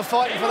rest of them are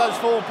fighting for those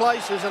 4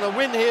 places, and a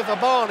win here for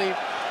Barney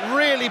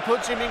really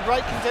puts him in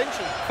great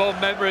contention. Fond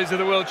memories of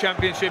the World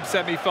Championship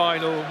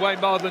semi-final. Wayne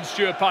Mardle and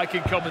Stuart Pike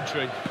in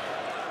commentary.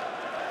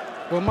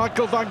 Well,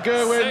 Michael van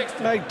Gerwen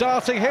made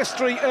darting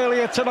history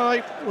earlier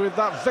tonight with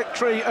that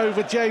victory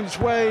over James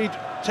Wade,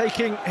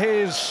 taking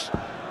his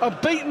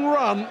unbeaten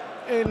run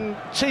in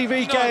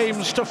TV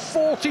games to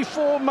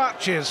 44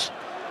 matches.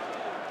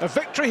 A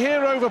victory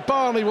here over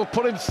Barney will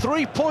put him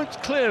 3 points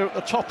clear at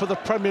the top of the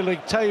Premier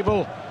League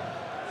table.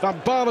 Van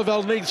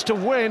Barneveld needs to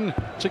win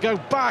to go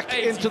back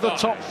into the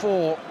top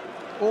 4.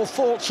 All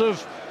thoughts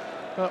of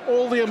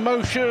all the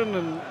emotion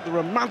and the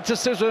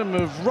romanticism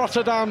of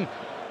Rotterdam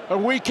a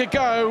week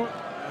ago.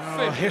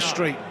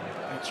 History.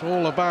 It's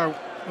all about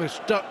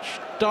this Dutch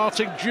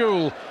darting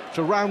duel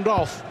to round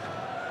off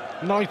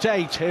night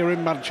 8 here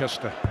in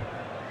Manchester.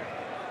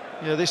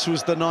 Yeah, this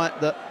was the night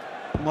that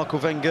Michael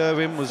van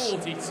Gerwen was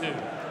 42.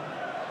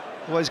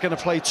 always going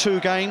to play 2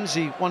 games.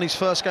 He won his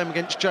first game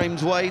against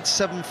James Wade,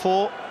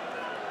 7-4.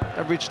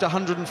 Averaged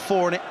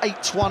 104 and 8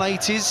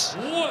 180s.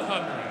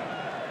 100.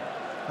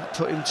 That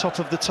put him top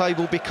of the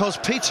table because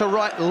Peter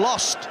Wright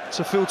lost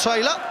to Phil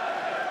Taylor.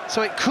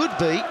 So it could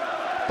be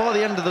by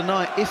the end of the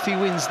night, if he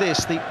wins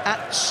this, the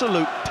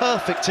absolute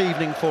perfect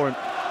evening for him.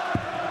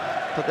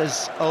 But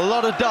there's a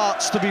lot of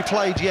darts to be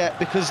played yet,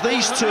 because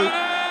these two,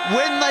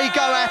 when they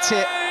go at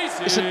it,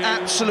 it's an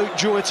absolute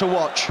joy to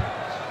watch.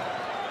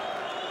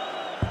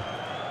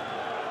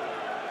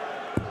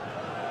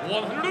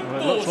 140.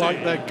 Well, it looks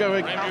like they're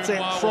going at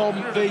it from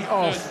the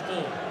off.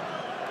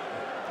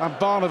 And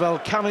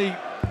Barneveld, can he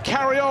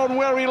carry on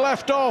where he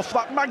left off?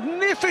 That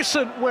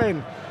magnificent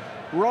win,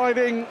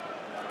 riding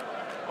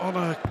on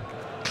a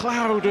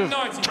cloud of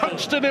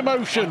tungsten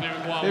emotion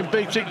in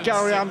beating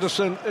Gary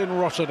Anderson in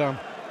Rotterdam.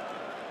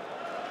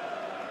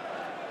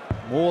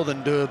 More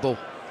than doable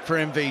for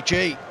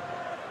MVG.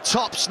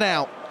 Tops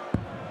now.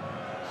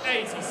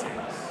 86.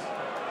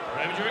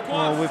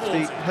 Well, with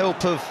the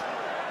help of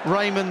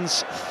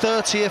Raymond's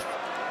 30th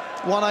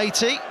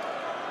 180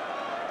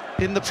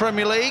 in the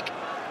Premier League,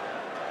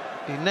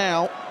 he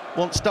now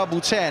wants double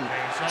 10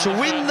 to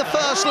win the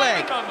first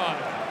leg.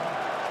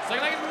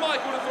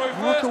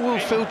 Michael will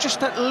feel just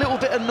that little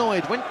bit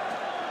annoyed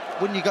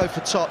when you go for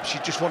tops.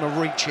 You just want to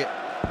reach it,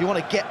 you want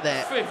to get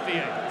there,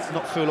 58.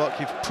 not feel like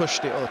you've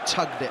pushed it or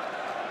tugged it.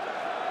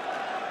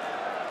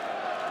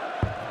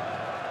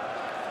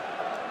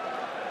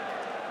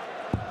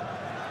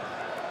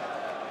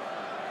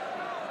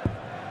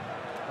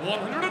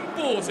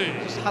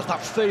 Has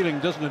that feeling,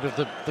 doesn't it, of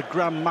the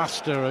Grand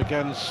Master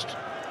against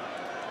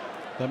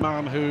the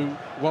man who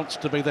wants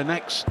to be the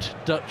next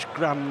Dutch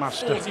Grand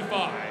Master,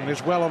 45. and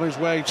is well on his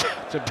way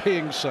to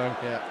being so.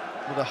 Yeah,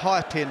 well, the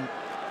hype in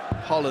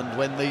Holland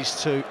when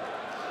these two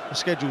are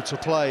scheduled to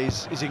play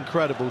is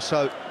incredible,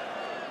 so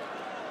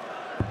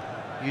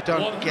you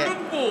don't get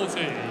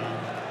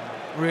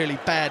really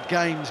bad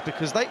games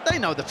because they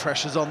know the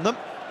pressure's on them,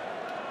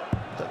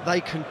 that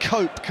they can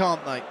cope,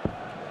 can't they?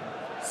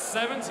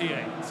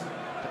 78.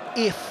 But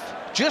if,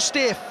 just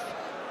if,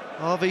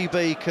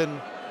 RVB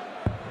can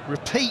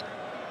repeat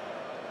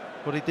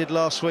what he did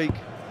last week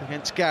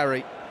against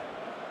Gary,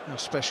 how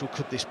special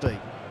could this be?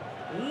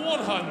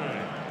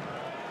 100.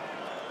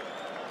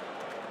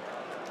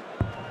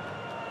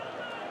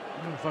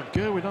 Van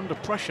Gerwen under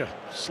pressure,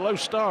 slow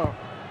start.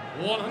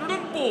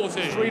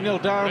 140.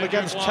 3-0 down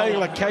against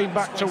Taylor, came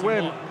back to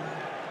win.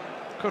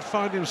 Could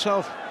find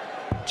himself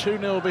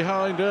 2-0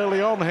 behind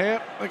early on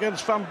here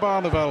against Van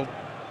Barneveld.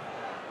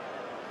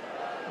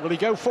 Will he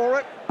go for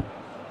it?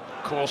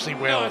 Of course he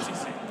will.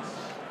 96.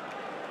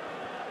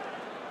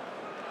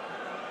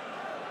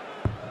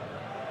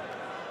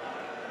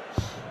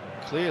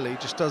 Clearly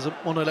just doesn't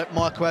want to let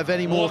Michael have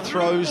any more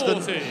throws than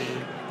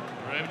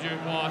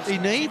he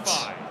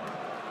needs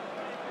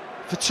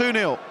for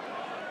 2-0.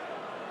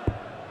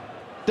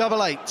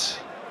 Double 8.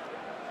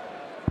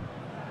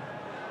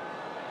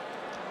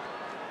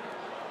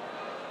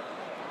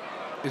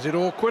 Is it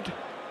awkward?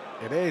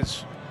 It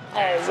is.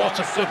 Oh, what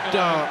a good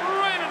dart.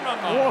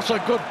 What a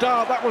good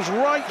dart. That was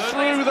right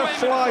through the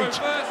flight.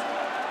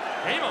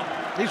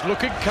 He's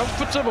looking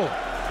comfortable.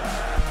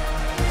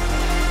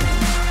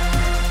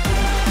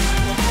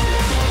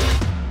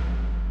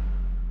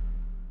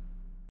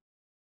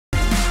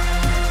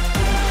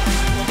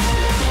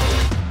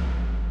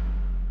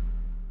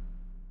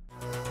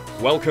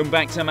 Welcome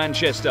back to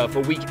Manchester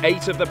for week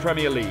 8 of the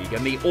Premier League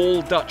and the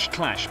all-Dutch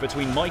clash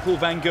between Michael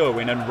van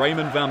Gerwen and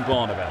Raymond van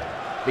Barneveld.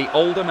 The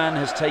older man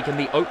has taken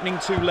the opening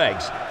 2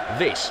 legs.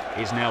 This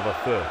is now the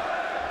third.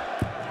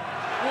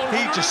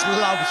 He just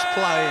loves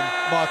playing,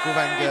 Michael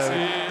van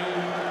Gerwen.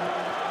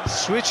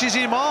 Switches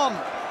him on.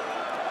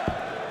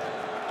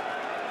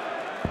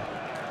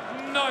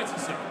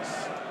 96.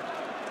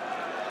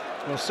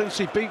 Well, since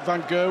he beat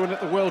Van Gerwen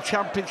at the World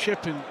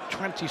Championship in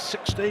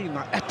 2016,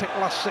 that epic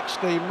last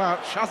 16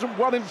 match, hasn't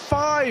won in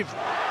 5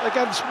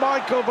 against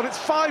Michael, but it's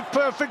 5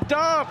 perfect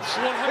darts.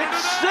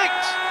 It's 6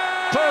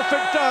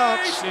 perfect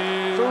darts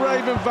for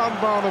Raymond van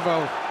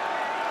Barneveld.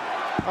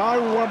 I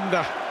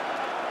wonder.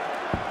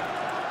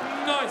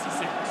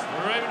 96.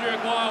 Raymond, you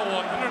require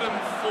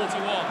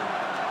 141.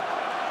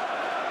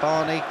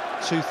 Barney,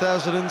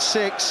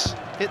 2006,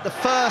 hit the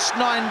first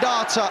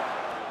 9-darter.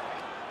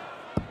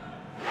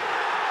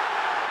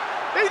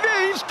 He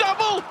needs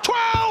double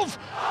 12.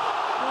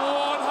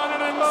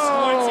 129.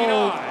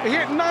 Oh, he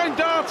hit 9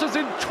 darters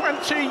in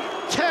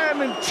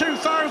 2010 and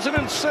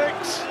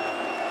 2006.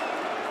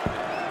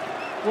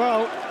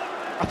 Well,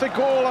 I think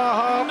all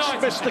our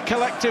hearts missed the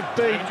collective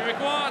beat.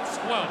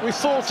 We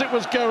thought it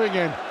was going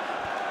in.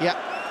 Yeah.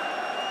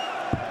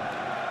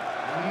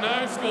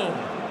 No score.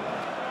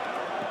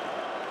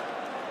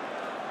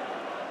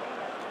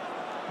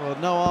 Well,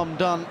 no harm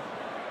done,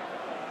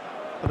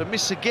 but a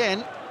miss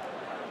again.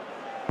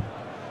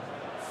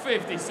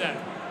 57.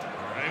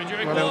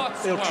 Well,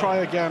 he'll try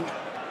again.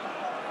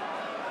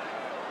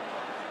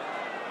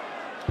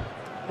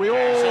 We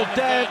all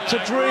dared to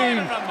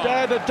dream,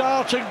 dared a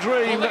darting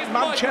dream that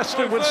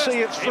Manchester would see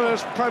its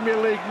first Premier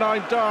League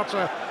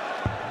 9-darter.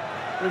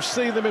 We've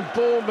seen them in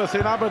Bournemouth,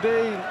 in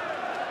Aberdeen,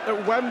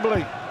 at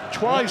Wembley,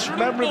 twice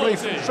memorably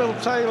from Phil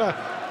Taylor,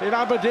 in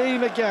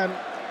Aberdeen again,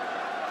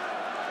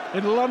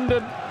 in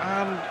London,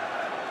 and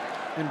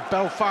in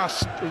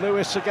Belfast.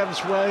 Lewis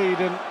against Wade,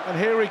 and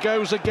here he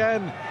goes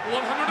again,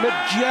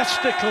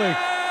 majestically.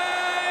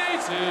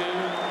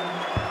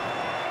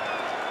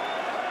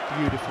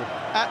 Beautiful,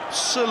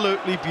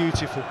 absolutely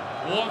beautiful.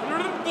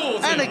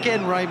 140. And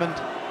again, Raymond.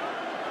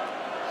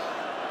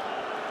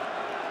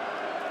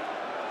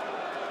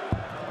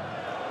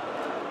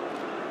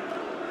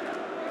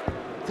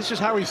 This is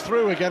how he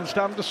threw against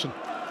Anderson.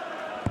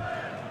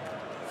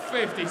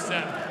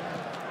 57.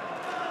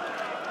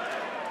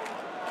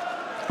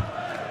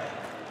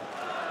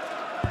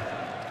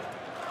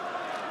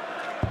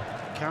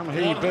 Can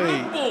he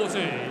be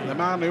the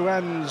man who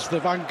ends the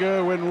Van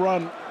Gerwen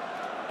run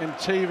in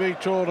TV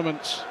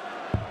tournaments?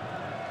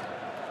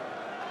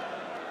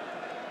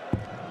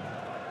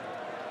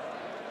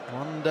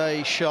 One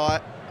day shy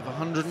of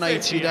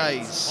 180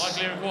 days.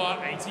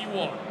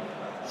 81.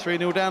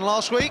 3-0 down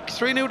last week,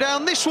 3-0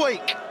 down this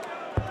week. Game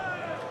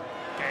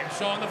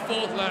shot on the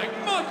fourth leg,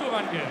 Michael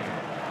van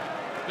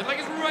Gerwen. Looks like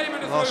it's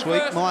Raymond to Last throw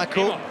week, first.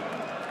 Michael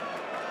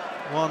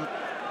won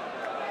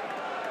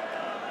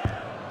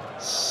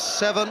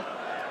 7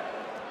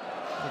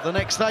 of the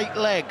next 8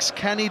 legs.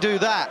 Can he do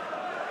that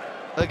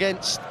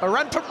against a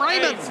rampant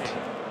Raymond? 80.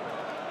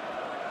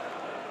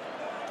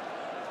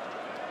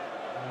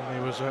 And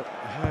he was a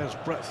hair's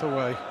breadth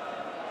away.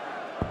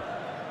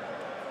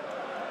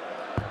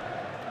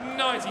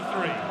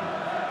 93.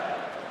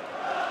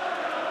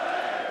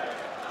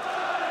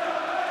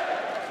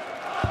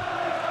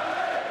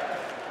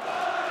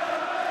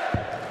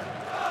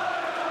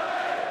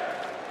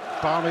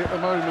 Barney at the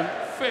moment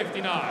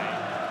 59.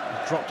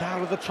 dropped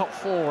out of the top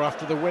 4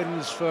 after the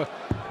wins for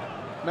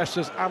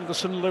Messrs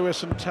Anderson,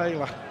 Lewis and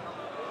Taylor.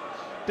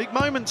 Big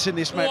moments in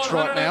this match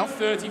right now,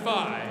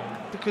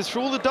 135. because for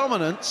all the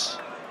dominance,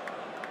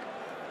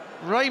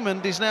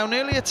 Raymond is now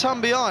nearly a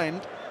ton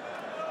behind.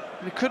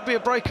 And it could be a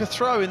breaker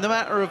throw in the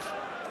matter of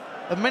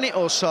a minute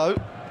or so.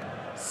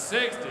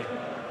 60.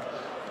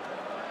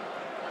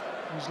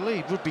 His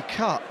lead would be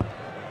cut.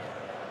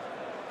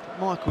 But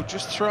Michael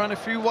just throwing a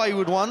few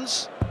wayward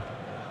ones.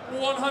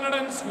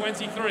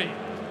 123.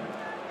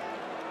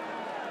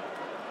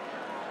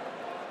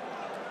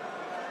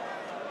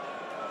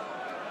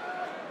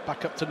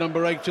 Back up to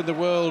number 8 in the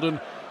world and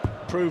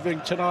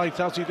proving tonight,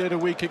 as he did a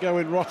week ago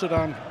in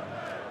Rotterdam,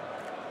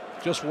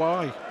 just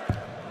why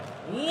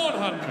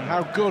 100. and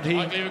how good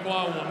he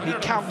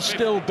can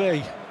still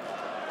be.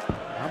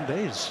 And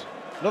is.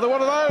 Another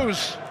one of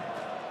those.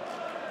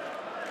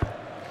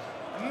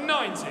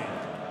 90.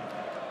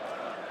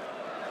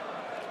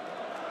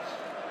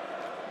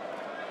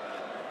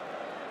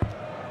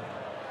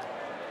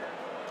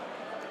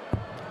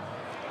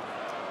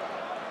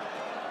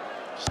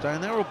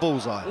 Staying there or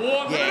bullseye?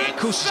 Yeah, of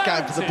course he's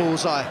going for the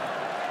bullseye.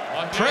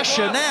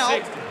 Pressure now.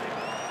 60.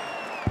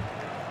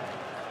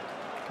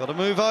 Got to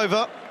move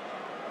over.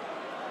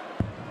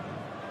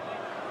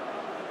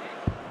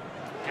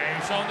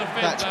 Game shot on the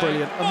fifth That's leg.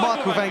 brilliant. And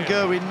Michael van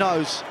Gerwen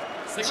knows.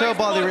 Tell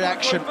by the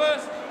reaction.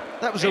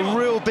 That was a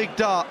real big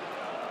dart.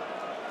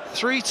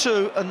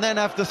 3-2 and then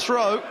have the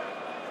throw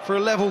for a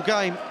level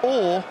game,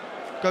 or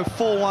go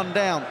 4-1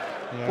 down.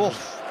 Yeah.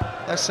 Oof.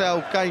 That's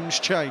how games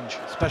change.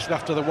 Especially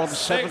after the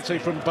 170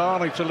 from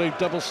Barney to lead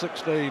double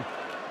 16.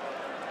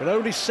 But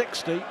only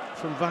 60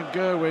 from Van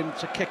Gerwen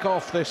to kick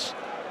off this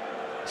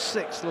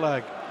 6th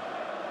leg.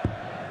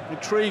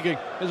 Intriguing,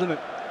 isn't it?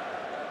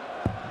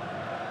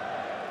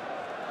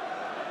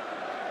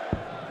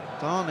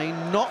 Barney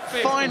not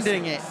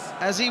finding it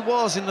as he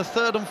was in the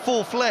 3rd and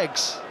 4th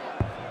legs.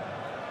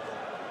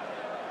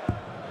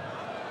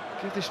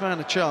 Give this man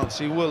a chance,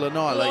 he will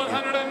annihilate you.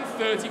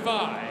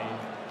 135.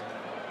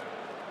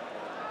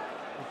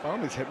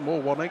 Barney's hit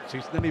more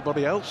 180s than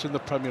anybody else in the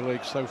Premier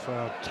League so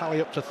far. Tally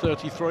up to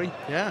 33.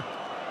 Yeah.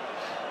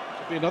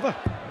 Could be another.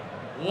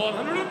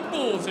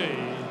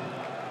 140.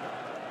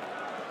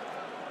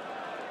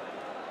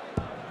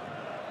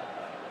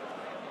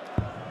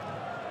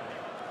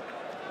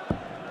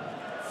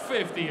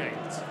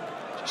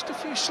 Just a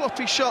few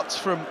sloppy shots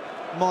from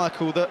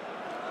Michael that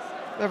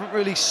we haven't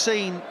really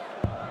seen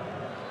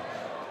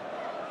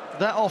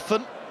that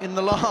often in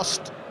the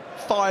last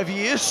 5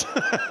 years.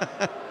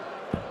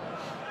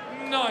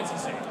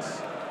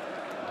 96.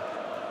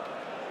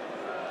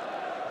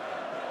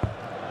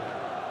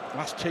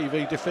 Last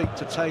TV defeat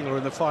to Taylor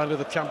in the final of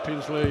the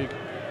Champions League.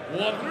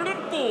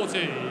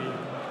 140.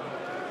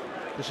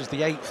 This is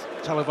the 8th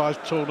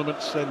televised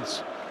tournament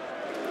since.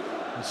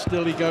 And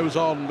still he goes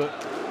on, but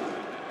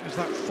is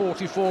that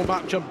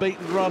 44-match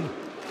unbeaten run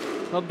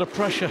under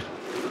pressure?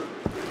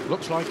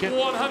 Looks like it.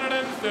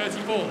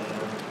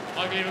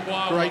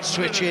 134. Great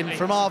switch in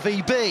from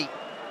RVB.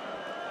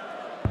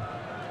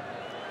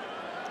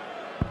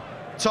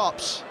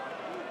 Tops.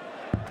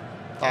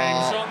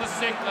 On the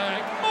 6th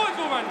leg,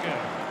 Michael van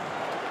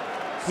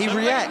Gerwen. He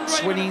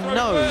reacts when he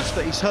knows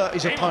that he's hurt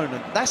his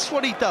opponent. That's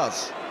what he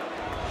does.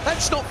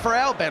 That's not for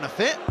our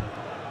benefit.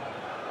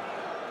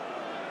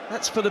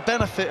 That's for the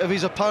benefit of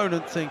his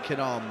opponent, thinking,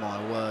 oh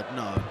my word,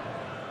 no.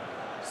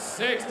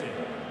 60.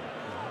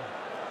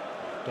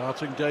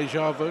 Darting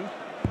deja vu.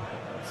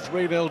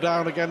 3-0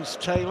 down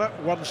against Taylor,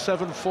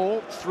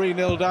 174.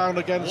 3-0 down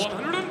against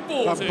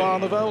 140. Van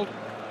Barneveld.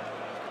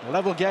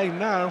 Level game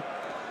now.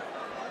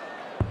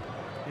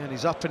 And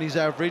he's up in his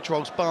average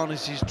whilst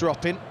Barnes is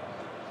dropping.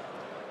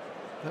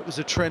 That was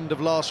a trend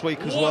of last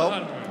week as well.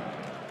 100.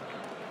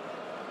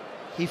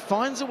 He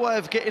finds a way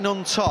of getting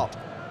on top.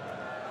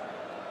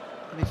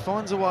 And he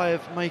finds a way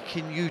of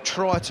making you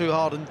try too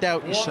hard and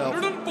doubt yourself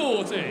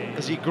 140.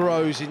 as he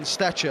grows in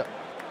stature.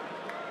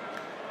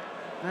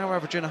 Now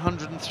averaging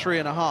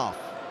 103.5.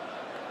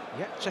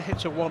 Yet to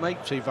hit a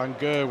 180, Van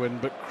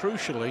Gerwen, but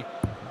crucially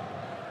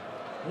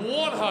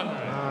 100.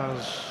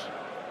 has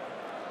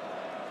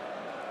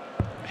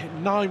hit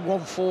 9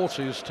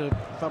 140s to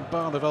Van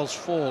Barneveld's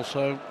 4,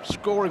 so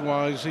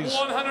scoring-wise he's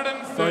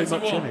very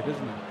much in it,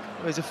 isn't he?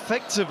 Well, he's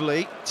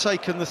effectively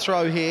taken the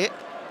throw here.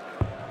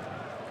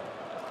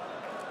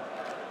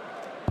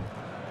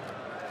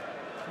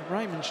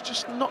 Raymond's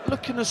just not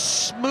looking as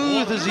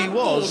smooth as he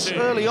was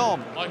early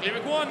on. Michael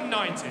van Gerwen,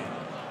 190.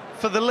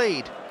 For the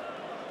lead.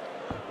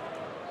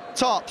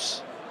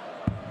 Tops.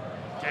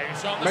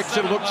 Makes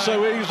it look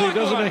so easy,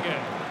 doesn't he?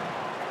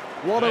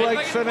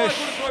 108 finish,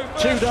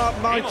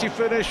 2.90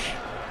 finish.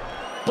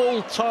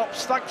 Bull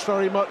tops, thanks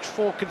very much,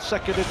 4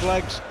 consecutive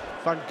legs.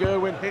 Van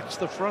Gerwen hits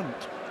the front.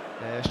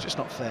 Yeah, it's just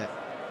not fair.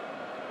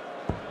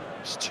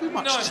 It's too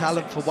much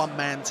talent for one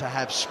man to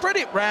have. Spread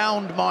it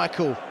round,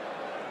 Michael.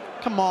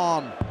 Come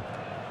on.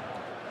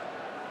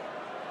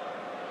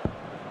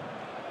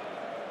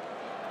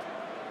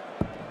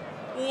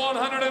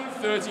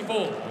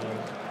 $134.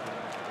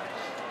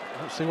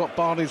 Let's see what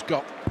Barney's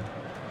got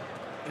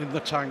in the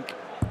tank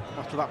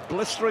after that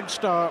blistering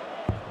start.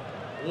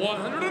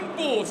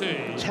 140.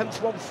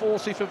 10th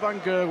 140 for Van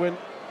Gerwen.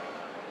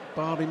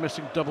 Barney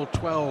missing double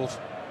 12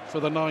 for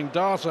the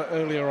 9-darter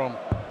earlier on.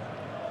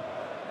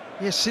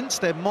 Yeah, since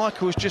then,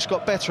 Michael has just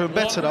got better and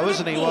better, though,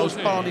 hasn't he?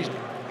 Whilst Barney's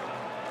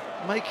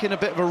making a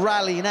bit of a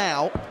rally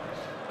now.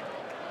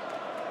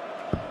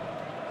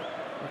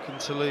 Looking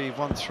to leave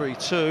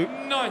 132.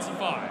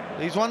 95.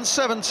 Leaves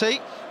 170.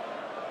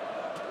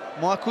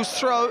 Michael's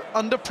throw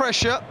under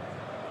pressure.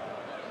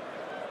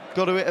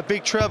 Got to hit a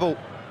big treble.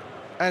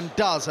 And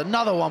does.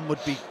 Another one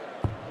would be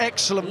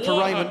excellent for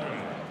Raymond.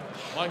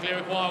 Michael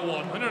require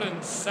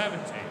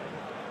 170.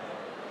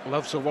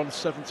 Loves a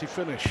 170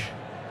 finish.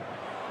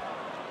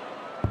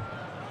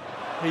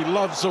 He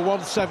loves a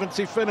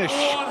 170 finish.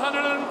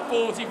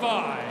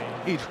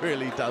 145. He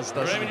really does,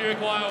 doesn't Raymond, he? you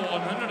require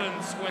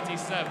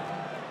 127.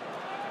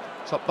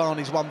 It's like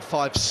Barney's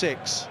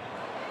 156.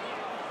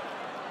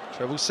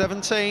 Treble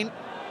 17.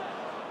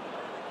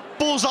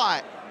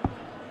 Bullseye.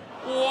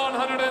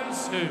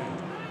 102.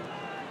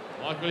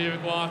 Michael, you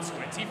require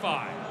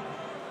 25.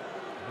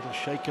 Little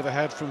shake of the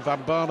head from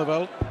Van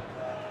Barneveld.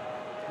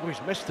 Oh,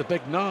 he's missed the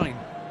big 9.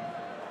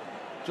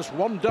 Just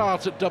one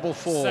dart at double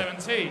 4.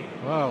 17.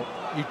 Well,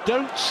 you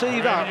don't see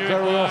that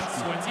very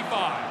often.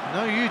 25.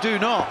 No, you do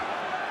not.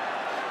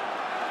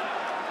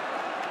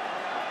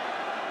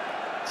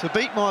 To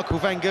beat Michael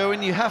van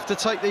Gerwen, you have to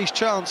take these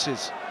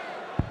chances.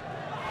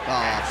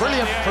 Ah,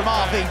 brilliant from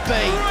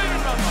RVB.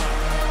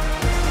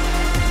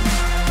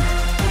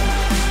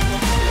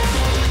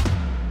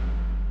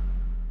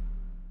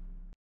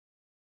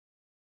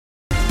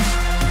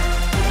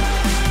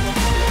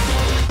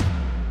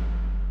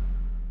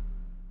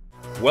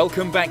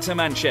 Welcome back to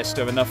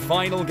Manchester and the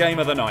final game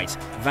of the night,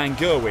 Van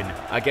Gerwen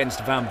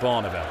against Van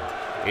Barneveld.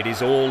 It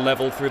is all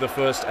level through the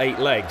first 8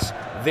 legs.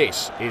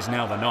 This is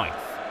now the 9th.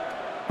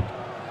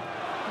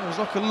 There was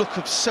like a look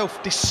of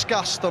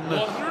self-disgust on the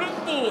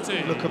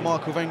 140. look at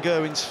Michael van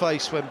Gerwen's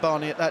face when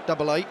Barney at that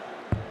double 8.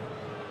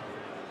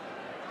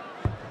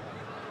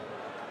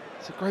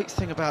 It's a great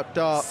thing about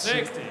darts.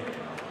 60.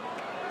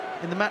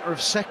 In the matter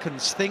of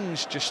seconds,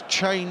 things just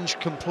change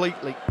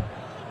completely.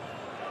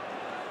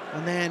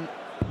 And then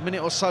a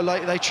minute or so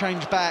later, they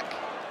change back.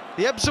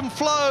 The ebbs and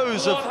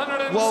flows of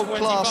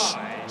world-class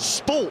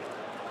sport.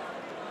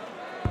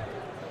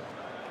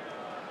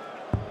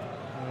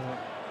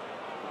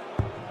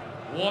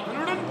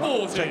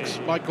 Takes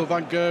Michael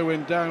van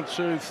Gerwen down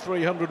to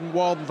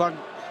 301. Van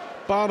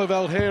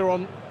Barneveld here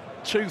on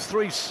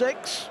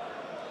 236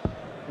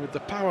 with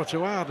the power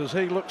to add as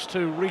he looks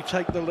to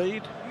retake the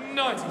lead.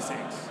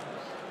 96.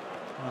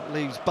 That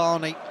leaves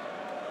Barney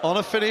on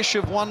a finish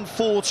of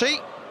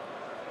 140.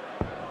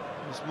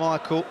 As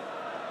Michael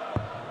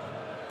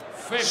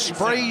 57.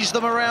 sprays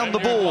them around the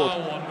board.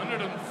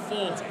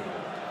 140.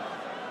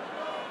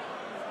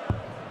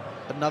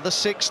 Another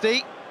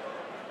 60.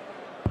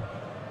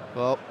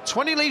 Well,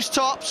 20 leaves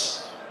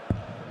tops.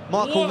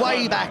 Michael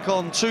way back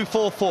on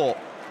 244.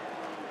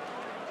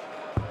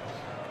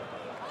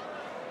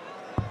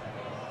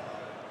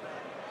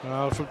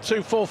 From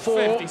 244,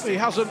 56. he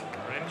hasn't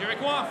You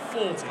require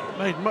 40.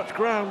 made much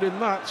ground in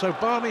that. So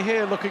Barney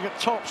here looking at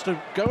tops to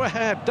go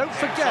ahead. Don't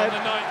forget,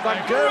 Van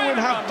Gerwen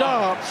have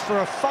darts for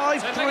a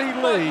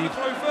 5-3 lead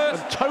and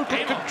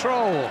total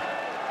control.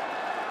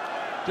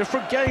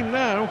 Different game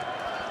now.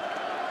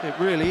 It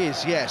really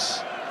is,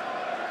 yes.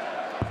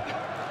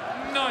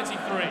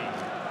 93.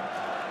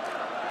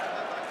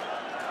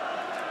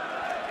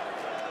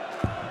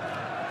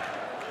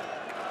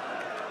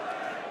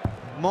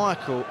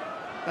 Michael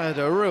had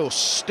a real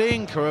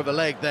stinker of a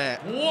leg there.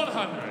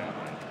 100.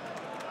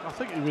 I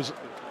think he was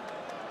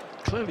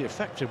clearly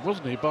effective,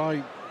 wasn't he,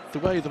 by the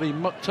way that he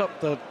mucked up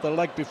the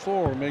leg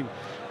before. I mean,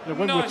 you know,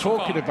 when we're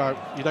talking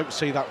about, you don't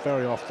see that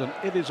very often.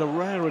 It is a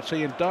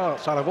rarity in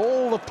darts. Out of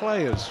all the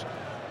players,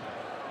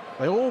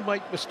 they all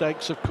make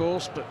mistakes, of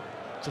course, but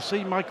to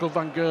see Michael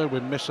van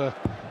Gerwen miss a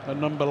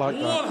number like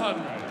 100.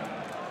 that.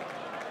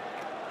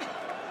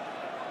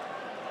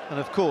 And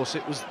of course,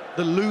 it was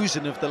the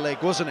losing of the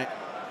leg, wasn't it?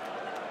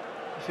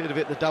 If he'd have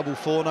hit the double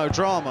four, no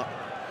drama.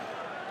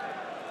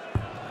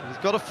 He's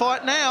got to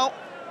fight now.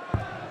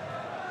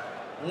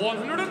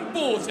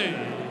 140.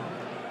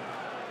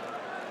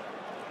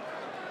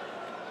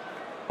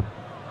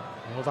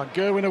 Well, Van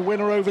Gerwen a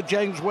winner over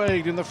James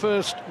Wade in the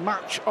first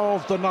match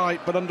of the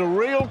night, but under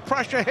real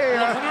pressure here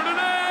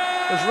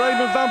as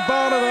Raymond van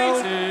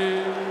Barneveld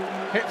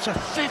hits a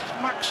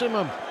 5th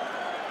maximum.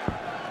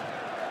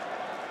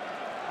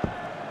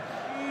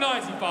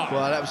 95.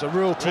 Well, that was a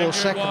real poor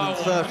second and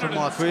third from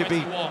Michael. He'd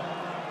be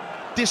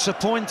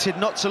disappointed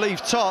not to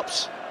leave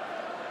tops.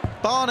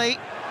 Barney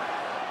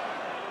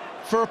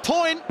for a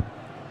point.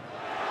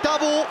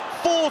 Double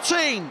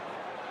 14.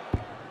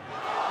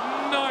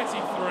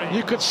 93.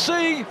 You could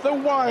see the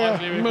wire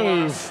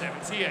move.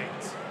 78.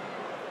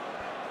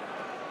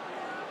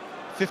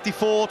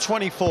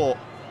 54-24.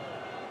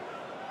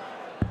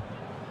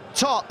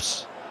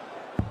 Tops.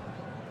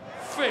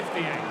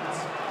 58.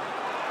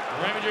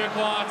 Raymond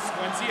required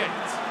 28.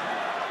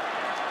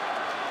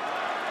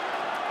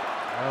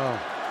 Oh.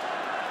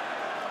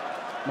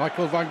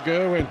 Michael van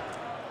Gerwen.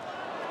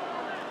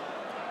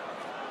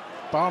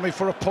 Barney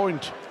for a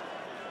point.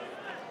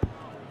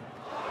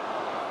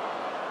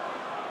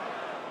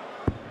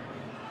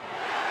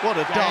 What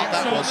a dart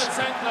that was.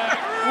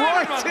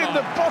 Right in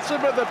the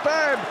bottom of the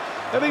bed.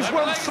 And he's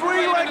won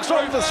 3 legs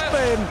on the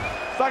spin.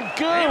 Van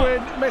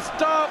Gerwen missed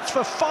darts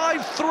for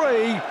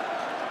 5-3.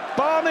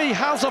 Barney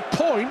has a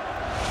point.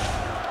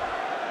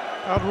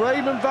 And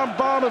Raymond van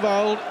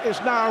Barneveld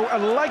is now a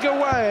leg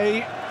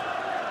away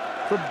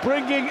from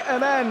bringing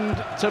an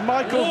end to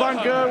Michael van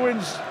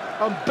Gerwen's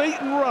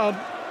unbeaten run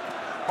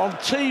on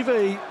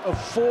TV of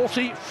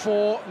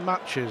 44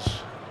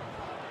 matches.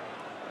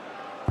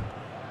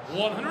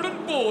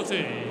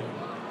 140.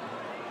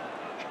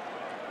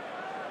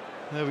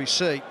 There we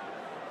see.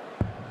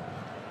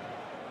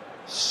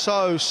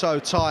 So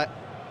tight.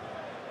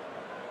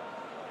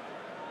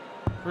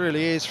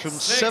 Really is, from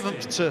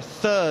 7th to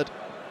 3rd.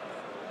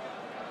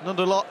 Not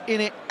a lot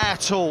in it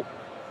at all.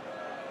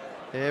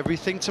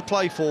 Everything to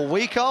play for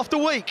week after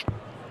week.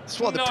 That's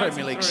why the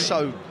Premier League's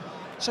so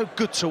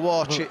good to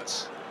watch.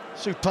 It's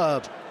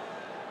superb.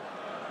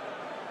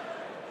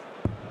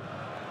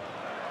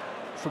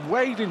 From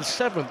Wade in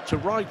 7th to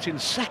Wright in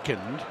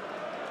 2nd,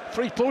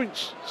 3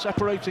 points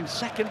separating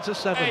 2nd to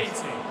 7th. 80.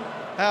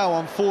 How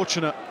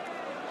unfortunate.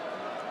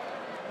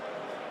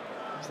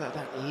 Is that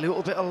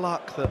little bit of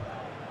luck that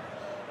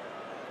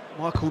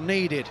Michael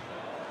needed?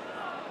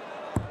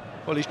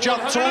 Well, he's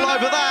jumped all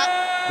over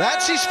that.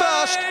 That's his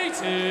first.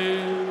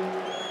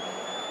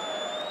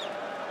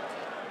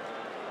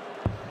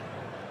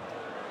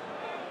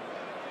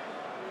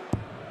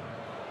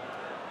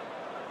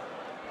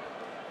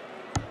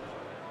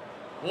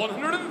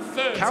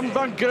 130. Can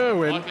Van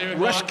Gerwen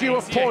rescue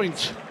a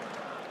point?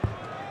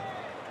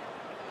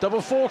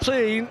 Double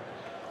 14.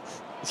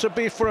 This would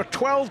be for a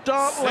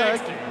 12-dart leg.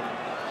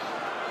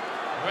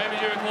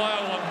 Raymond, you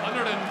require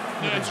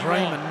 130. It's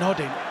Raymond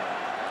nodding,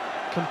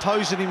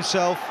 composing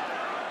himself.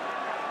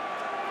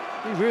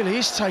 He really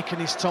is taking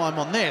his time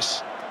on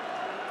this.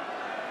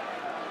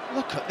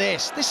 Look at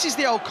this. This is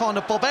the old kind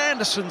of Bob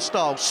Anderson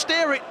style.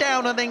 Stare it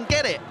down and then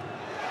get it.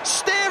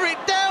 Stare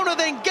it down and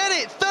then get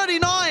it.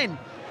 39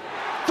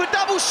 for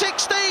double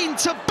 16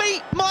 to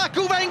beat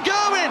Michael van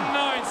Gerwen.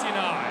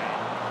 99.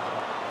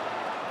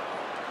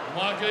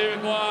 Michael, you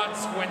require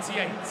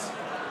 28.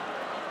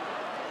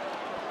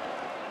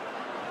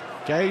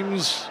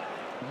 Games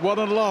won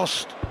and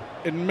lost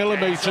in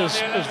millimetres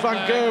as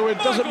Van Gerwen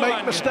doesn't make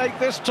a mistake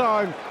this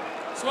time.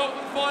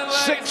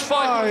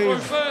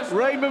 6-5,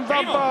 Raymond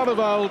van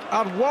Barneveld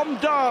had 1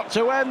 dart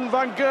to end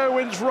Van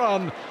Gerwen's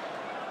run.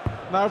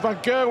 Now Van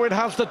Gerwen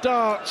has the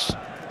darts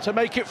to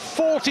make it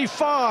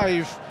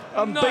 45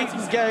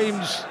 unbeaten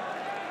games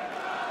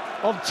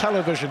on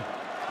television.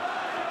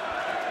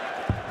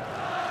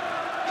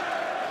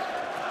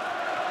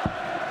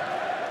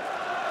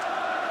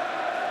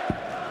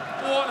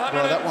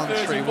 Well, that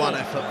 1-3-1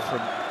 effort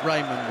from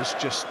Raymond was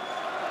just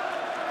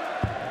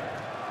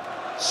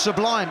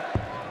sublime.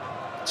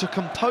 To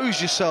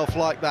compose yourself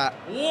like that.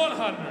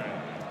 100.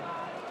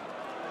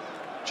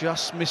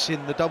 Just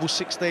missing the double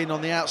 16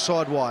 on the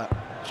outside wire.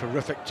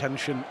 Terrific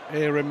tension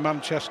here in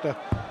Manchester.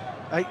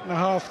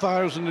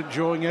 8,500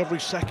 enjoying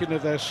every second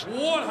of this.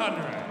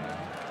 100.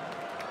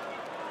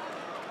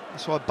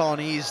 That's why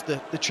Barney is the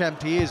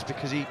champ he is,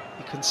 because he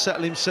can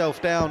settle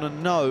himself down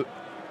and know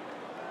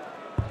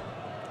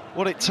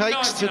what it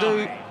takes to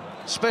do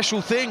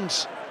special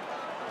things.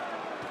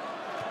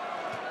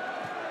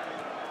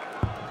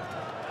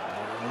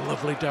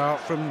 Lovely dart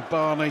from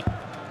Barney.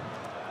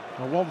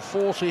 A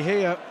 140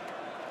 here.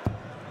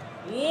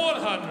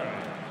 100.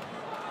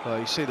 Well,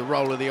 you see the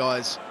roll of the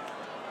eyes.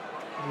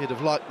 He'd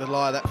have liked the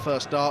lie of that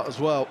first dart as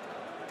well.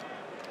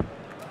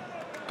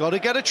 Got to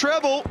get a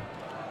treble.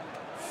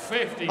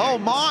 50. Oh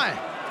my!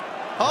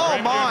 Oh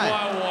my!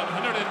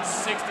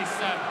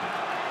 167.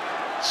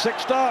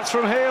 6 darts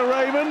from here,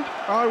 Raymond.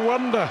 I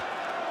wonder.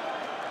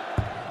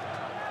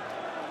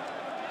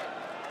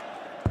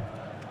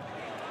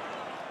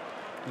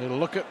 He'll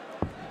look at.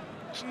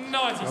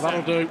 97.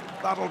 That'll do.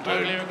 That'll do.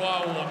 Only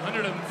require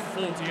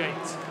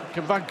 148.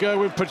 Can Van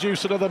Gerwen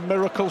produce another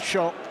miracle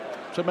shot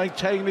to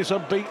maintain his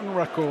unbeaten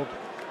record?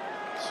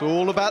 It's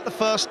all about the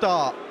first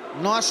dart.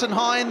 Nice and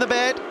high in the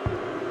bed.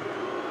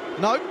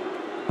 No.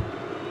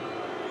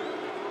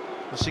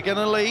 Is he going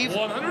to leave?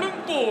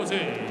 140.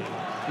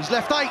 He's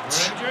left 8.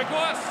 Range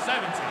requires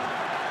 70.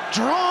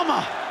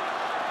 Drama.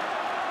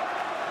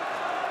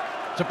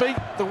 To beat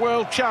the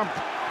world champ,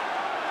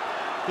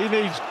 he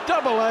needs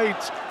double 8.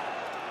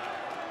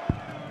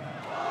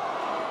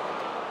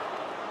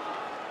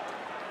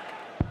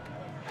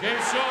 Game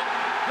shot.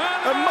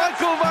 And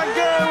Michael van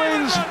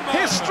Gerwen's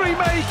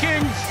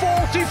history-making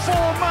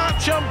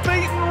 44-match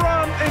unbeaten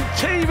run in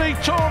TV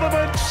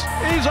tournaments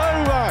is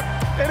over.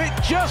 And it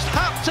just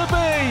had to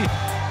be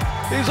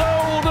his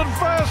old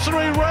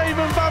adversary,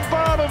 Raymond van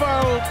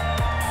Barneveld,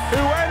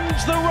 who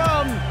ends the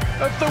run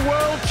of the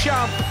world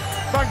champ.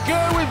 Van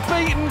Gerwen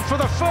beaten for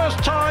the first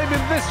time in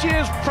this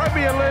year's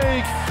Premier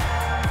League.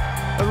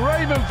 And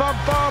Raymond van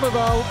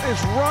Barneveld is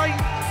right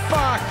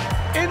back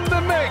in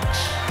the mix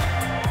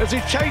as he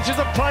changes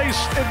a place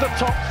in the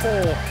top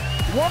 4.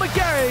 What a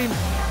game!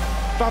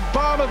 Van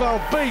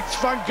Barneveld beats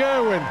Van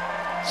Gerwen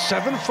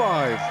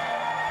 7-5.